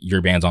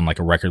your band's on like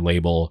a record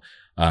label.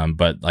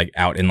 But like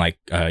out in like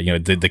you know,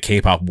 the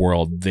K-pop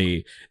world,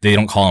 they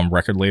don't call them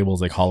record labels,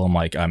 they call them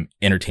like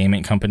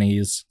entertainment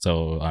companies.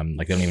 So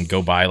like they don't even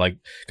go by like,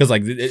 because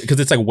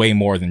it's like way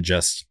more than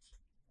just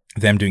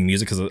them doing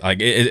music, because like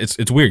it's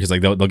weird, because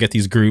like they'll get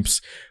these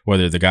groups,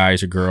 whether the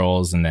guys or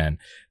girls, and then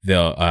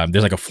they'll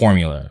there's like a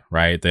formula,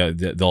 right?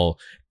 They'll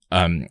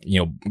you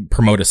know,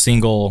 promote a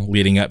single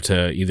leading up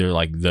to either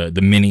like the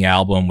mini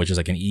album, which is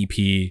like an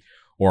EP,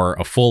 or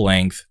a full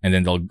length, and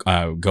then they'll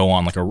go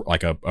on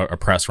like a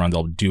press run.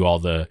 They'll do all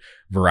the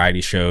variety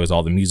shows,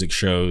 all the music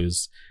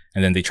shows,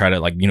 and then they try to,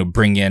 like, you know,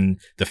 bring in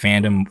the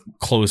fandom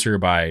closer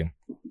by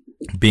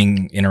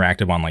being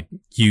interactive on like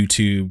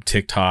YouTube,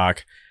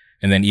 TikTok,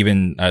 and then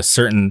even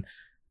certain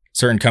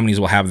companies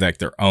will have like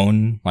their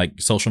own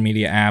like social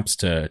media apps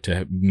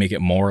to make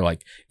it more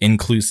like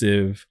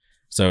inclusive.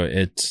 So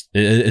it's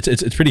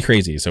pretty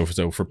crazy. So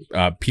for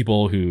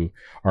people who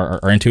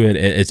are into it,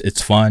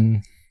 it's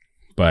fun.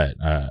 But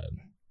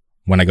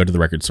when I go to the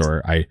record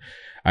store,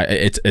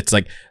 it's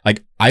like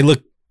I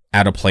look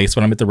out of place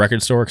when I'm at the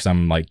record store, because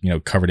I'm like, you know,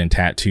 covered in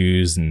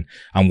tattoos and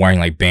I'm wearing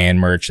like band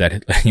merch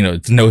that, you know,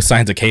 it's no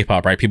signs of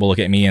K-pop, right? People look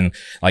at me and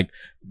like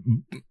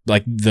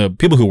the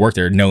people who work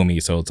there know me,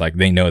 so it's like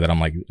they know that I'm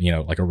like, you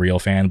know, like a real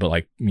fan. But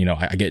like, you know,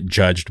 I get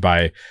judged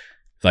by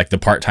like the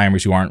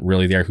part-timers who aren't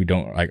really there, who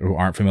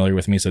aren't familiar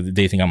with me, so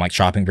they think I'm like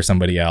shopping for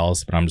somebody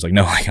else. But I'm just like,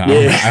 no, like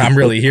I'm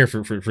really here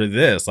for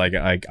this. Like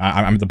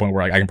I'm at the point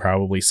where like I can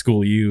probably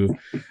school you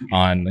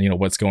on, you know,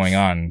 what's going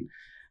on.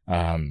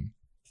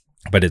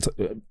 But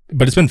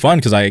it's been fun,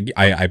 because I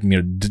you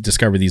know,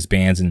 discover these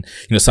bands, and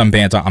you know, some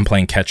bands I'm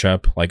playing catch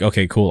up. Like,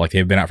 okay, cool, like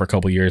they've been out for a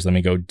couple of years, let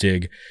me go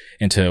dig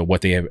into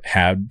what they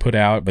had put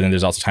out. But then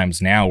there's also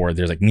times now where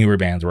there's like newer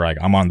bands where like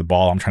I'm on the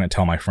ball, I'm trying to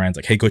tell my friends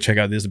like, hey, go check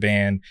out this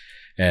band.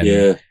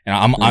 And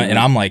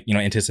I'm like, you know,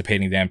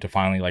 anticipating them to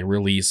finally like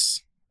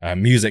release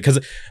music,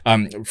 because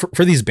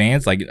for these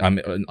bands, like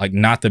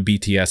not the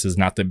BTS's,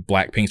 not the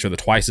Blackpinks or the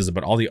Twice's,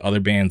 but all the other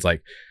bands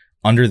like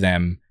under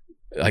them,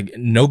 like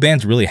no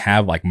bands really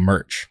have like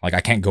merch. Like I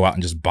can't go out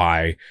and just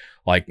buy,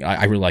 like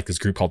I really like this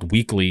group called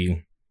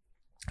Weekly.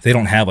 They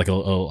don't have like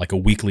a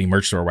weekly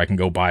merch store where I can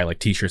go buy like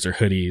t-shirts or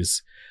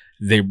hoodies.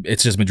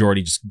 It's just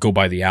majority just go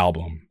buy the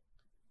album.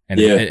 And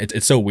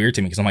it's so weird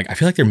to me, because I'm like, I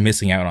feel like they're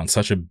missing out on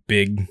such a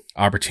big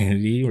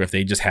opportunity, or if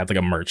they just had like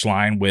a merch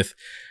line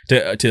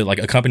to like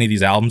accompany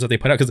these albums that they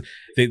put out, because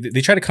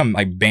they try to come,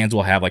 like bands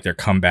will have like their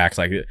comebacks,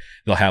 like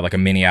they'll have like a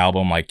mini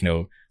album, like, you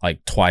know,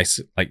 like twice,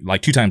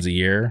 like 2 times a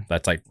year.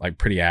 That's like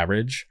pretty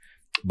average.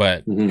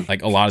 But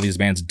like a lot of these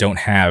bands don't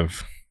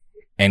have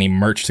any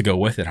merch to go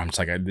with it. I'm just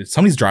like,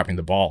 somebody's dropping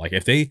the ball. Like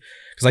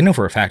because I know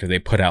for a fact if they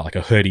put out like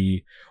a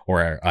hoodie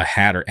or a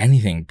hat or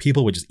anything,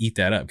 people would just eat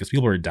that up, because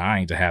people are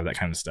dying to have that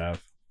kind of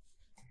stuff.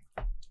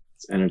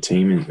 It's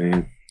entertainment,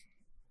 man.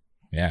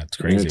 Yeah, it's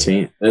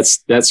crazy.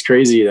 That's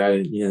crazy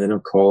that, you know, they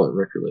don't call it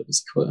record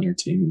labels, they call it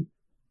entertainment.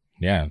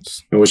 Yeah,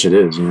 which it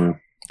is, you know.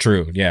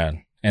 True. Yeah,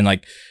 and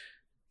like,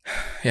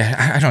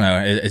 yeah, I don't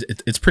know.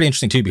 It's pretty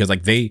interesting too, because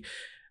like they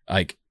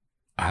like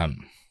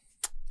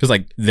because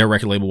like their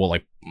record label will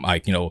like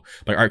you know,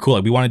 like, all right, cool,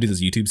 like we want to do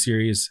this YouTube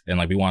series, and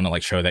like we want to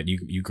like show that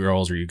you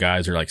girls or you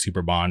guys are like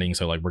super bonding,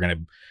 so like we're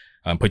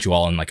gonna put you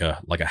all in like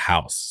a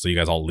house, so you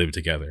guys all live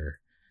together.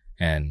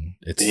 And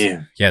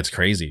it's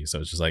crazy. So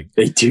it's just like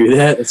they do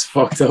that. It's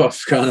fucked up,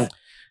 kind of.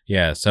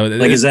 Yeah. So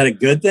like, is that a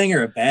good thing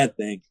or a bad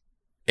thing?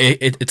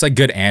 It's like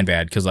good and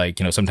bad, because like,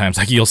 you know, sometimes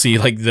like you'll see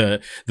like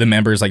the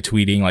members like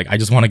tweeting like, I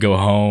just want to go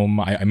home,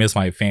 I miss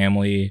my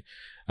family.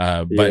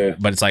 But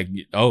it's like,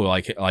 oh,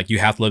 like you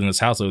have to live in this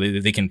house, so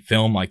they can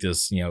film like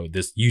this, you know,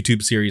 this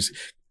YouTube series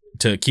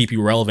to keep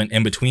you relevant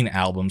in between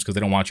albums, because they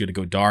don't want you to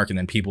go dark and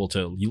then people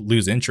to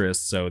lose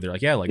interest. So they're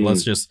like, yeah, like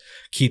let's just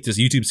keep this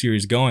YouTube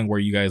series going where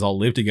you guys all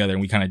live together,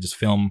 and we kind of just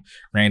film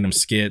random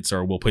skits,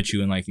 or we'll put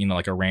you in like, you know,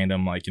 like a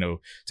random like, you know,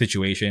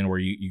 situation where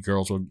you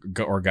girls will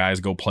go, or guys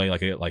go play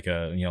like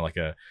a you know, like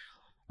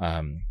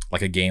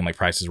a game like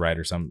Price is Right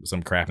or some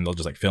crap, and they'll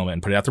just like film it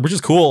and put it out there, which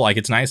is cool. Like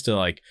it's nice to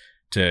like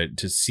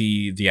to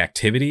see the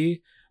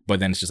activity, but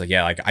then it's just like,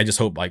 yeah, like I just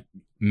hope like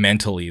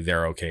mentally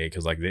they're okay,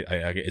 because like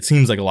it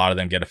seems like a lot of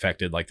them get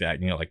affected like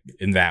that, you know, like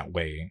in that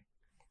way,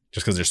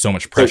 just because there's so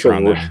much pressure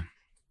on them.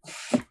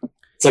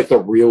 It's like the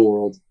real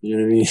world, you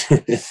know what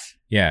I mean?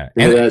 Yeah.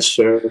 And that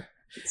show,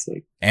 it's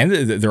like, and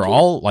they're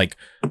all like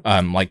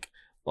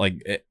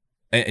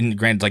and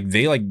granted, like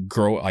they like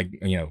grow like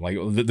like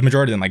the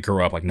majority of them like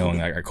grow up like knowing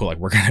like, all right, cool, like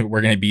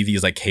we're gonna be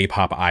these like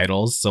K-pop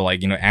idols. So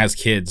like as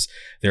kids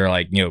they're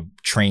like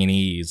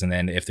trainees, and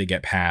then if they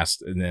get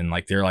past, and then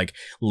like they're like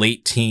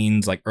late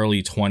teens, like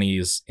early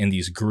 20s in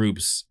these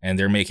groups, and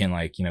they're making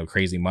like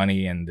crazy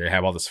money, and they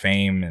have all this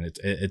fame, and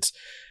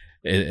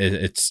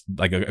it's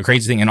like a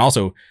crazy thing. And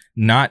also,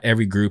 not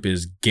every group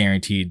is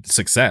guaranteed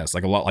success.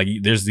 Like a lot, like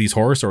there's these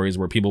horror stories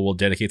where people will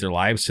dedicate their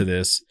lives to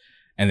this,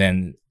 and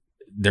then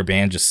their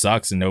band just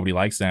sucks and nobody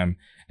likes them,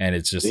 and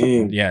it's just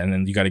and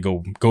then you got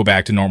to go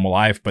back to normal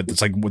life. But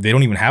it's like they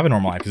don't even have a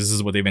normal life, because this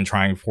is what they've been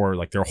trying for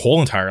like their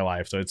whole entire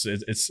life. So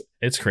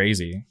it's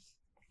crazy.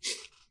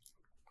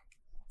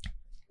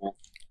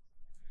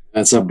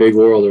 That's a big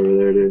world over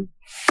there, dude.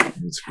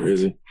 It's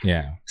crazy.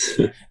 Yeah.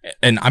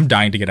 And I'm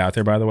dying to get out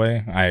there, by the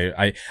way.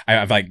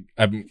 I've like,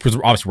 because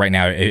obviously right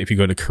now, if you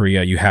go to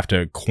Korea, you have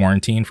to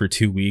quarantine for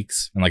 2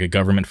 weeks in like a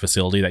government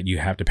facility that you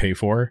have to pay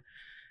for.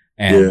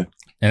 And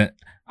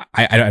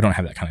I don't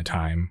have that kind of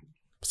time.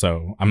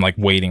 So I'm like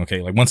waiting.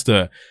 Okay. Like once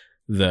the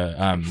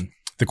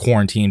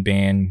quarantine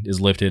ban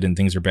is lifted and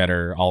things are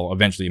better, I'll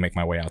eventually make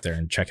my way out there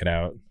and check it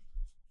out.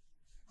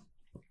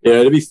 Yeah,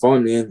 it'll be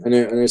fun, man. I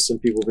know some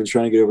people have been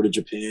trying to get over to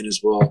Japan as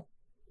well.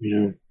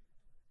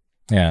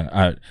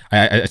 Yeah,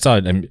 I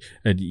saw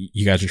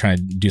you guys are trying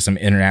to do some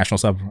international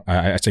stuff.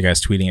 I saw you guys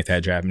tweeting at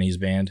that Japanese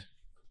band.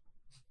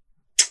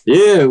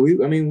 Yeah, we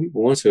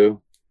want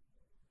to.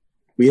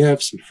 We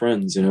have some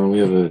friends, we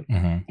have a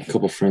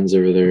couple friends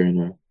over there,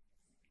 and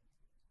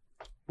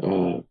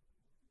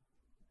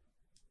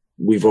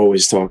we've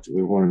always talked.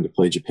 We wanted to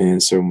play Japan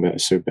so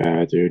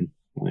bad, dude.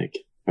 Like,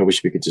 I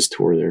wish we could just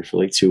tour there for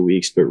like 2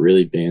 weeks, but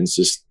really, bands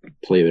just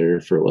play there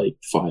for like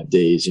 5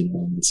 days,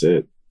 and that's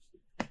it.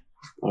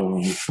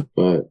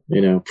 But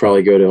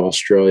probably go to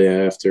Australia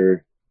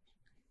after.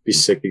 Be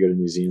sick to go to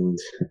New Zealand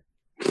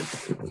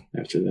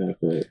after that,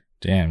 but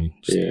damn,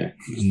 yeah,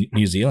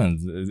 New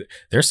Zealand,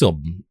 they're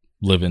still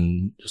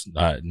living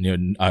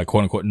quote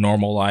unquote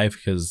normal life,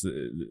 because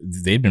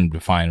they've been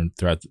fine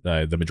throughout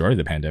the majority of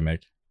the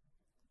pandemic.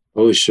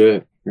 Holy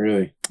shit,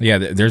 really? Yeah,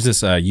 there's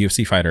this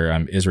UFC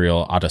fighter,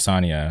 Israel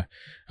Adesanya,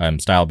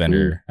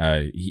 stylebender.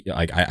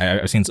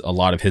 I've seen a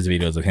lot of his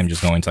videos of him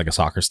just going to like a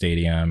soccer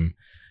stadium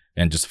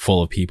and just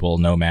full of people,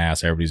 no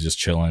mask, everybody's just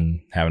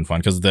chilling, having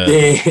fun, because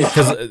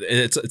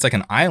it's like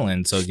an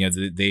island, so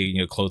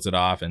they closed it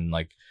off, and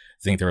like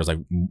I think there was like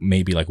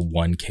maybe like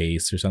one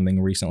case or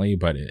something recently,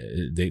 but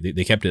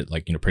they kept it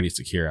like pretty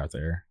secure out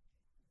there.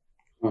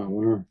 I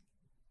wonder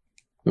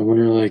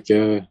like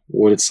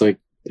what it's like,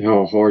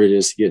 how hard it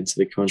is to get into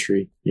the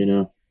country,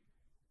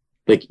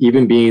 like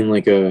even being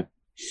like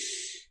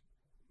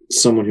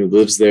someone who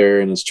lives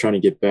there and is trying to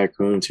get back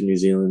home to New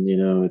Zealand,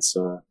 it's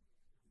like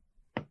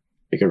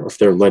if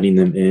they're letting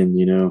them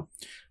in,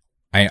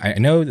 I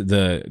know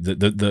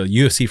the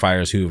UFC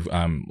fighters who've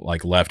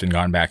like left and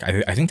gone back.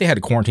 I think they had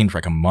to quarantine for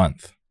like a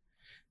month.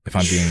 If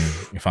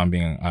I'm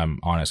being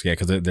honest, yeah,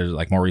 because there's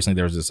like more recently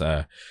there was this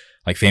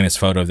like famous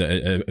photo of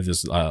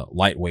this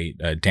lightweight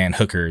Dan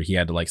Hooker. He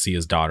had to like see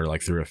his daughter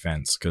like through a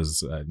fence,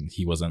 because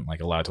he wasn't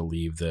like allowed to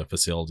leave the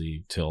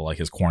facility till like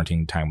his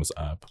quarantine time was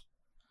up.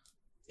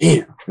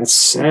 Damn, that's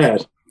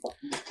sad.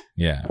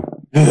 Yeah,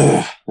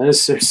 that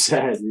is so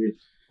sad, dude.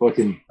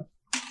 Fucking.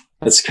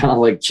 That's kind of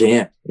like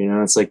camp,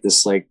 it's like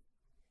this like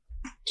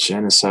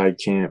genocide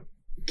camp.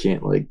 You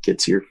can't like get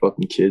to your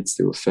fucking kids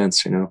through a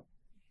fence,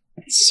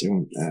 It's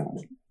so bad.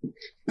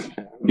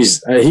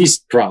 He's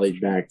probably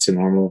back to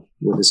normal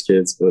with his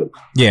kids, but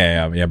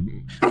yeah.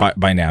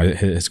 By now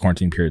his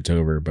quarantine period's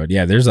over, but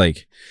yeah, there's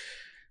like,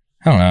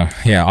 I don't know.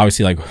 Yeah,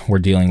 obviously like we're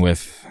dealing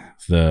with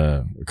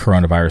the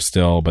coronavirus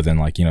still, but then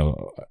like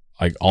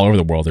like all over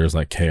the world there's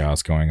like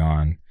chaos going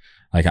on.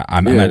 Like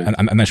I'm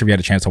not sure if you had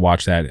a chance to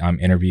watch that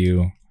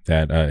interview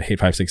that Hate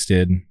 56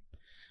 did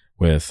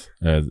with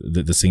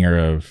the singer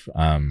of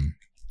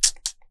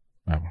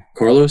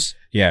Carlos.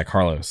 Yeah,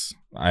 Carlos.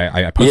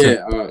 I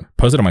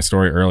posted on my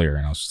story earlier,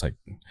 and I was just like,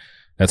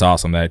 that's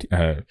awesome that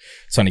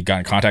Sonny got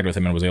in contact with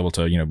him and was able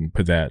to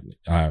put that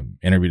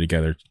interview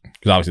together,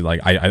 because obviously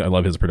like I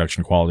love his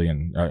production quality,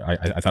 and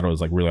I thought it was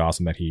like really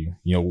awesome that he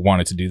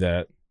wanted to do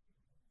that.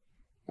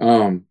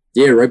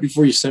 Yeah, right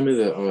before you sent me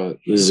the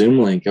Zoom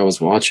link, I was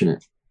watching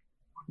it,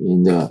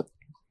 and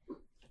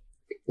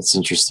it's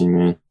interesting,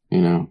 man.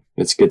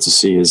 It's good to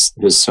see his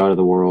side of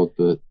the world,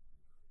 but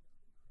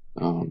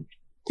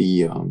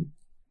the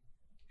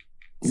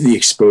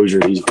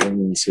exposure he's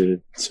bringing to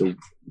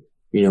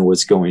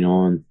what's going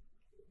on.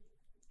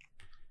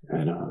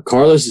 And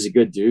Carlos is a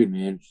good dude,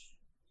 man.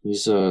 He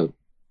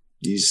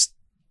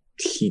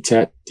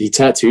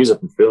tattoos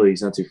up in Philly.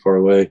 He's not too far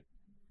away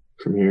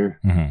from here.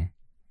 Mm-hmm.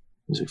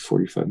 It's like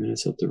 45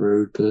 minutes up the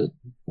road, but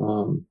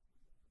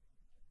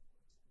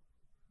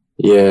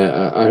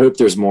yeah, I hope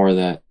there's more of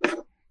that. I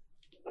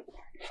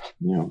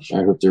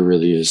hope there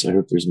really is. I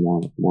hope there's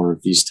more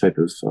of these type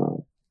of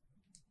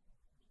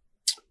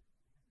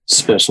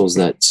specials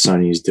that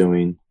Sonny's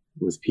doing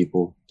with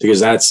people, because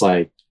that's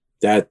like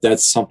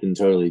that's something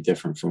totally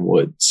different from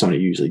what Sonny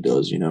usually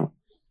does.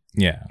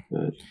 Yeah.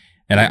 But,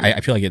 And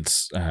I feel like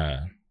it's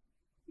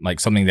like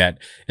something that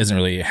isn't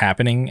really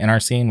happening in our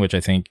scene, which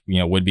I think, you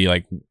know, would be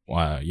like,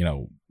 you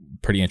know,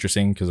 pretty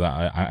interesting, because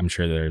I'm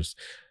sure there's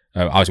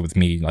obviously with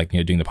me, like, you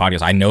know, doing the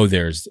podcast, I know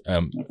there's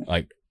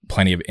like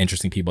plenty of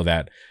interesting people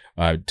that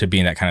to be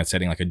in that kind of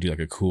setting, like do like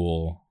a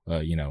cool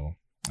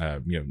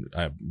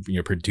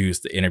produce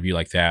the interview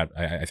like that.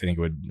 I think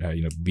it would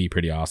you know, be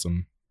pretty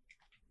awesome.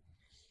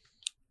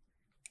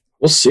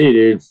 We'll see,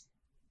 dude.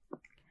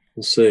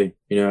 We'll see.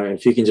 You know,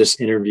 if you can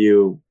just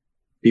interview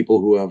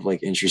people who have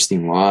like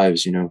interesting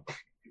lives, you know,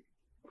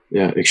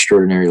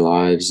 extraordinary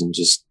lives, and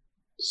just,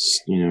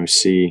 you know,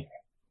 see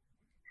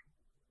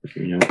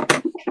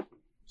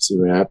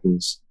what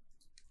happens.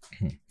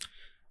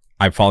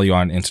 I follow you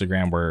on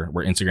Instagram.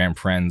 We're Instagram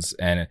friends,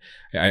 and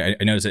I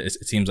noticed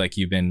it seems like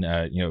you've been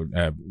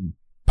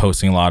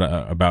posting a lot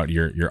about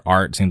your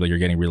art. It seems like you're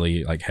getting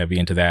really like heavy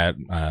into that,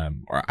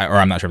 or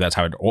I'm not sure if that's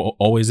how it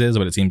always is,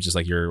 but it seems just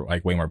like you're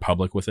like way more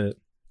public with it.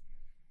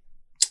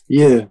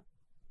 Yeah,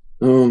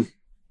 it's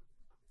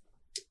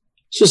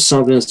just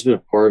something that's been a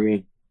part of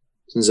me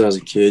since I was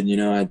a kid. You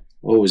know, I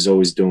always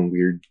doing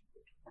weird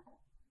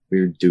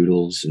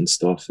doodles and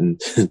stuff, and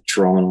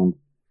drawing on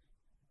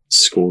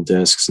school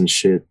desks and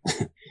shit.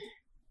 But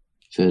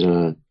I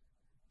don't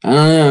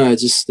know, I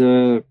just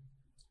it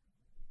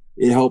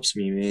helps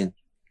me, man.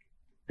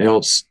 It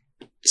helps.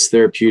 It's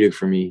therapeutic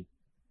for me,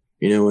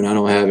 you know. When I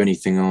don't have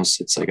anything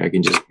else, it's like I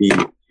can just be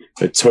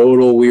a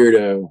total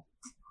weirdo,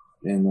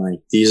 and like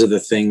these are the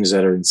things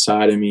that are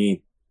inside of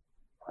me,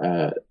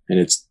 and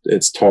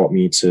it's taught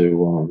me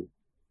to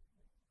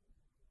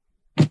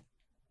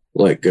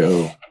let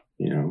go,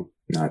 you know,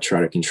 not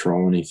try to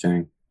control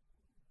anything.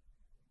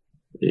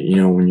 You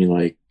know, when you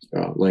like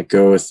let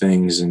go of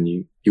things, and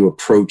you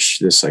approach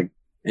this like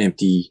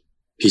empty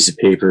piece of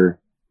paper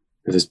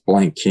or this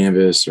blank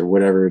canvas or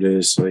whatever it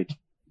is, like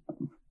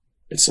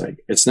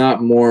it's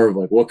not more of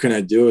like, what can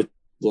I do with,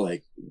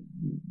 like,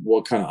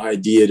 what kind of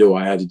idea do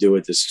I have to do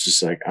with this? It's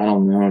just like, I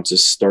don't know,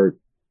 just start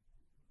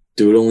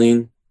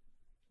doodling.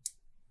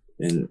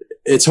 And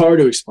it's hard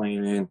to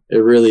explain, man. It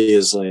really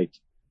is. Like,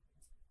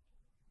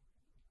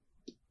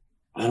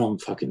 I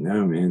don't fucking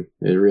know, man.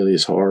 It really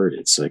is hard.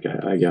 It's like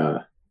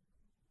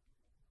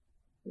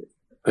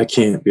I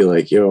can't be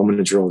like, yo, I'm going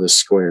to draw this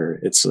square.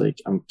 It's like,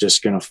 I'm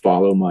just going to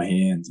follow my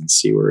hand and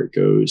see where it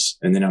goes.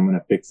 And then I'm going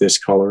to pick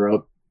this color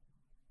up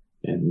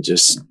and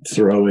just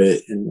throw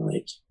it. And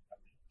like,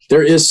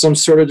 there is some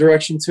sort of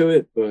direction to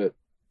it, but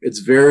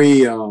it's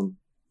very, I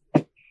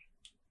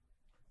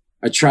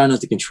try not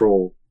to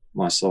control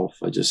myself.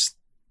 I just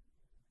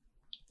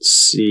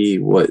see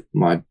what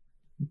my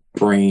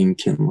brain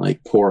can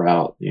like pour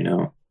out, you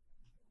know.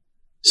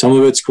 Some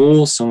of it's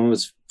cool, some of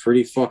it's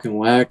pretty fucking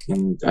whack,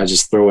 and I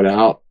just throw it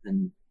out.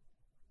 And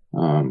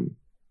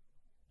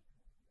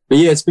but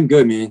yeah, it's been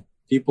good, man.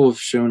 People have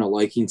shown a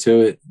liking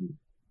to it.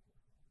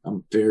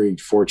 I'm very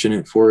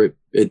fortunate for it.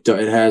 It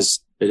has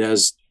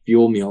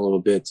fueled me a little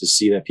bit to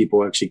see that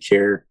people actually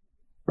care,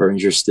 are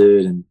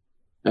interested, and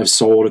I've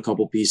sold a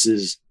couple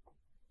pieces.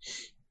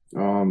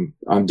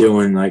 I'm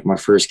doing like my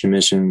first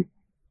commission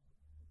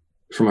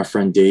for my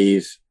friend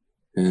Dave,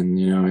 and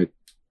you know,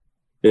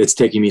 it's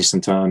taking me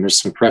some time. There's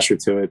some pressure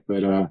to it,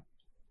 but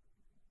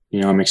you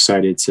know, I'm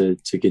excited to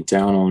get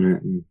down on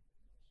it. And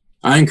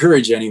I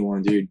encourage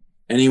anyone, dude,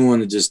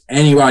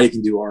 anybody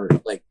can do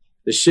art. Like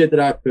the shit that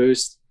I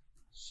post,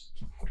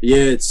 yeah,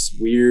 it's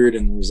weird,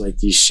 and there's like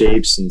these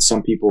shapes, and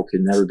some people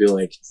could never be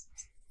like,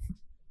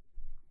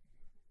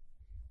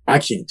 I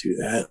can't do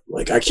that.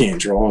 Like, I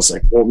can't draw. It's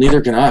like, well,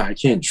 neither can I. I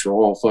can't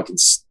draw fucking,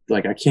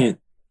 like, I can't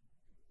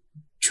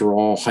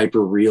draw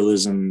hyper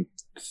realism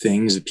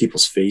things of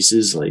people's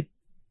faces. Like,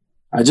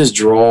 I just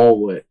draw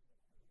what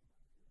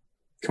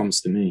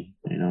comes to me,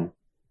 you know.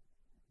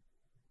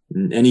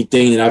 And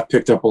anything that I've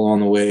picked up along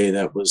the way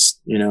that was,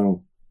 you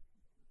know,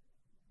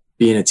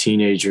 being a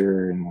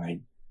teenager and like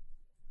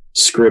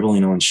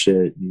scribbling on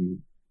shit,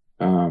 and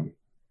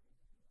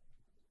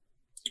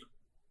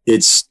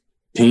it's,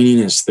 painting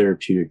is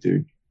therapeutic,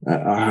 dude.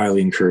 I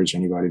highly encourage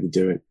anybody to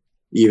do it,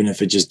 even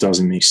if it just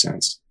doesn't make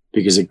sense,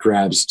 because it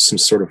grabs some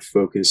sort of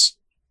focus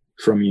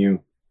from you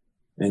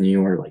and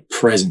you are like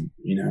present,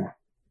 you know.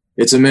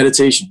 It's a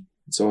meditation.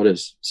 That's all it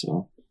is.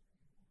 So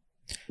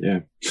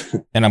yeah.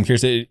 And I'm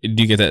curious, do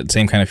you get that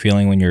same kind of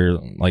feeling when you're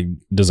like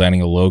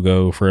designing a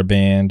logo for a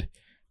band,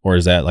 or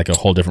is that like a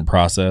whole different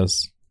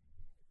process?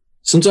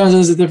 Sometimes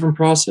it's a different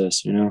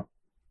process, you know.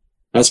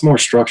 That's more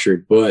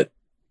structured, but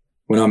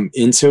when I'm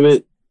into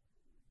it,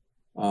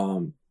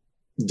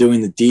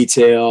 doing the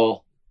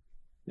detail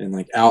and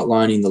like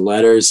outlining the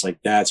letters, like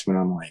that's when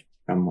I'm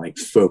like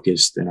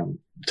focused, and I'm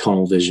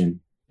tunnel vision,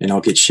 and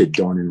I'll get shit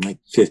done in like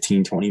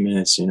 15, 20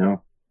 minutes, you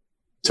know,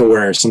 to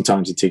where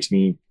sometimes it takes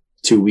me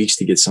 2 weeks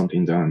to get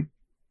something done.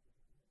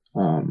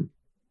 But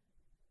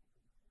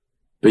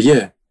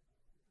yeah,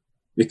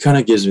 it kind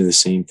of gives me the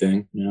same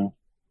thing, you know.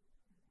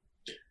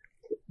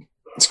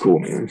 It's cool,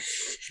 man.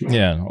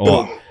 Yeah.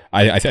 Well,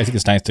 I think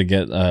it's nice to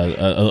get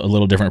a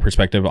little different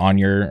perspective on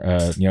your,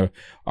 you know,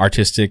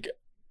 artistic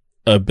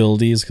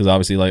abilities, because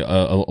obviously like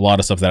a lot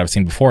of stuff that I've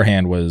seen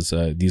beforehand was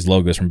these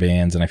logos from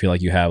bands, and I feel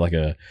like you have like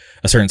a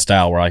certain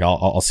style where like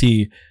I'll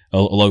see a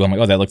logo, I'm like,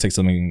 oh, that looks like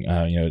something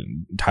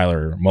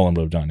Tyler Mullen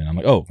would have done, and I'm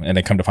like, oh, and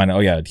I come to find out,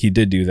 oh yeah, he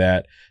did do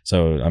that,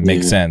 so it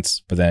makes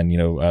sense. But then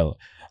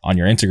on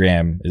your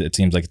Instagram, it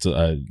seems like it's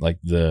like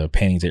the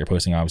paintings that you're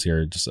posting obviously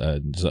are just a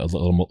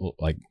little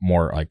like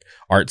more like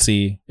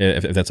artsy,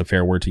 if that's a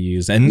fair word to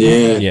use, and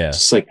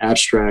just like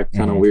abstract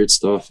kind of weird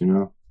stuff,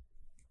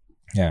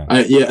 Yeah.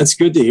 It's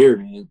good to hear,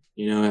 man.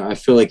 I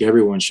feel like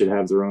everyone should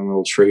have their own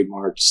little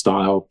trademark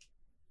style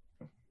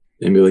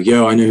and be like,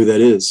 yo, I know who that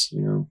is,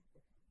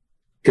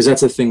 because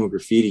that's the thing with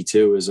graffiti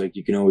too, is like,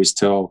 you can always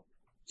tell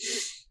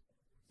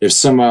if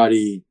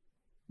somebody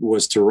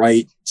was to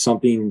write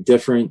something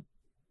different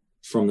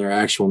from their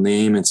actual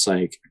name. It's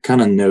like, I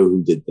kind of know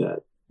who did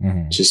that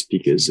just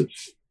because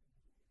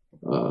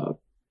of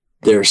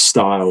their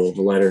style of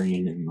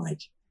lettering and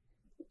like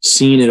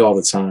seeing it all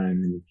the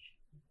time. And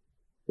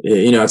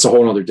it's a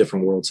whole other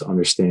different world to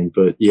understand,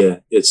 but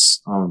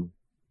it's,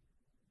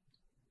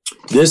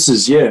 this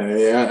is,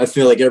 I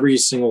feel like every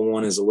single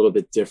one is a little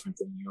bit different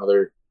than the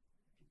other,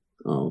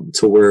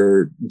 to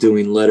where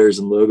doing letters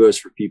and logos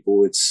for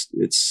people,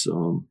 it's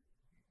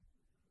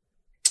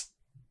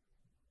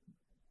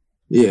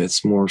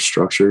more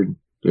structured.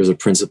 There's a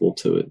principle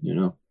to it,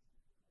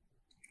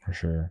 For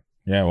sure.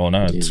 Yeah. Well,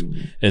 no,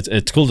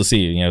 it's cool to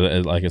see,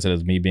 like I said,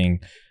 as me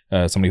being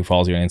somebody who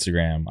follows you on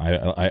Instagram,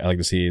 I like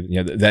to see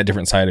that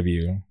different side of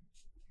you.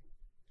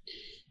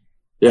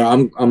 Yeah,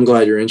 I'm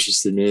glad you're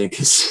interested, man,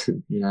 because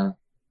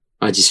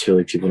I just feel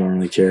like people don't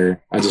really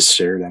care. I just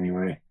share it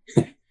anyway.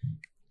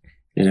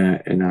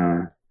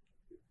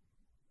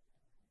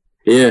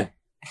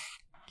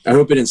 I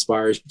hope it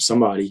inspires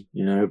somebody.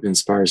 I hope it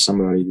inspires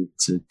somebody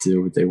to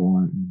do what they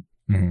want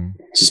and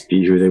just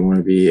be who they want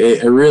to be.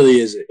 It really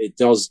is. It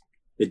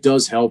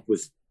does help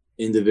with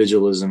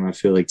individualism. I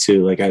feel like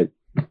too. Like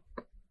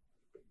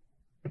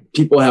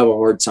people have a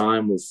hard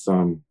time with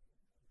kind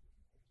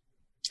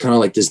of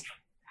like this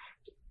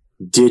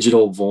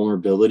digital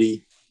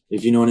vulnerability,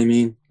 if you know what I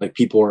mean. Like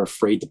people are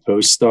afraid to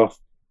post stuff,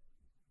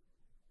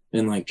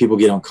 and like people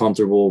get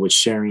uncomfortable with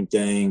sharing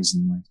things,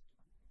 and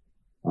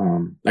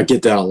like I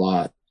get that a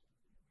lot.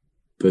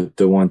 But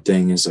the one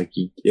thing is like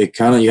you have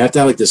to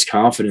have like this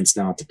confidence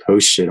now to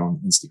post shit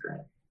on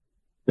Instagram.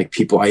 Like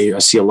people, I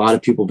see a lot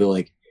of people be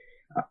like,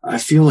 I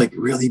feel like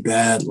really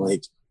bad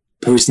like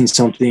posting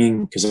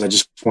something because I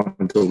just want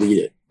to delete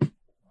it.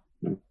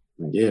 Like,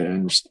 yeah, I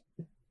understand.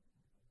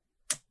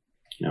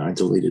 I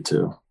delete it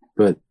too.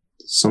 But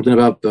something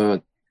about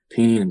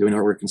painting and doing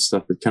artwork and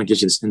stuff, it kind of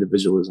gives you this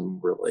individualism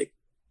where like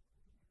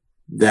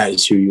that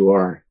is who you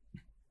are.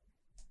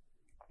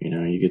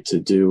 You get to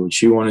do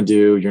what you want to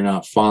do. You're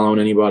not following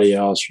anybody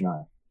else. You're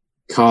not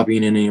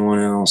copying anyone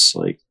else.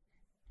 Like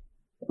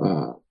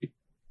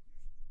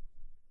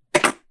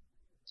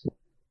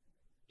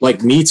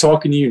me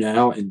talking to you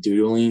now and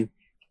doodling,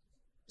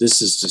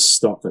 this is just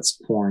stuff that's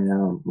pouring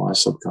out of my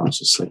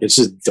subconscious. Like it's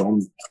just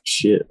dumb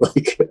shit.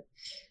 Like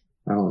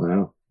I don't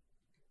know.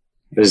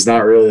 There's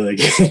not really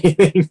like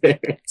anything there.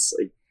 It's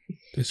like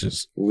it's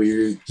just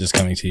weird, just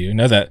coming to you.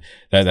 No,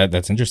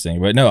 that's interesting.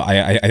 But no,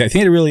 I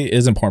think it really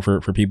is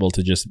important for people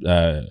to just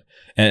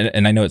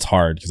and I know it's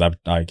hard because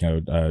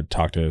I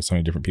talked to so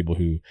many different people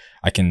who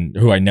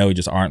I know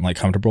just aren't like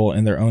comfortable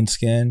in their own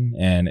skin,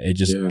 and it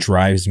just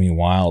drives me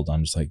wild.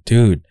 I'm just like,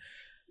 dude,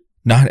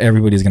 not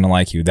everybody's gonna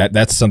like you.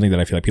 That's something that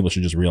I feel like people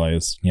should just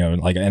realize.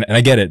 Like, and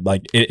I get it.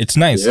 Like, it's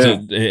nice.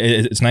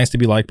 It's nice to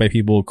be liked by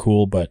people.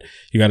 Cool, but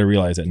you got to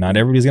realize that not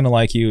everybody's gonna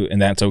like you, and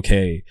that's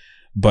okay.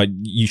 But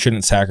you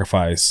shouldn't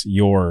sacrifice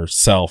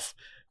yourself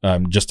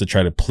just to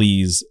try to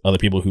please other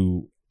people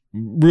who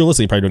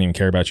realistically probably don't even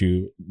care about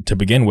you to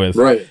begin with.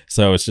 Right.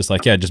 So it's just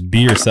like, just be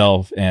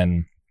yourself.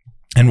 And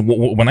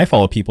when I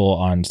follow people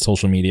on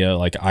social media,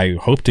 like I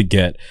hope to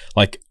get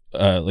like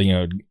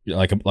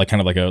like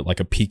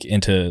a peek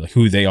into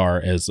who they are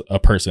as a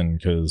person,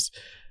 because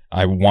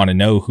I want to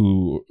know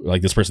who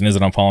like this person is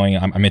that I'm following.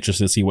 I'm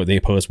interested to see what they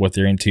post, what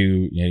they're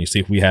into. You see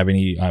if we have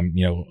any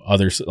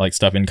other like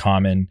stuff in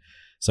common.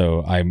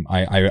 So I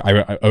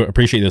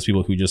appreciate those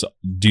people who just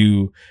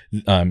do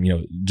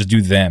just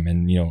do them,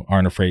 and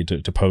aren't afraid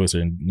to post,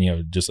 and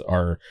just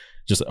are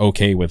just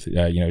okay with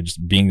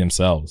just being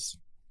themselves.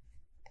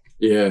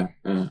 Yeah,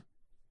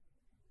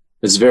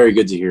 it's very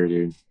good to hear,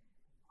 dude.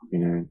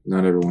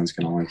 Not everyone's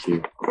gonna like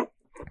you,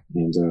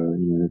 and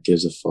who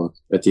gives a fuck?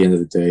 At the end of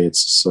the day,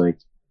 it's just like,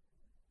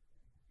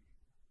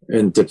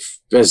 and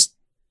as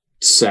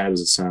sad as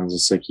it sounds,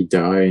 it's like you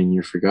die and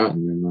you're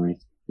forgotten, and like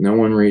no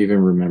one even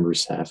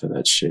remembers half of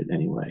that shit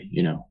anyway.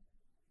 No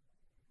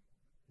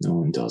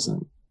one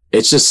doesn't.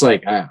 It's just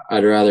like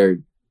I'd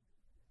rather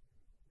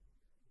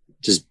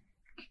just.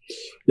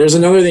 There's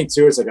another thing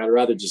too. It's like I'd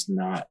rather just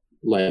not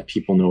let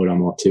people know what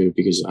I'm up to,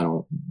 because I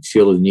don't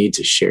feel the need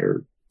to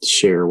share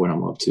what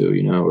I'm up to,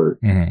 or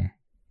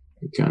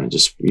kind of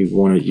just you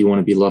want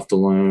to be left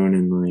alone,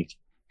 and like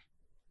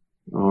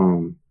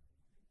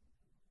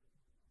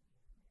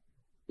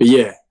but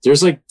yeah,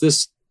 there's like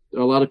this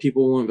a lot of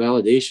people want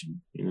validation,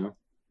 you know,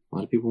 a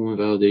lot of people want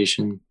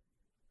validation,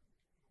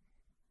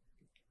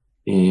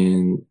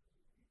 and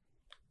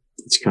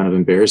it's kind of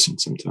embarrassing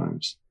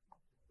sometimes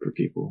for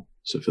people.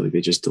 So I feel like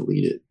they just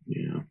delete it,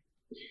 you know.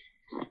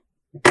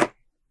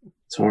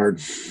 It's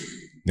hard.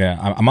 Yeah,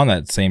 I'm on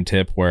that same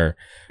tip where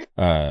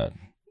at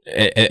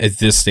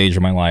this stage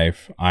of my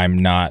life, I'm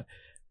not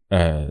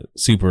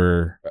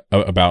super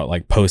about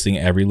like posting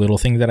every little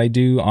thing that I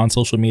do on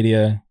social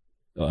media.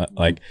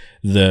 Like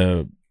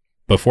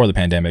before the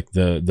pandemic,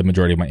 the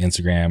majority of my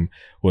Instagram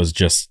was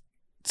just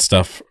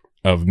stuff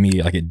of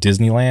me like at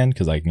Disneyland,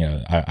 because like, you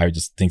know, I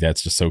just think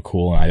that's just so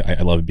cool, and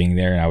I love being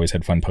there, and I always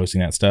had fun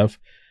posting that stuff.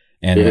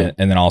 And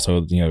and then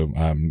also, you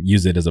know,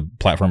 use it as a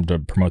platform to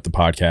promote the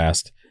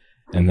podcast.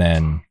 And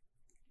then,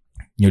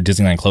 you know,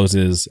 Disneyland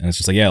closes, and it's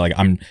just like, yeah, like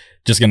I'm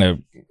just gonna,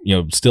 you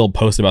know, still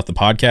post about the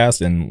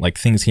podcast and like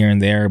things here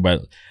and there,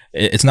 but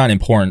it's not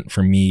important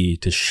for me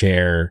to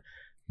share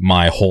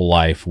my whole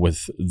life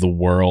with the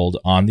world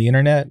on the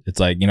internet. It's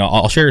like, you know,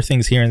 I'll share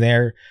things here and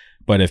there,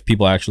 but if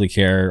people actually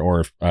care,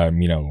 or if,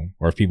 you know,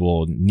 or if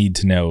people need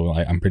to know,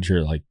 I'm pretty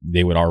sure like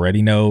they would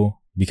already know,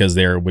 because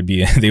they would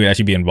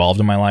actually be involved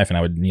in my life, and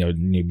I would, you know,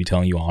 be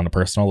telling you on a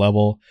personal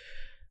level.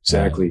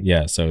 Exactly.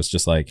 Yeah. So it's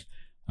just like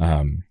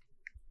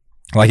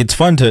it's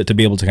fun to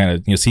be able to kind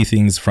of, you know, see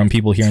things from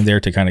people here and there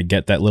to kind of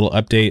get that little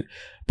update.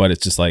 But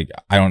it's just like,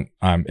 I don't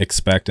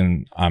expect,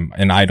 and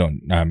I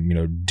don't you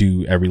know,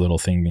 do every little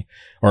thing,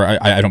 or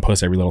I don't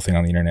post every little thing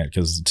on the internet,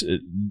 because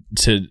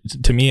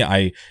to me,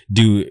 I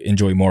do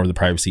enjoy more of the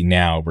privacy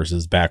now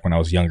versus back when I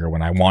was younger,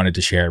 when I wanted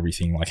to share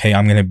everything. Like, hey,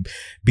 I'm gonna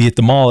be at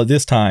the mall at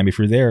this time. If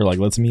you're there, like,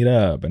 let's meet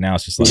up. But now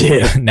it's just like,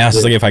 now it's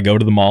just like, if I go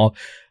to the mall,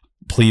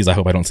 please, I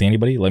hope I don't see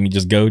anybody. Let me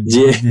just go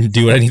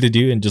do what I need to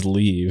do and just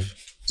leave.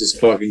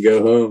 Just fucking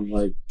go home.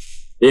 Like,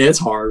 yeah, it's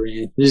hard,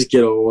 man. You just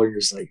get old. You're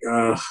just like,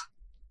 ugh.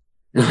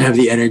 I don't have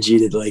the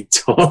energy to like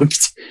talk,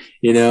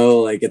 you know,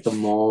 like at the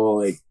mall.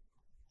 Like,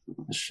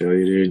 I'll show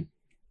you, dude.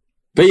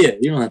 But yeah,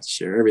 you don't have to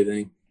share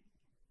everything.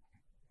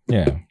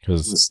 Yeah,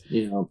 because,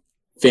 you know,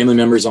 family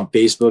members on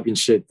Facebook and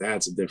shit,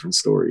 that's a different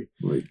story.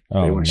 Like,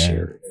 they want to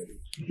share it.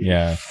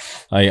 Yeah,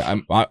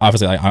 I'm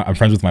obviously I'm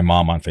friends with my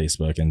mom on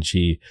Facebook, and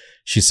she's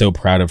so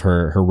proud of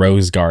her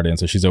rose garden,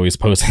 so she's always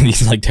posting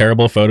these like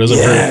terrible photos of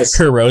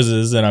her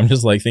roses, and I'm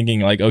just like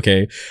thinking like,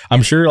 okay,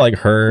 I'm sure like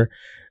her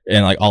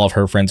and like all of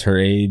her friends her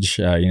age,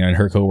 you know, and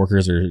her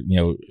coworkers are,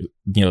 you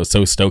know,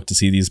 so stoked to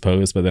see these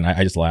posts, but then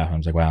I just laugh.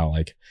 I'm just like, wow,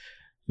 like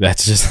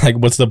that's just like,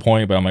 what's the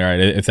point? But I'm like, all right,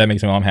 if that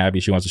makes my mom happy,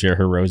 she wants to share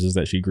her roses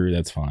that she grew,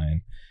 that's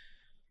fine.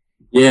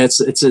 Yeah,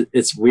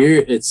 it's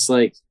weird. It's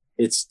like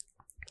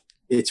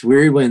it's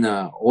weird when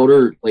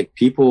older like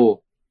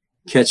people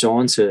catch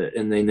on to it,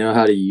 and they know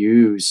how to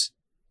use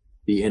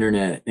the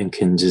internet and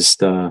can just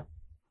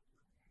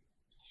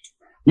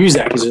use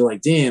that, because they're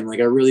like, damn, like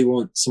I really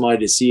want somebody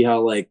to see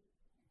how, like,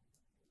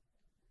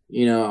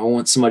 you know, I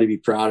want somebody to be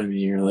proud of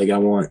me, or like I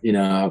want, you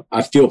know,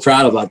 I feel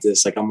proud about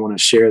this, like I want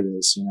to share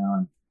this, you know.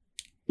 And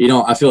you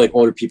know, I feel like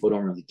older people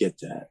don't really get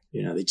that,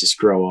 you know, they just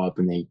grow up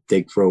and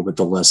they grow with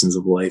the lessons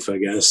of life, I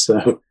guess,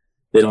 so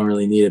they don't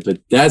really need it.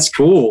 But that's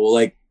cool.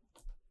 Like,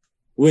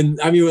 when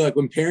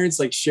parents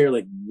like share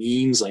like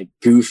memes, like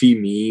goofy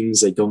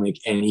memes that don't make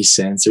any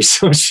sense or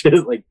some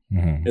shit, like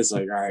it's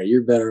like, all right,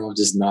 you're better off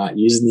just not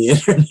using the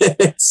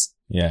internet.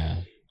 Yeah,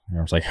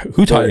 I was like,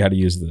 who taught you how to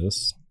use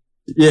this?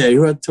 Yeah,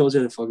 who had told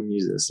you how to fucking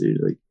use this,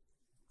 dude? Like,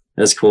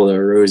 that's cool.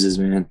 They're roses,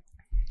 man.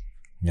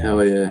 Yeah.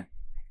 Oh yeah.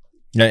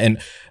 Yeah,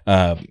 and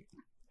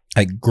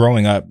like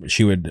growing up,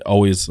 she would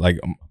always like,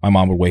 my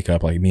mom would wake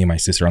up like me and my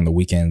sister on the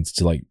weekends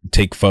to like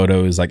take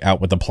photos like out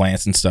with the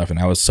plants and stuff, and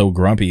I was so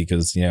grumpy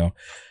because, you know,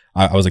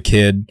 I was a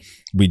kid.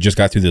 We just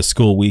got through the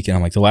school week, and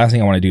I'm like, the last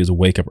thing I want to do is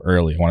wake up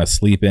early. I want to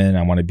sleep in.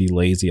 I want to be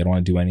lazy. I don't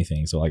want to do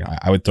anything. So like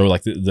I would throw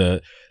like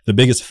the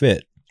biggest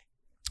fit.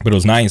 But it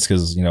was nice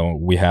because, you know,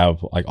 we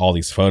have like all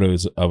these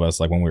photos of us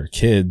like when we were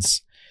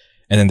kids,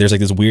 and then there's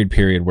like this weird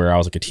period where I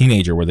was like a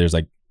teenager where there's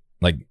like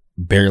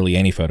barely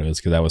any photos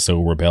because I was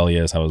so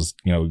rebellious. I was,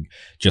 you know,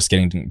 just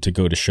getting to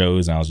go to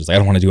shows, and I was just like, I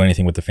don't want to do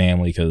anything with the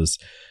family because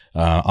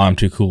I'm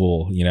too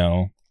cool, you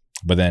know.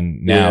 But then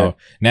now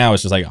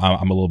it's just like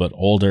I'm a little bit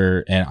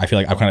older, and I feel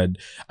like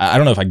I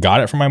don't know if I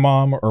got it from my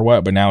mom or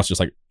what, but now it's just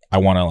like I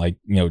want to, like,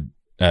 you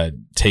know,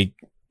 take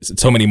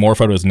so many more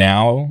photos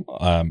now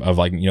of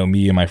like, you know,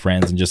 me and my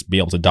friends, and just be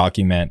able to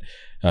document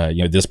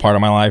you know, this part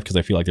of my life, because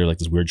I feel like there's like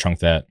this weird chunk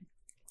that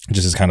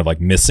just is kind of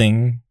like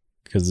missing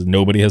because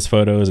nobody has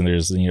photos, and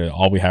there's, you know,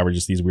 all we have are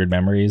just these weird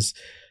memories.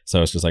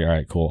 So it's just like, all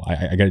right, cool.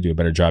 I got to do a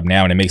better job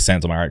now, and it makes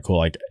sense. I'm like, all right, cool.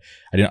 Like,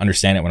 I didn't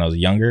understand it when I was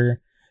younger,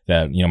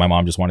 that, you know, my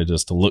mom just wanted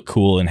us to look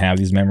cool and have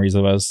these memories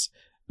of us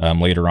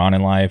later on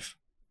in life.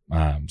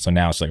 So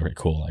now it's like, okay,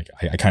 cool. Like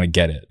I kind of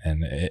get it.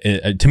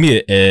 And to me,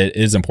 it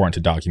is important to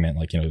document,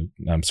 like, you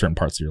know, certain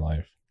parts of your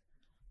life.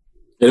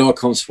 It all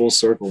comes full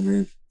circle,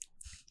 man.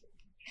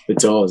 It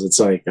does. It's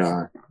like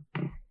all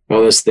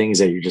those things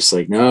that you're just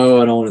like,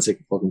 no, I don't want to take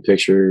a fucking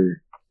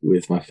picture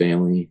with my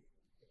family.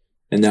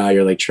 And now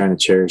you're like trying to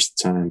cherish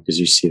the time because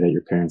you see that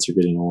your parents are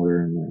getting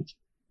older, and like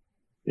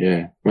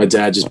Yeah, my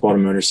dad just bought a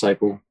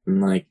motorcycle,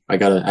 and like I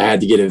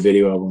had to get a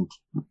video of him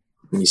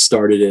when he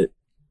started it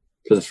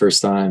for the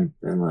first time,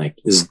 and like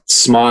his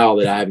smile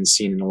that I haven't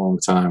seen in a long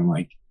time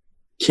like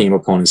came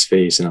upon his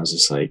face, and I was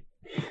just like,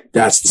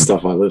 that's the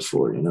stuff I live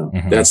for, you know.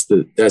 That's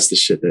the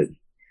shit that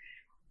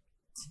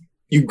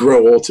you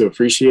grow old to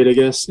appreciate, I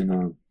guess.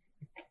 And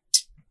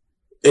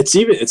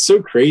it's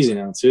so crazy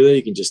now too that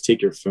you can just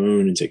take your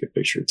phone and take a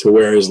picture, to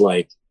whereas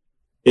like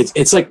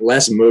it's like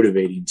less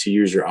motivating to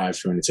use your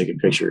iPhone to take a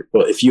picture.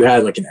 But if you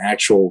had like an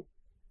actual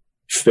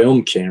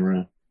film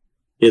camera,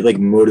 it like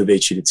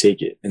motivates you to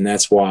take it. And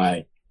that's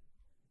why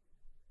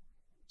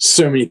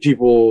so many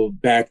people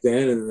back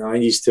then in the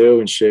 90s too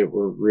and shit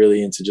were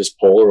really into just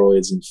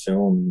Polaroids and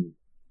film.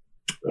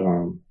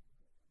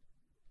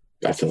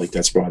 I feel like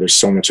that's why there's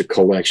so much a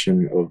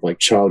collection of like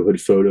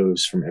childhood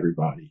photos from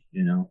everybody,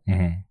 you know?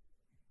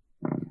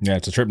 Yeah,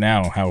 it's a trip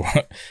now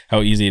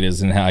how easy it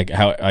is, and how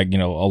you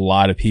know, a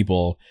lot of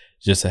people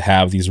just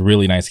have these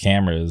really nice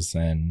cameras,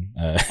 and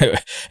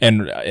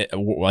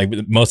like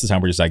most of the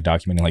time we're just like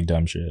documenting like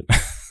dumb shit.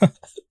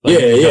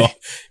 Like,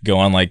 go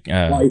on like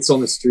lights on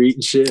the street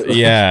and shit.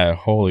 Yeah,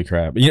 holy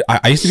crap.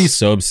 I used to be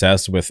so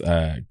obsessed with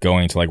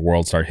going to like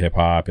World Star Hip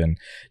Hop and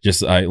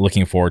just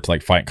looking forward to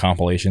like fight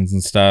compilations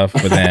and stuff,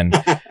 but then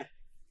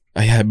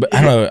but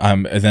I don't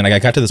know. And then I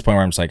got to this point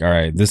where I'm just like, all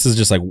right, this is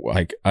just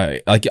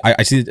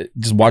I see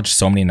just watch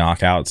so many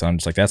knockouts. And I'm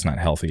just like, that's not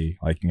healthy.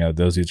 Like, you know,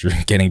 those dudes are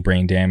getting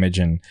brain damage,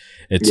 and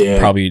it's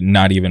probably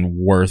not even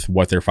worth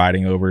what they're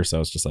fighting over.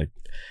 So it's just like,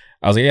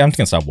 I was like, yeah, I'm just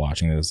gonna stop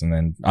watching this. And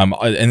then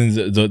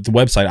the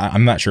website,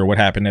 I'm not sure what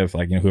happened, if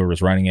like, you know, whoever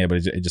was running it, but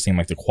it just seemed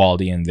like the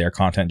quality in their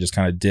content just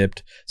kind of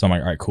dipped. So I'm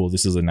like, all right, cool.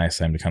 This is a nice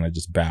time to kind of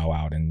just bow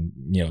out and,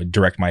 you know,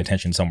 direct my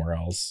attention somewhere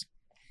else.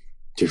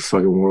 Dude,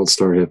 fucking World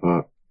Star Hip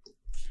Hop.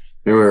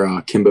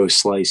 Remember Kimbo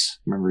Slice?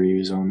 Remember he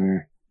was on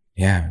there?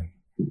 Yeah.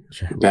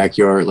 Sure.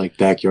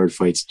 Backyard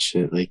fights and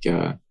shit. Like,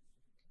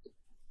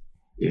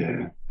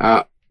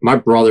 my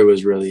brother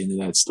was really into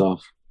that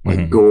stuff,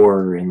 like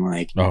gore and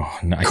like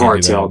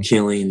cartel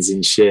killings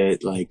and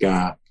shit. Like,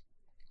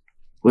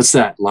 what's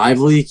that? Live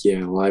Leak?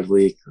 Yeah, Live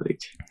Leak.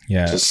 Like,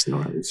 yeah. Just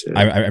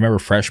I remember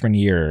freshman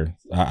year,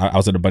 I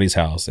was at a buddy's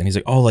house, and he's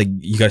like, "Oh, like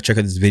you got to check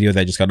out this video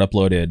that just got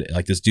uploaded.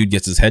 Like this dude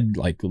gets his head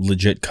like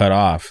legit cut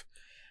off."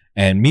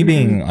 And me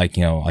being like,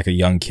 you know, like a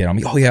young kid, I'm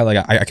like, oh yeah, like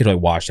I could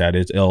like watch that.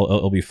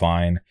 It'll be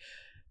fine.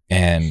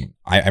 And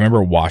I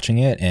remember watching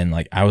it, and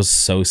like I was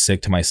so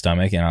sick to my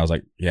stomach, and I was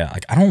like, yeah,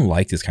 like I don't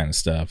like this kind of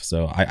stuff.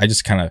 So I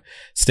just kind of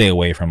stay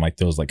away from like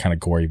those like kind of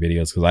gory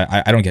videos, because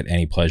I don't get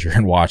any pleasure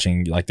in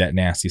watching like that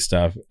nasty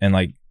stuff. And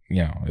like,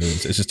 you know,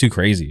 it's just too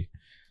crazy.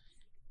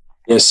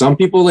 Yeah, some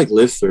people like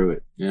live through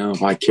it, you know,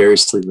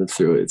 vicariously live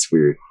through it. It's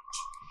weird.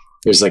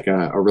 There's like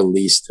a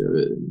release to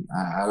it.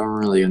 I don't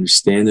really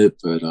understand it,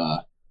 but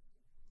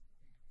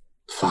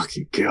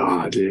fucking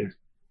God, dude.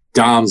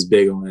 Dom's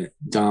big on it.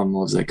 Dom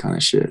loves that kind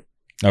of shit.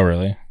 Oh,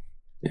 really?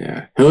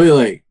 Yeah.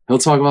 He'll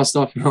talk about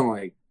stuff, and I'm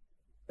like,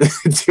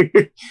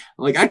 dude,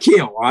 like I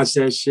can't watch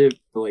that shit,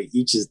 but like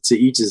each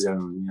his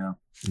own, you know?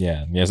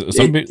 Yeah. Yeah. So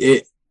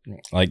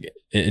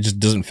it just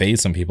doesn't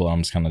phase some people.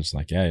 I'm just kind of just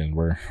like, yeah,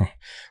 we're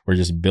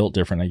just built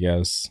different, I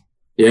guess.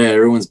 Yeah,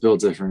 everyone's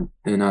built different.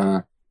 And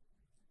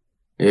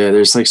yeah,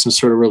 there's like some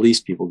sort of release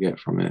people get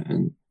from it.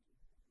 And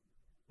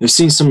I've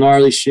seen some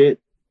gnarly shit,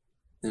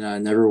 and I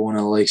never want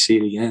to like see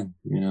it again.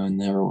 You know, I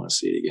never want to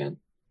see it again.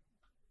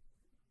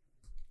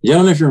 Yeah, I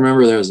don't know if you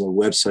remember, there was a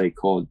website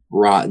called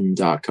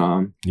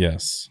rotten.com.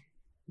 Yes.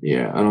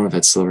 Yeah, I don't know if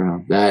that's still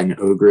around. That and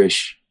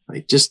Ogrish,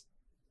 like just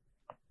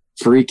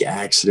freak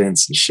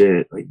accidents and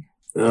shit. Like,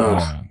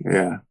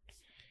 yeah.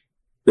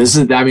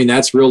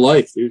 That's real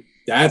life, dude.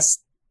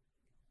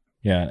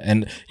 Yeah,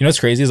 and you know what's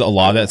crazy is a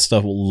lot of that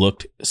stuff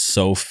looked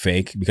so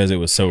fake because it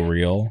was so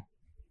real.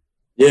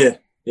 Yeah,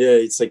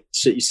 it's like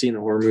shit you see in the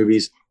horror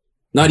movies.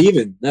 Not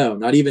even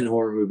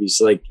horror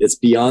movies. Like, it's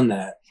beyond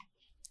that.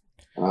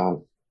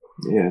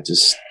 Yeah,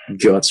 just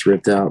guts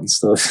ripped out and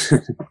stuff.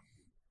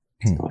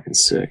 It's fucking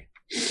sick.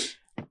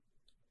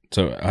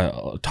 So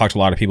I talked to a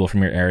lot of people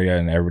from your area,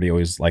 and everybody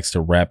always likes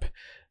to rep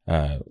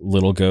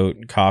Little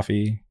Goat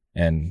Coffee.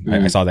 And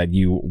I saw that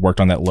you worked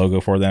on that logo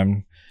for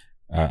them.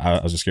 I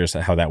was just curious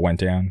how that went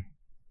down.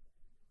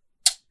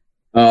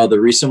 The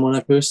recent one I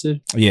posted?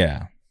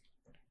 Yeah.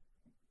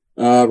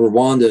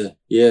 Rwanda.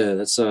 Yeah,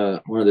 that's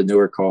one of the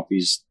newer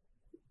coffees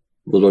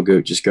Little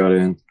Goat just got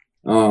in.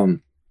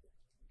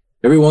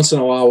 Every once in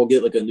a while we'll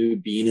get like a new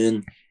bean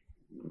in.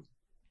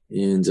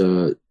 And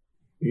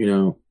you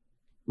know,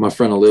 my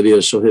friend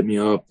Olivia, she'll hit me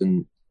up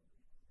and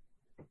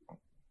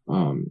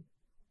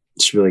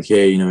she'll be like,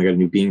 hey, you know, I got a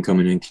new bean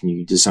coming in. Can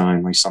you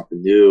design like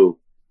something new?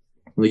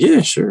 I'm like,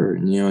 yeah, sure.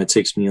 And, you know, it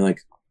takes me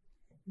like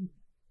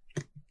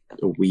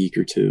a week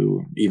or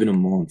two, even a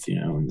month, you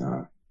know.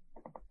 And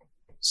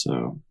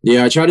so,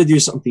 yeah, I try to do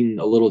something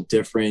a little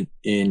different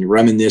and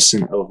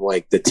reminiscent of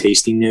like the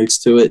tasting notes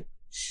to it.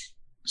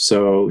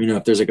 So, you know,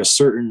 if there's like a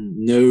certain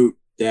note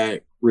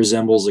that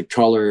resembles a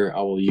color,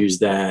 I will use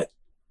that,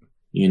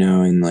 you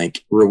know. And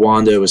like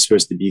Rwanda was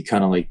supposed to be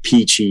kind of like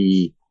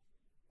peachy,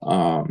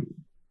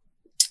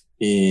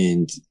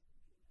 and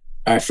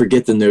I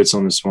forget the notes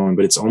on this one,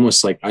 but it's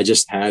almost like I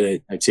just had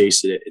it. I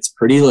tasted it. It's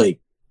pretty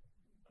like,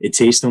 it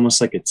tastes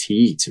almost like a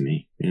tea to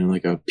me,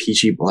 like a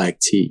peachy black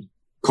tea.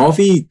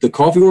 Coffee, the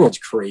coffee world's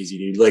crazy,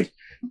 dude. Like,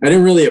 I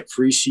didn't really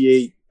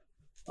appreciate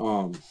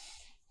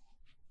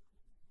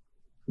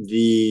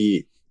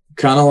the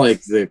kind of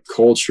like the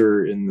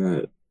culture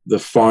and the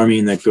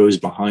farming that goes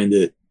behind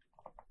it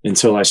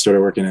until I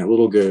started working at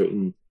Little Goat,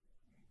 and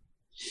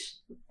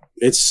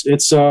it's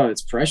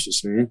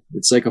precious, man.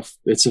 It's like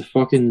it's a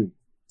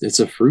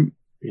fruit,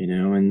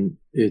 and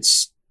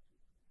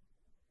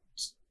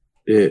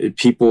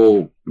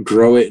people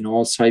grow it in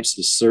all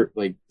types of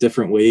like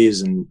different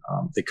ways, and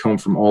they come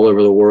from all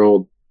over the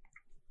world.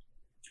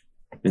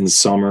 And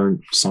some are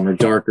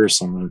darker,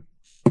 some are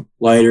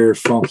lighter,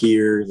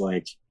 funkier,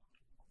 like.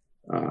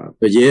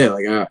 But yeah,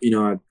 like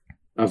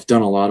I've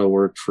done a lot of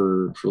work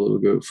for Little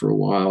Goat for a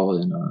while,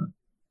 and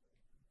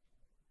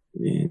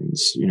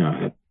there's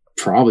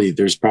probably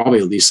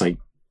at least like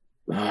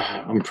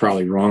I'm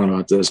probably wrong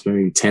about this, but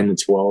maybe 10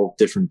 to 12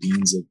 different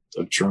beans that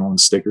I've drawn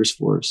stickers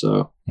for.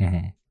 So,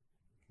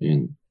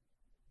 and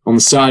on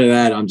the side of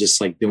that, I'm just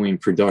like doing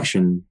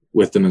production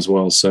with them as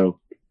well. So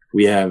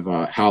we have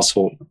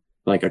household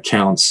like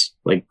accounts,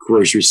 like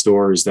grocery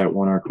stores that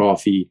want our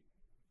coffee,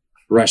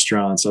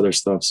 restaurants, other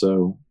stuff.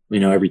 So,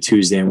 every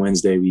Tuesday and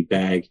Wednesday we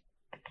bag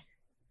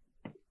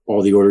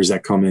all the orders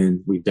that come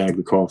in. We bag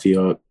the coffee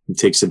up. It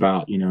takes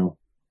about,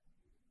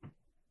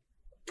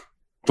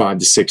 5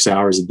 to 6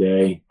 hours a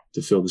day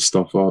to fill the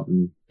stuff up,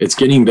 and it's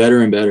getting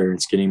better and better.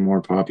 It's getting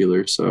more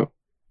popular. So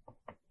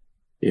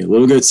yeah,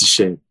 Little Goat's the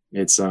shit.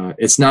 It's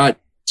not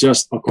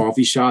just a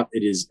coffee shop.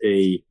 It is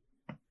a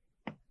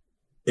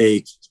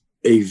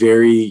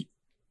very,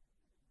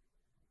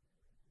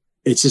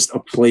 it's just a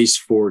place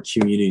for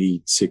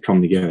community to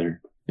come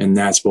together. And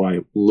that's why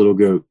Little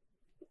Goat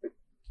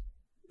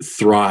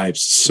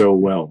thrives so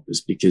well,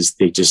 is because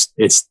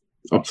it's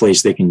a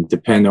place they can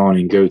depend on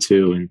and go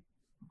to and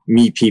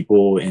meet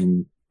people,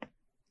 and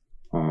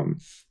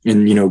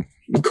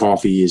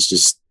coffee is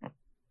just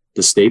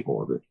the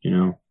staple of it.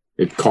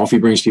 Coffee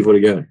brings people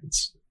together.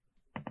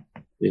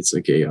 It's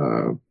like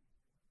a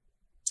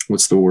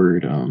what's the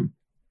word? I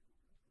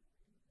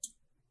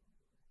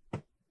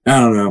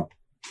don't know.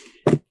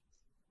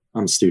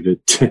 I'm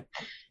stupid.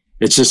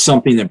 It's just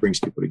something that brings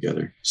people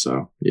together.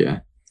 So yeah.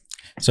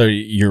 So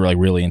you're like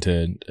really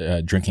into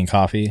drinking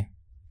coffee?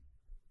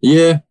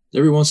 Yeah,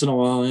 every once in a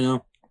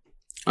while,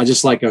 I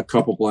just like a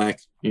cup of black,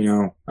 I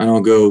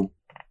don't go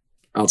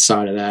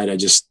outside of that.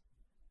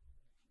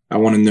 I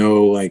want to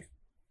know like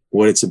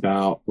what it's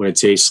about, what it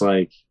tastes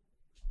like,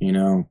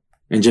 and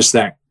just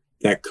that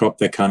cup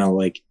that kind of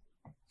like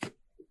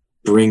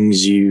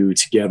brings you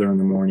together in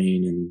the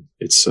morning, and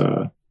it's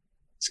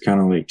kind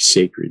of like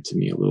sacred to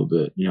me a little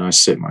bit. I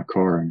sit in my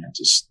car and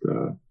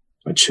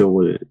I chill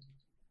with it.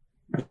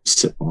 I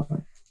sip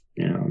on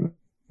it,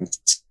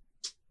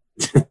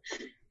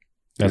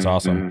 That's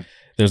awesome.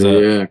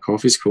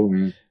 Coffee's cool,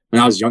 man. When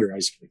I was younger, I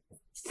used to be like,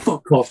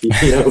 fuck coffee,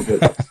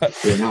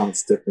 but now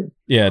it's different.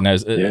 Yeah, no,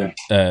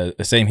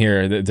 same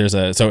here.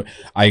 So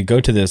I go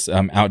to this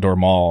outdoor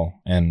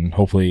mall, and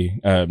hopefully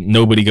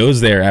nobody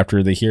goes there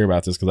after they hear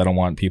about this, because I don't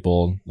want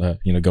people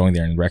going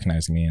there and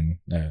recognizing me and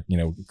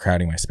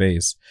crowding my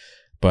space.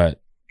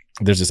 But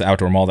there's this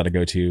outdoor mall that I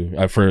go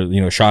to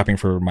for shopping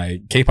for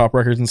my K-pop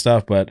records and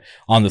stuff. But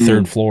on the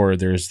third floor,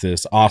 there's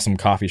this awesome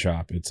coffee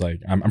shop. It's like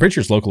I'm pretty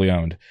sure it's locally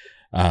owned.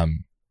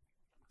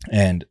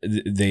 And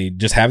they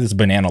just have this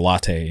banana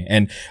latte,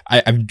 and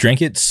I've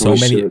drank it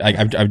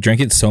I've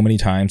drank it so many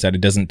times that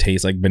it doesn't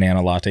taste like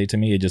banana latte to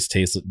me. It just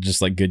tastes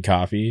just like good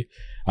coffee.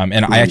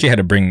 And I actually had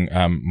to bring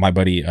my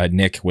buddy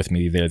Nick with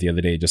me there the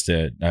other day, just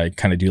to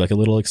kind of do like a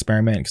little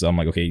experiment, because I'm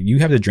like, okay, you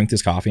have to drink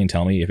this coffee and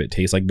tell me if it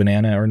tastes like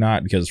banana or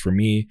not, because for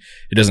me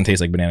it doesn't taste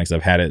like banana, because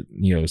I've had it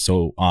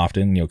so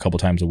often, a couple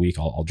times a week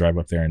I'll drive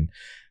up there and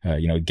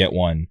get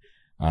one.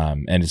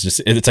 And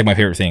it's like my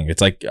favorite thing. It's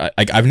like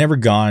I've never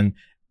gone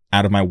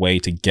out of my way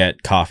to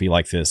get coffee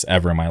like this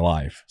ever in my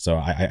life. So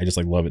I just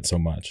like love it so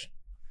much.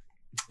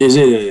 Is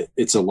it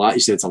it's a lot? You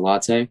said it's a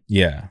latte?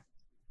 Yeah.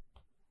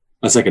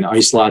 That's like an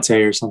iced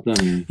latte or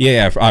something?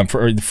 Yeah.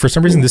 For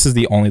some reason, this is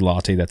the only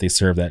latte that they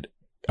serve that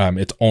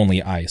it's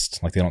only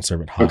iced. Like they don't serve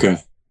it hot. Okay.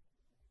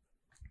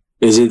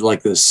 Is it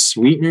like the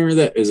sweetener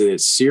is it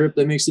syrup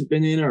that makes it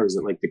banana, or is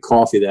it like the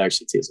coffee that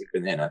actually tastes like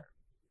banana?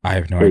 I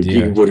have no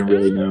idea. You wouldn't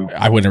really know.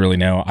 I wouldn't really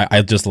know.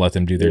 I just let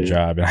them do their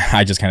job, and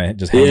I just kind of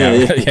just hang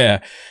out.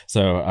 Yeah.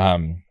 So,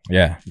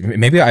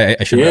 maybe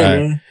I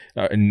should.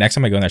 Next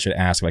time I go in, I should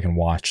ask if I can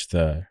watch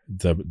the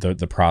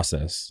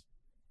process.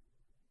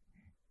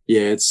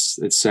 Yeah, it's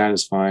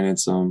satisfying.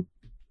 It's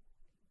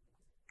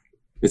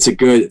a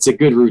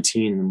good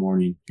routine in the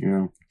morning.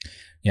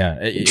 Yeah,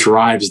 it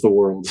drives the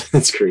world.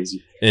 That's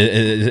crazy.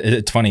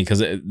 It's funny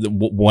because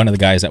one of the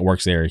guys that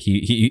works there,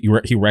 he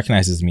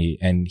recognizes me,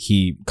 and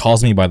he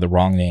calls me by the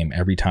wrong name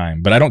every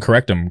time. But I don't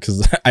correct him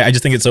because I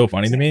just think it's so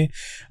funny to me.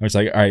 I'm just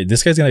like, all right,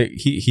 this guy's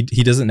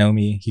he doesn't know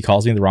me. He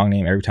calls me the wrong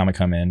name every time I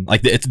come in.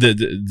 Like it's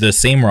the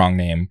same wrong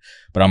name.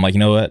 But I'm like, you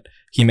know what?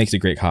 he makes a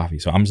great coffee,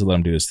 so I'm just gonna let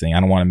him do his thing. I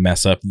don't want to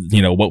mess up,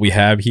 what we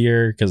have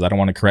here, because I don't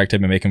want to correct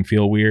him and make him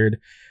feel weird.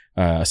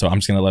 So I'm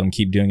just gonna let him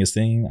keep doing his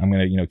thing. I'm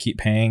gonna, keep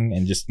paying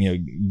and just,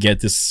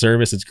 get this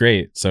service. It's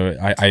great. So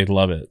I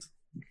love it.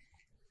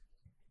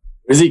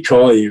 What does he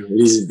call you?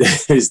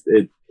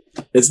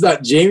 It's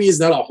not Jamie.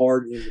 Is not a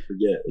hard name to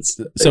forget.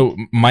 So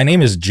my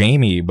name is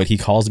Jamie, but he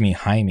calls me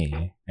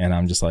Jaime, and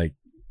I'm just like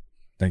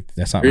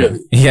that's not really?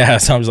 Yeah.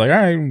 So I'm just like, all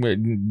right,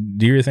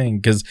 do your thing,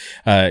 because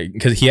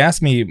he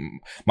asked me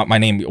my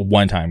name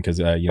one time, because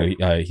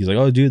he's like,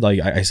 oh dude,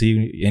 like I see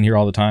you in here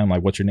all the time,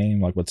 like what's your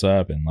name, like what's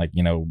up, and like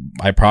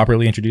I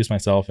properly introduced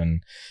myself,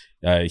 and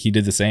he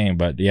did the same,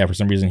 but yeah, for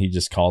some reason he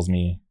just calls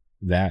me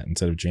that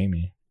instead of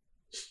Jamie.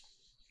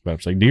 But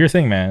it's like, do your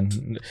thing,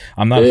 man.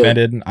 I'm not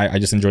offended. I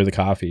just enjoy the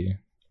coffee.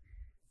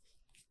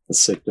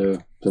 That's sick though.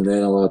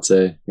 Banana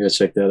latte. You gotta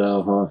check that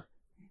out, huh?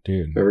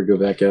 Dude. Ever go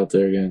back out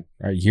there again.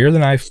 All right, Year of the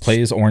Knife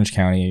plays Orange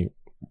County.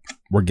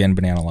 We're getting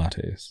banana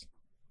lattes.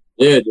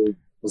 Yeah, dude.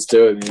 Let's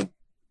do it, man.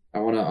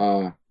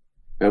 I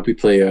hope we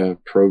play a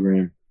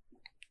program.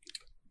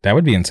 That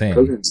would be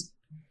insane.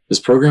 Is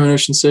program in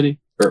Ocean City?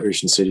 Or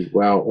Ocean City.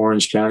 Wow,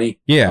 Orange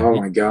County. Yeah. Oh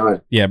my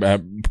God. Yeah,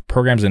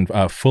 programs in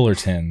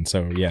Fullerton.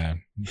 So yeah.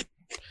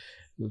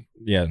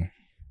 Yeah.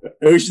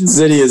 Ocean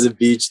City is a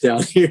beach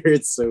down here.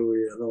 It's so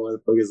weird. I don't know why the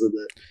fuck is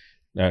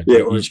that.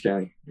 Yeah, Orange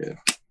County. Yeah.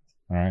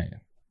 All right.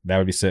 That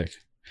would be sick.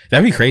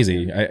 That'd be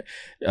crazy.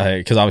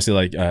 Because obviously,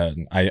 like,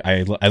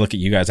 I look at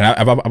you guys, and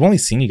I've only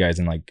seen you guys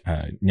in like,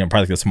 probably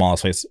like the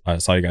smallest place I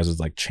saw you guys was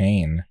like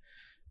Chain,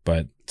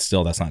 but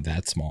still, that's not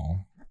that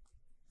small.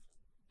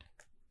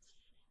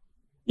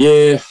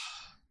 Yeah,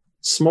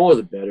 smaller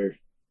the better.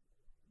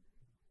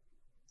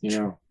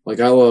 Like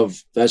I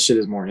love that shit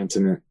is more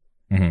intimate.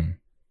 Mm-hmm.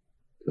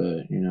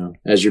 But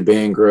as your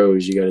band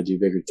grows, you got to do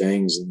bigger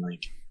things, and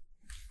like,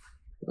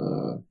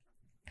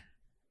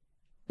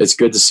 it's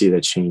good to see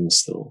that Chain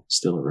is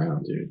still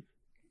around, dude.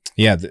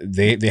 Yeah,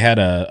 they had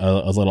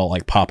a little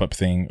like pop-up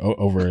thing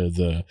over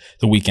the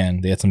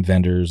weekend. They had some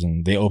vendors,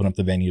 and they opened up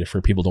the venue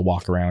for people to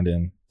walk around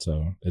in.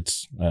 So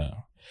it's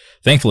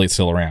thankfully it's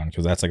still around,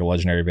 because that's like a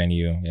legendary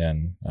venue,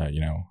 and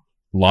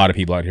a lot of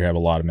people out here have a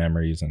lot of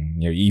memories,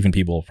 and even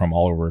people from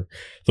all over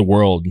the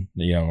world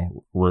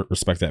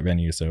respect that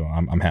venue. So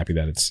I'm happy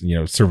that it's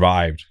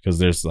survived, because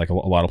there's like a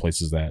lot of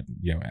places that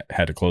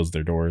had to close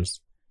their doors.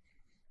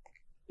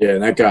 Yeah,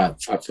 and I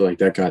feel like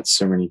that got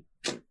so many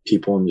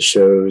people in the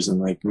shows and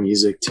like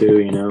music too,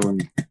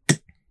 and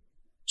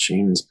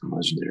Chain's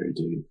legendary,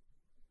 dude.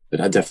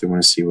 But I definitely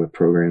want to see what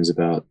program's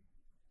about.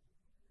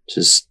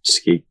 Just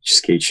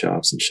skate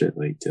shops and shit.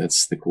 Like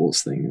that's the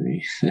coolest thing to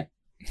me.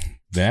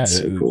 That's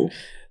so cool.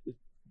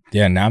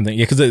 Yeah, now I'm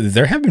thinking, because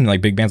there have been like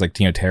big bands like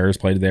Terrors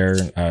played there.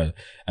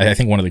 I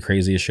think one of the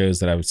craziest shows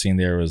that I've seen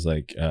there was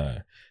like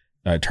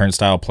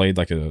Turnstile played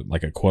like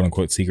a quote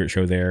unquote secret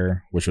show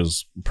there, which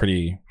was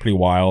pretty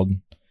wild.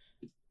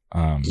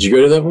 Did you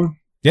go to that one?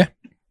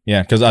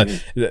 Yeah, because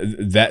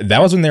that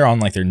was when they were on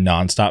like their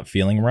nonstop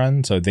feeling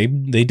run. So they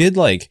did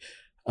like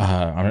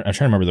I'm trying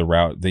to remember the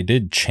route. They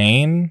did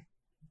Chain,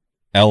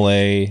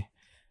 LA,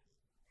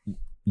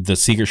 the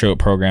secret show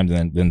program,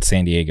 and then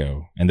San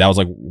Diego, and that was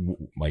like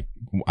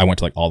I went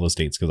to like all those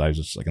states because I was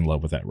just like in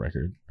love with that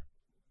record.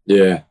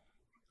 Yeah,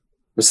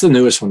 what's the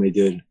newest one they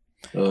did?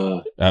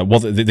 Well,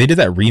 they did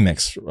that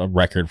remix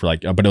record for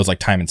like, but it was like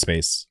Time and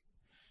Space.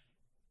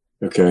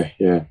 Okay,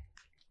 yeah,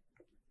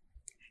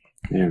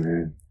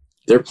 man.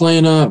 They're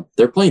playing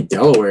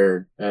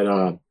Delaware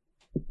at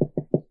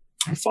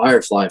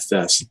Firefly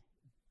Fest.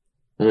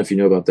 I don't know if you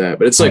know about that,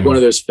 but it's like one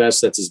of those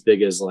fests that's as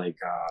big as like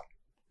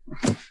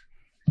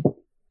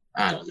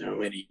I don't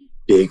know, any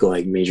big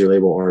like major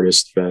label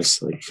artist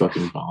fest, like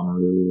fucking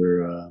Bonnaroo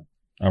or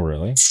oh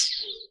really?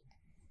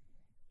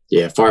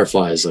 Yeah,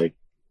 Firefly is like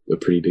a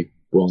pretty big,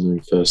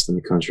 well-known fest in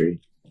the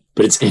country,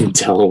 but it's in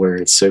Delaware.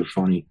 It's so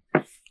funny.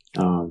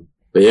 But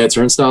yeah,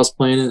 Turnstile's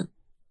playing it,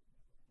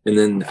 and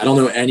then I don't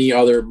know any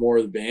other more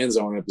of the bands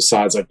on it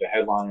besides like the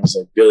headliners,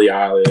 like Billie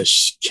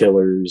Eilish,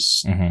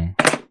 Killers,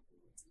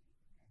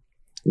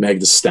 Meg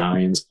Thee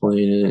Stallion's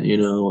playing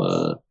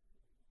it.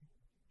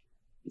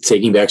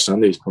 Taking Back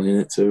Sunday's playing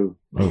it too.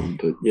 But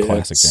yeah,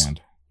 classic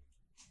band.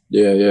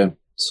 Yeah.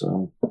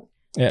 So.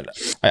 Yeah,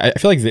 I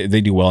feel like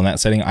they do well in that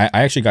setting. I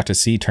actually got to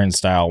see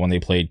Turnstile when they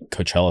played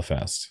Coachella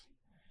Fest.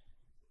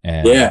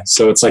 And yeah,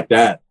 so it's like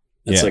that.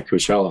 It's like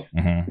Coachella.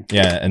 Mm-hmm.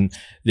 Yeah, and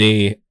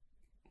they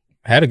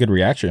had a good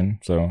reaction.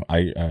 So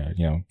I,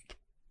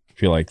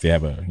 feel like they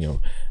have a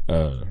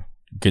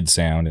good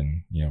sound,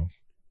 and a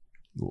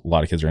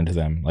lot of kids are into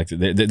them. Like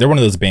they're one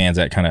of those bands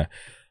that kind of,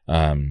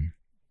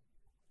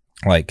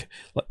 like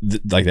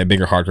that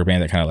bigger hardcore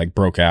band that kind of like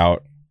broke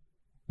out.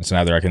 So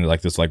now they're like in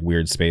like this like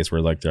weird space where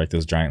like they're like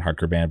this giant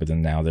hardcore band, but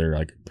then now they're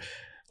like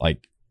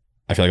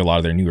I feel like a lot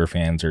of their newer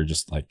fans are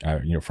just like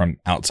from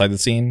outside the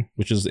scene,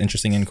 which is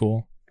interesting and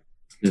cool.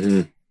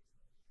 Mm-hmm.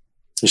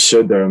 They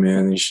should though,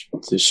 man. They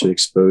should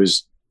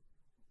expose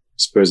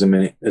as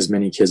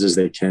many kids as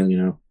they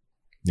can.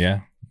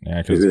 Yeah,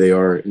 who they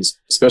are, and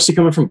especially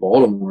coming from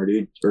Baltimore,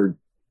 dude, or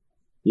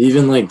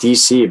even like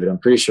DC, but I'm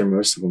pretty sure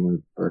most of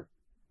them are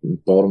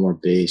Baltimore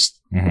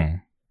based. Mm-hmm.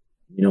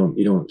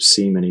 You don't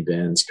see many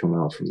bands come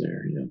out from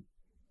there, you know.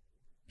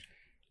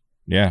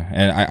 Yeah,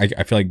 and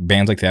I feel like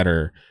bands like that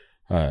are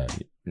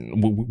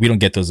we don't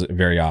get those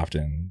very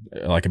often.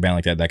 Like a band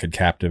like that could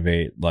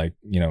captivate, like,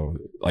 you know,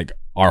 like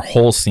our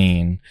whole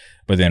scene,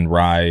 but then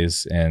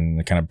rise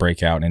and kind of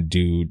break out and do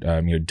you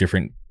know,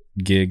 different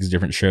gigs,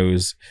 different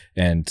shows,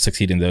 and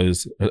succeed in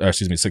those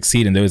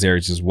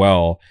areas as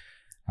well.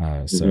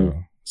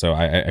 So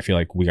I feel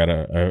like we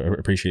gotta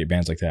appreciate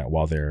bands like that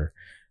while they're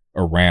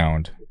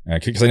around,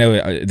 because I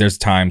know there's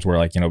times where,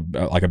 like, you know,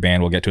 like a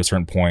band will get to a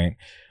certain point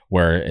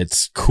where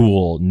it's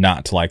cool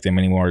not to like them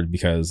anymore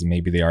because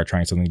maybe they are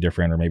trying something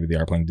different, or maybe they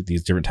are playing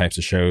these different types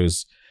of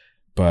shows.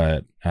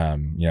 But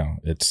you know,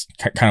 it's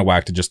kind of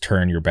whack to just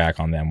turn your back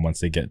on them once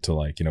they get to,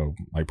 like, you know,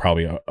 like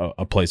probably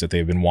a place that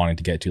they've been wanting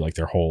to get to, like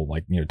their whole,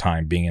 like, you know,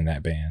 time being in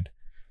that band.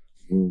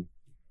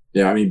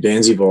 Yeah, I mean,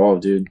 bands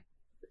evolve, dude.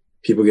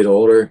 People get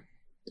older,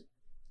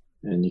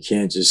 and you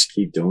can't just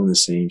keep doing the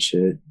same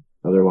shit.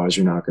 Otherwise,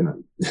 you're not gonna.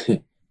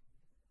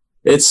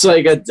 It's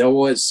like a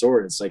double-edged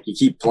sword. It's like you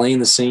keep playing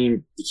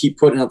you keep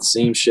putting out the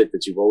same shit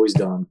that you've always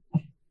done,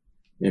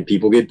 and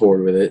people get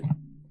bored with it.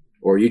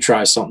 Or you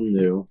try something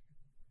new,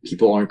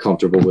 people aren't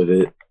comfortable with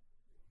it,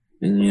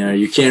 and, you know,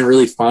 you can't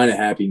really find a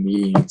happy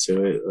medium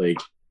to it. Like,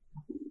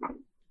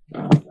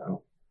 I don't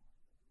know.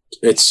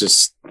 It's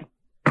just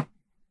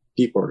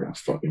people are gonna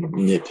fucking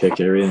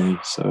nitpick everything.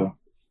 So,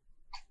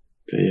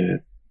 but yeah,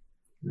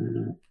 I don't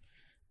know.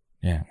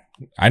 Yeah.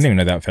 I didn't even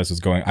know that fest was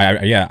going. I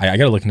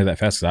gotta look into that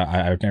fest, because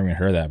I've never even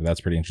heard of that. But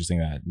that's pretty interesting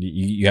that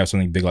you have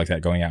something big like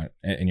that going out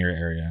in your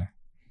area.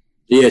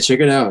 Yeah, check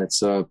it out.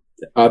 It's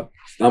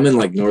I'm in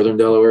like northern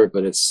Delaware,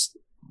 but it's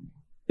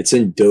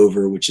in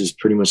Dover, which is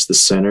pretty much the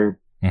center.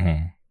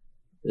 Mm-hmm.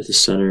 At the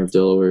center of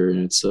Delaware,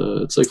 and it's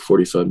like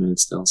 45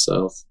 minutes down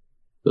south.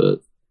 But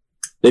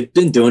they've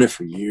been doing it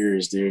for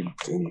years, dude.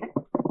 And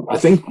I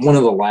think one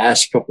of the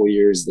last couple of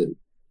years that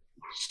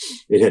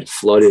it had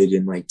flooded,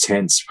 and like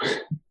tents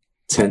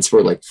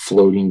were like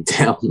floating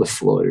down the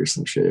flood or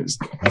some shit.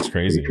 That's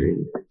crazy.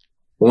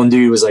 One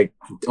dude was like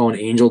on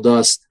angel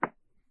dust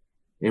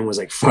and was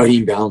like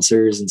fighting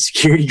bouncers and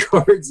security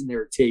guards, and they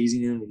were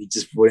tasing him, and he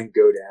just wouldn't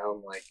go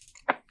down. Like,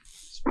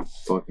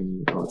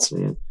 fucking nuts,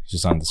 man.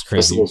 Just on this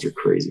crazy. Festivals are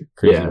crazy.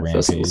 Rampage.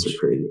 Festivals are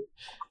crazy.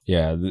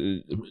 Yeah,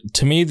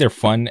 to me, they're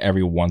fun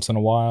every once in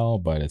a while,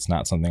 but it's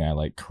not something I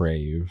like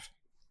crave.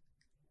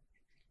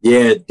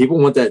 Yeah, people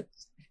want that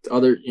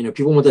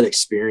people want that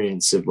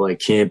experience of like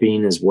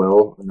camping as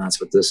well, and that's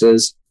what this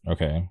is.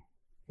 Okay.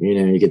 You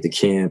know, you get the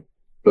camp,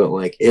 but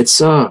like it's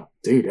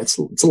dude, it's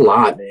a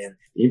lot, man.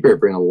 You better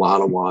bring a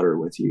lot of water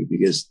with you,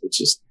 because it's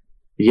just,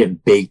 you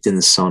get baked in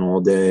the sun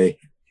all day.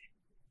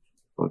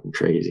 Fucking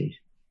crazy.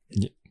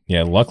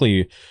 Yeah,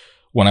 luckily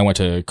when I went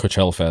to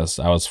Coachella Fest,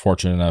 I was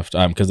fortunate enough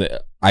because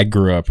I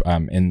grew up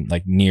in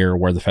like near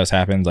where the fest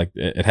happens. Like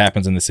it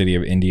happens in the city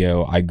of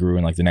Indio. I grew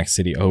in like the next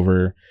city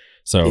over.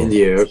 So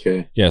India,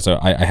 okay. Yeah, so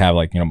I have,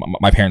 like, you know,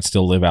 my parents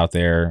still live out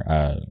there,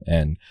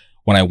 and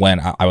when I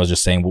went, I was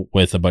just staying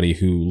with a buddy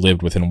who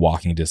lived within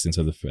walking distance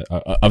of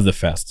the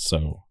fest.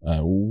 So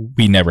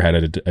we never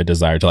had a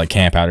desire to like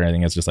camp out or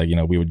anything. It's just like, you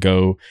know, we would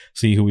go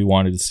see who we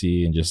wanted to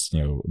see and just,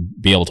 you know,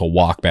 be able to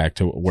walk back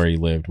to where he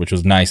lived, which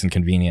was nice and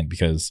convenient,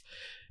 because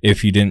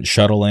if you didn't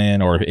shuttle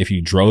in, or if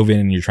you drove in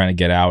and you're trying to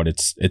get out,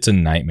 it's a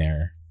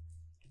nightmare.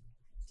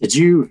 Did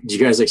you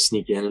guys like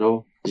sneak in at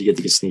all? Did you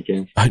get to sneak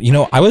in? You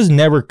know, I was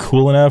never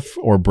cool enough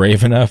or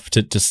brave enough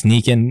to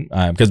sneak in,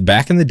 because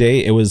back in the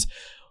day, it was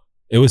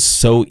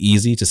so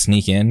easy to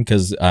sneak in,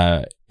 because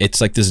it's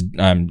like this,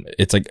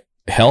 it's like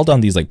held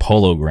on these like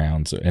polo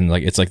grounds, and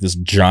like it's like this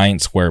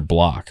giant square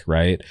block,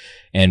 right?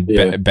 And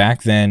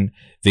back then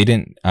they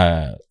didn't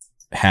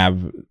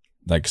have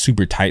like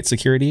super tight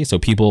security, so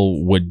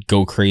people would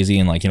go crazy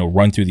and, like, you know,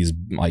 run through these,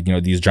 like, you know,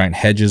 these giant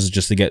hedges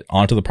just to get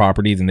onto the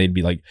property. Then they'd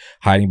be like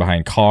hiding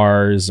behind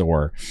cars,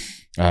 or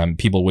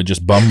people would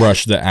just bum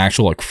rush the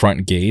actual like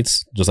front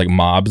gates, just like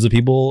mobs of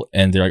people,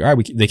 and they're like, all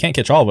right, they can't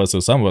catch all of us,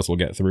 so some of us will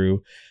get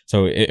through.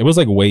 So it was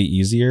like way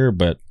easier.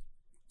 But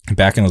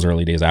back in those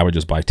early days, I would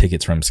just buy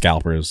tickets from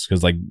scalpers,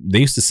 because like they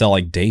used to sell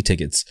like day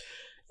tickets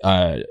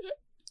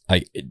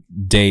like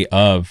day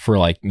of for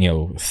like, you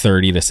know,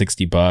 $30 to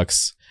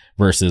 $60,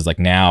 versus like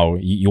now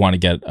you want to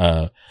get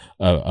a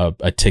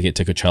ticket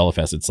to Coachella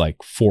Fest, it's like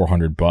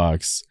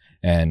 $400.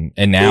 And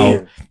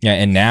now,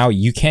 and now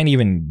you can't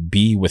even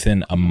be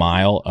within a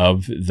mile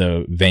of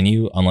the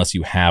venue unless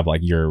you have like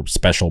your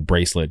special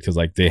bracelet, because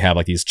like they have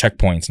like these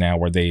checkpoints now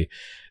where they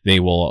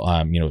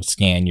will you know,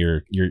 scan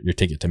your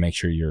ticket to make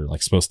sure you're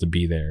like supposed to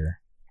be there.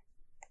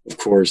 Of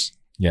course.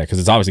 Yeah, because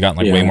it's obviously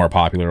gotten like way more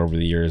popular over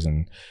the years,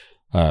 and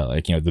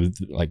like, you know,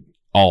 like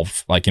all,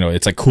 like, you know,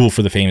 it's like cool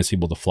for the famous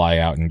people to fly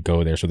out and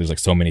go there. So there's like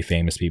so many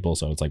famous people,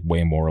 so it's like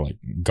way more like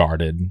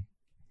guarded.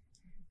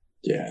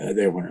 Yeah,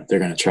 they're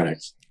gonna try to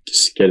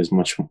just get as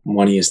much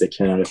money as they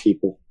can out of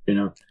people, you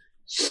know.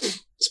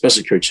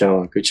 Especially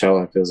Coachella.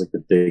 Coachella feels like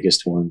the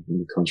biggest one in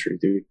the country,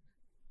 dude.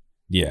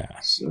 Yeah.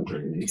 So,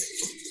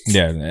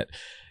 Yeah,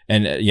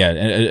 and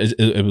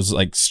it was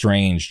like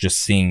strange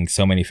just seeing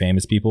so many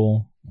famous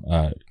people,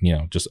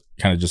 just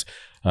kind of just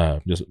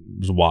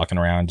walking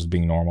around, just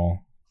being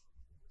normal.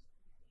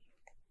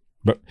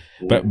 But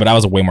I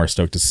was way more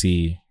stoked to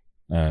see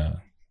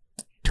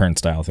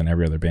Turnstile than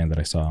every other band that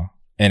I saw,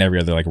 and every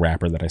other like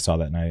rapper that I saw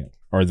that night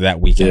or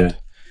that weekend,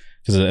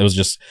 because it was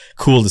just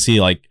cool to see,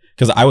 like,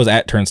 because I was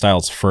at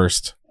Turnstile's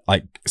first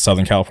like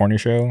Southern California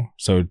show,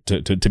 so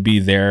to be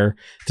there,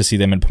 to see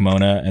them in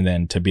Pomona, and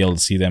then to be able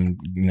to see them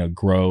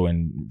grow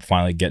and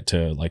finally get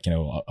to like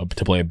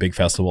to play a big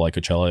festival like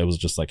Coachella, it was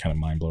just like kind of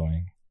mind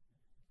blowing.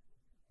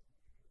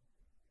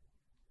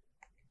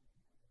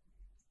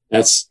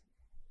 It's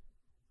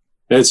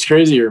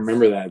crazy to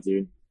remember that,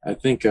 dude. I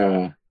think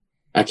I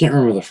can't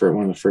remember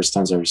one of the first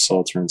times I ever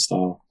saw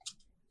Turnstile,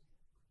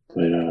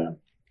 but I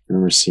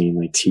remember seeing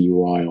like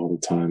TUI all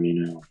the time.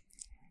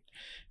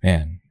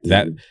 Man,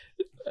 that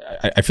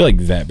I feel like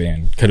that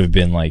band could have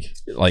been like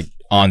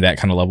on that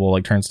kind of level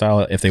like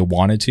Turnstile if they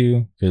wanted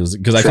to,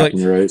 because I feel like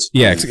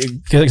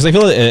because I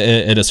feel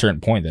at a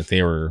certain point that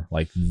they were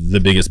like the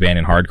biggest band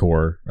in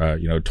hardcore,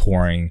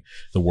 touring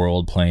the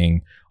world,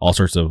 playing all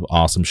sorts of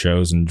awesome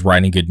shows and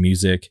writing good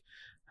music.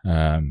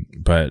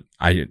 But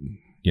I,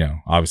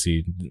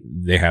 obviously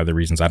they have the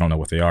reasons. I don't know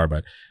what they are,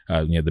 but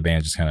the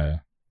band just kind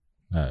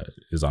of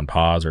is on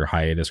pause or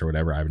hiatus or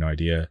whatever. I have no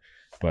idea.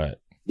 But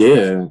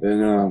yeah, and I don't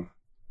know.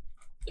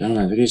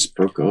 I think they just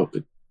broke up.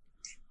 But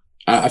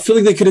I feel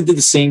like they could have did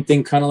the same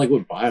thing, kind of like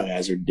what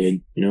Biohazard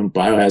did.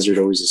 Biohazard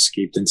always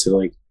escaped into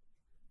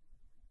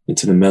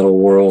the metal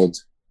world,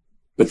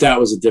 but that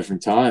was a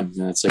different time.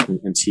 That's like when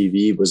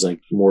MTV was like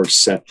more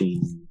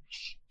accepting.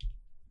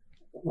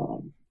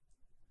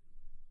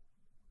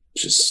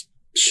 Just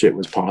shit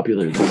was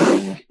popular.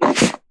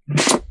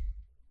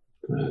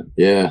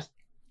 Yeah.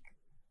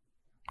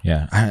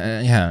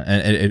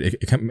 And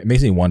it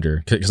makes me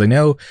wonder, because I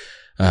know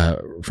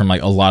from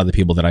like a lot of the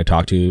people that I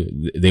talked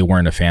to, they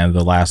weren't a fan of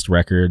the last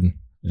record,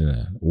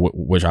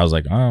 which I was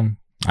like,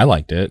 I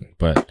liked it,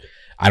 but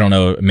I don't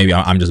know, maybe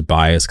I'm just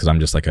biased because I'm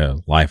just like a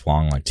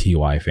lifelong like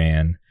TUI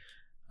fan.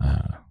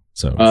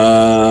 So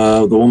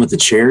the one with the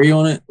cherry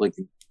on it, like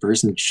the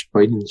person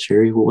biting the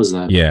cherry, what was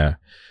that? Yeah.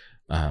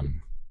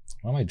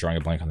 Why am I drawing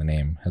a blank on the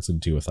name? It has to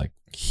do with like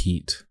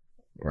heat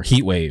or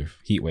heat wave,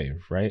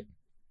 right?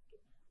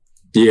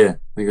 Yeah,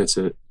 I think that's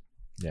it.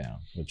 Yeah,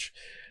 which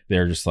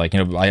they're just like,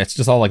 it's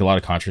just all like a lot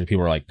of controversy.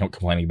 People are like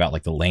complaining about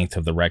like the length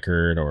of the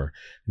record, or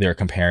they're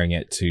comparing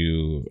it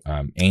to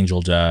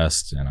Angel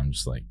Dust, and I'm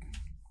just like,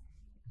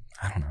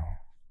 I don't know.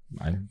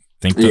 I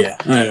think I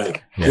know.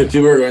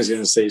 People are always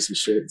gonna say some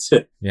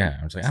shit. Yeah,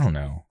 I was like, I don't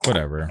know,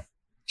 whatever.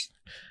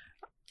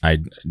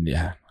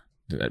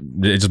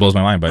 It just blows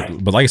my mind,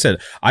 but like I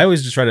said, I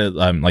always just try to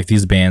like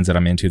these bands that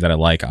I'm into that I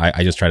like,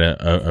 I just try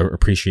to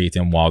appreciate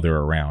them while they're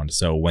around.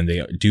 So when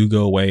they do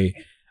go away,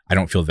 I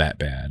don't feel that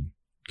bad,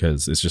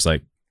 because it's just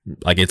like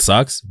it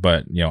sucks,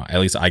 but at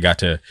least I got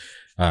to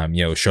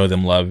show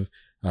them love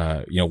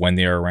when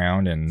they're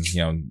around, and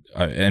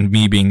and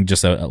me being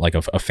just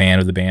a fan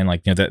of the band,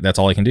 like that's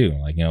all I can do.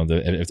 Like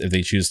if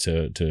they choose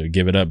to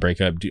give it up,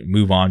 break up,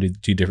 move on,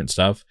 do different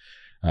stuff,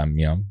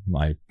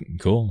 like,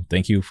 cool,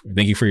 thank you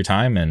for your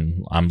time,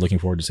 and I'm looking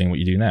forward to seeing what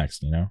you do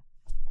next.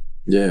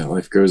 Yeah,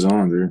 life goes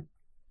on, dude.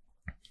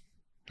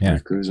 Yeah,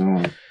 life goes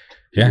on.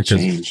 Yeah,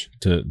 change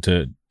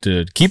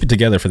to keep it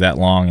together for that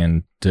long,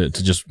 and to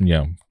just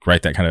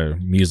write that kind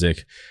of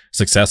music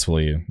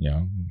successfully.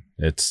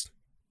 It's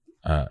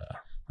I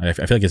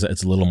feel like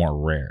it's a little more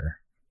rare.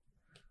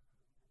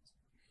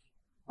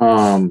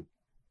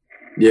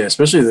 Yeah,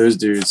 especially those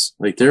dudes.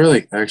 Like, they're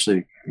like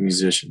actually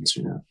musicians,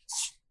 Yeah.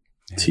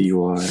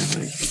 TUI,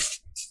 like,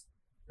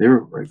 they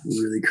were like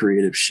really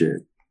creative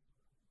shit.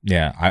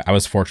 Yeah, I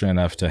was fortunate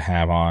enough to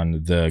have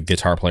on the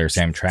guitar player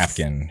Sam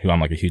Trapkin, who I'm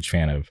like a huge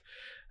fan of.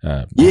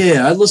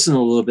 Yeah, I listened to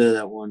a little bit of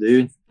that one,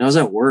 dude. I was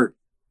at work.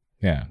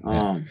 Yeah.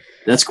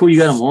 That's cool. You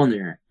got him on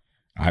there.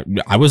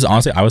 I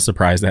was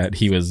surprised that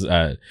he was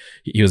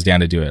down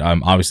to do it.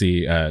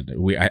 Obviously, I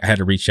had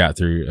to reach out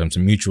through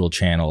some mutual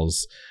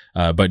channels.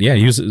 But yeah,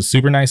 he was a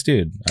super nice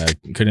dude.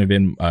 Couldn't have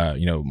been,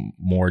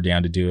 more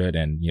down to do it,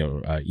 and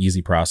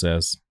easy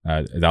process.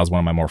 That was one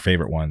of my more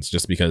favorite ones,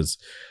 just because,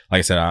 like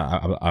I said,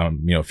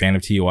 I'm a fan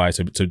of TUI,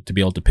 so to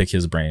be able to pick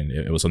his brain,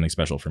 it was something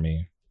special for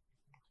me.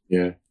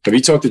 Yeah. Have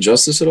you talked to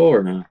Justice at all,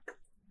 or not?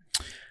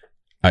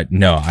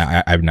 No,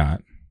 I've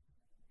not.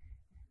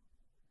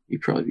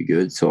 He'd probably be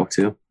good to talk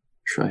to.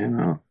 Try him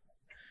out.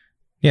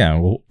 Yeah,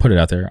 we'll put it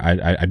out there.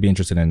 I'd be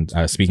interested in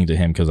speaking to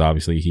him, because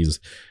obviously he's,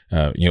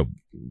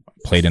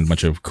 played in a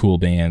bunch of cool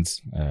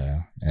bands,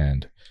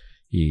 and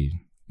he,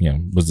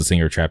 was the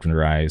singer of Trapped in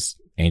Her Eyes,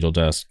 Angel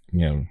Dust,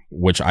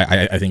 which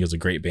I think is a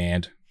great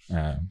band.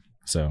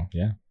 So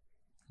yeah,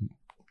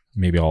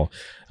 maybe I'll,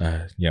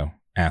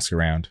 ask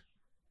around,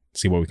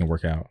 see what we can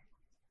work out.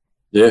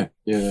 Yeah,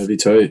 that'd be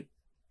tight.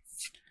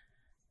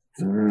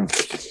 I don't know.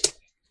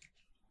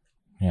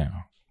 Yeah,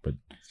 but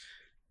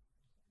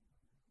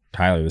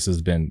Tyler, this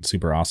has been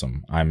super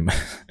awesome. I'm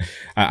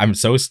I'm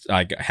so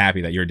like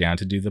happy that you're down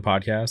to do the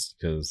podcast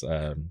because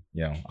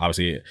you know,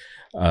 obviously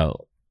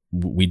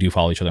we do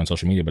follow each other on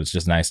social media, but it's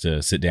just nice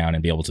to sit down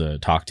and be able to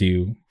talk to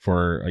you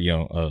for you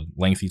know, a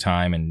lengthy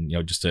time, and you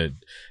know, just to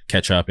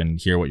catch up and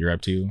hear what you're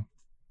up to.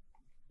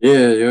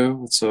 Yeah,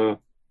 it's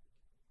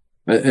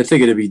I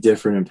think it'd be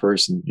different in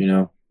person, you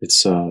know.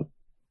 It's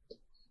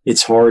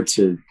hard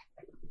to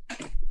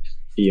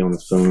be on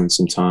the phone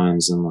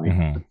sometimes, and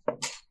like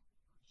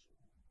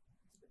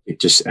it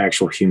just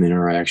actual human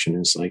interaction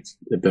is like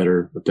a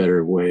better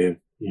way of,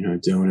 you know,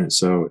 doing it.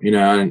 So, you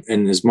know,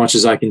 and as much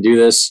as I can do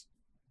this,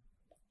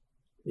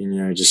 you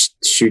know, just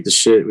shoot the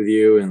shit with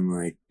you and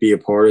like be a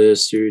part of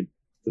this, dude,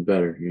 the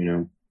better, you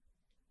know.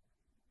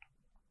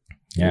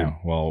 Yeah,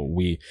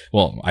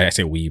 well, I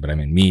say we, but I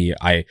mean me.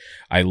 I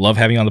love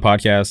having you on the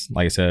podcast.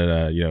 Like I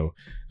said, you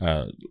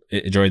know,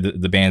 enjoy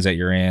the bands that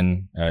you're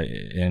in,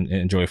 and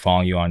enjoy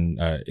following you on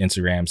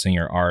Instagram, seeing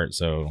your art.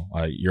 So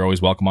you're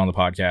always welcome on the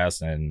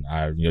podcast, and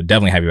you know,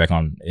 definitely have you back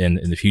on in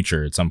the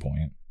future at some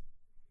point.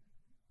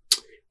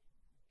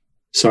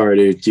 Sorry,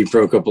 dude, you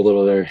broke up a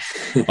little there.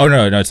 Oh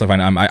no, it's fine.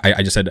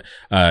 I just said,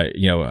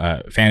 you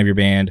know, fan of your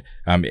band.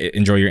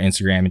 Enjoy your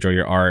Instagram, enjoy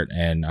your art,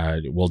 and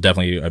we'll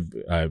definitely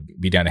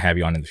be down to have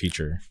you on in the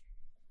future.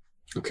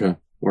 Okay,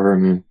 all right,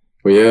 man.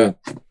 Well, yeah,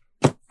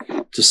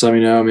 just let me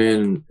know,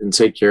 man, and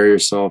take care of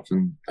yourself.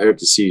 And I hope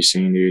to see you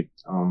soon, dude.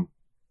 I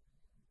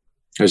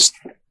just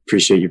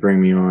appreciate you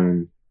bringing me on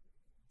and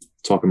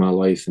talking my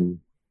life, and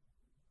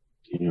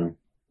you know,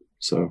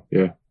 so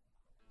yeah.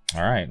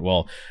 All right.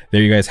 Well,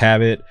 there you guys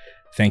have it.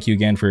 Thank you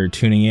again for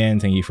tuning in.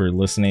 Thank you for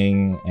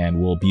listening,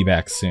 and we'll be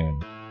back soon.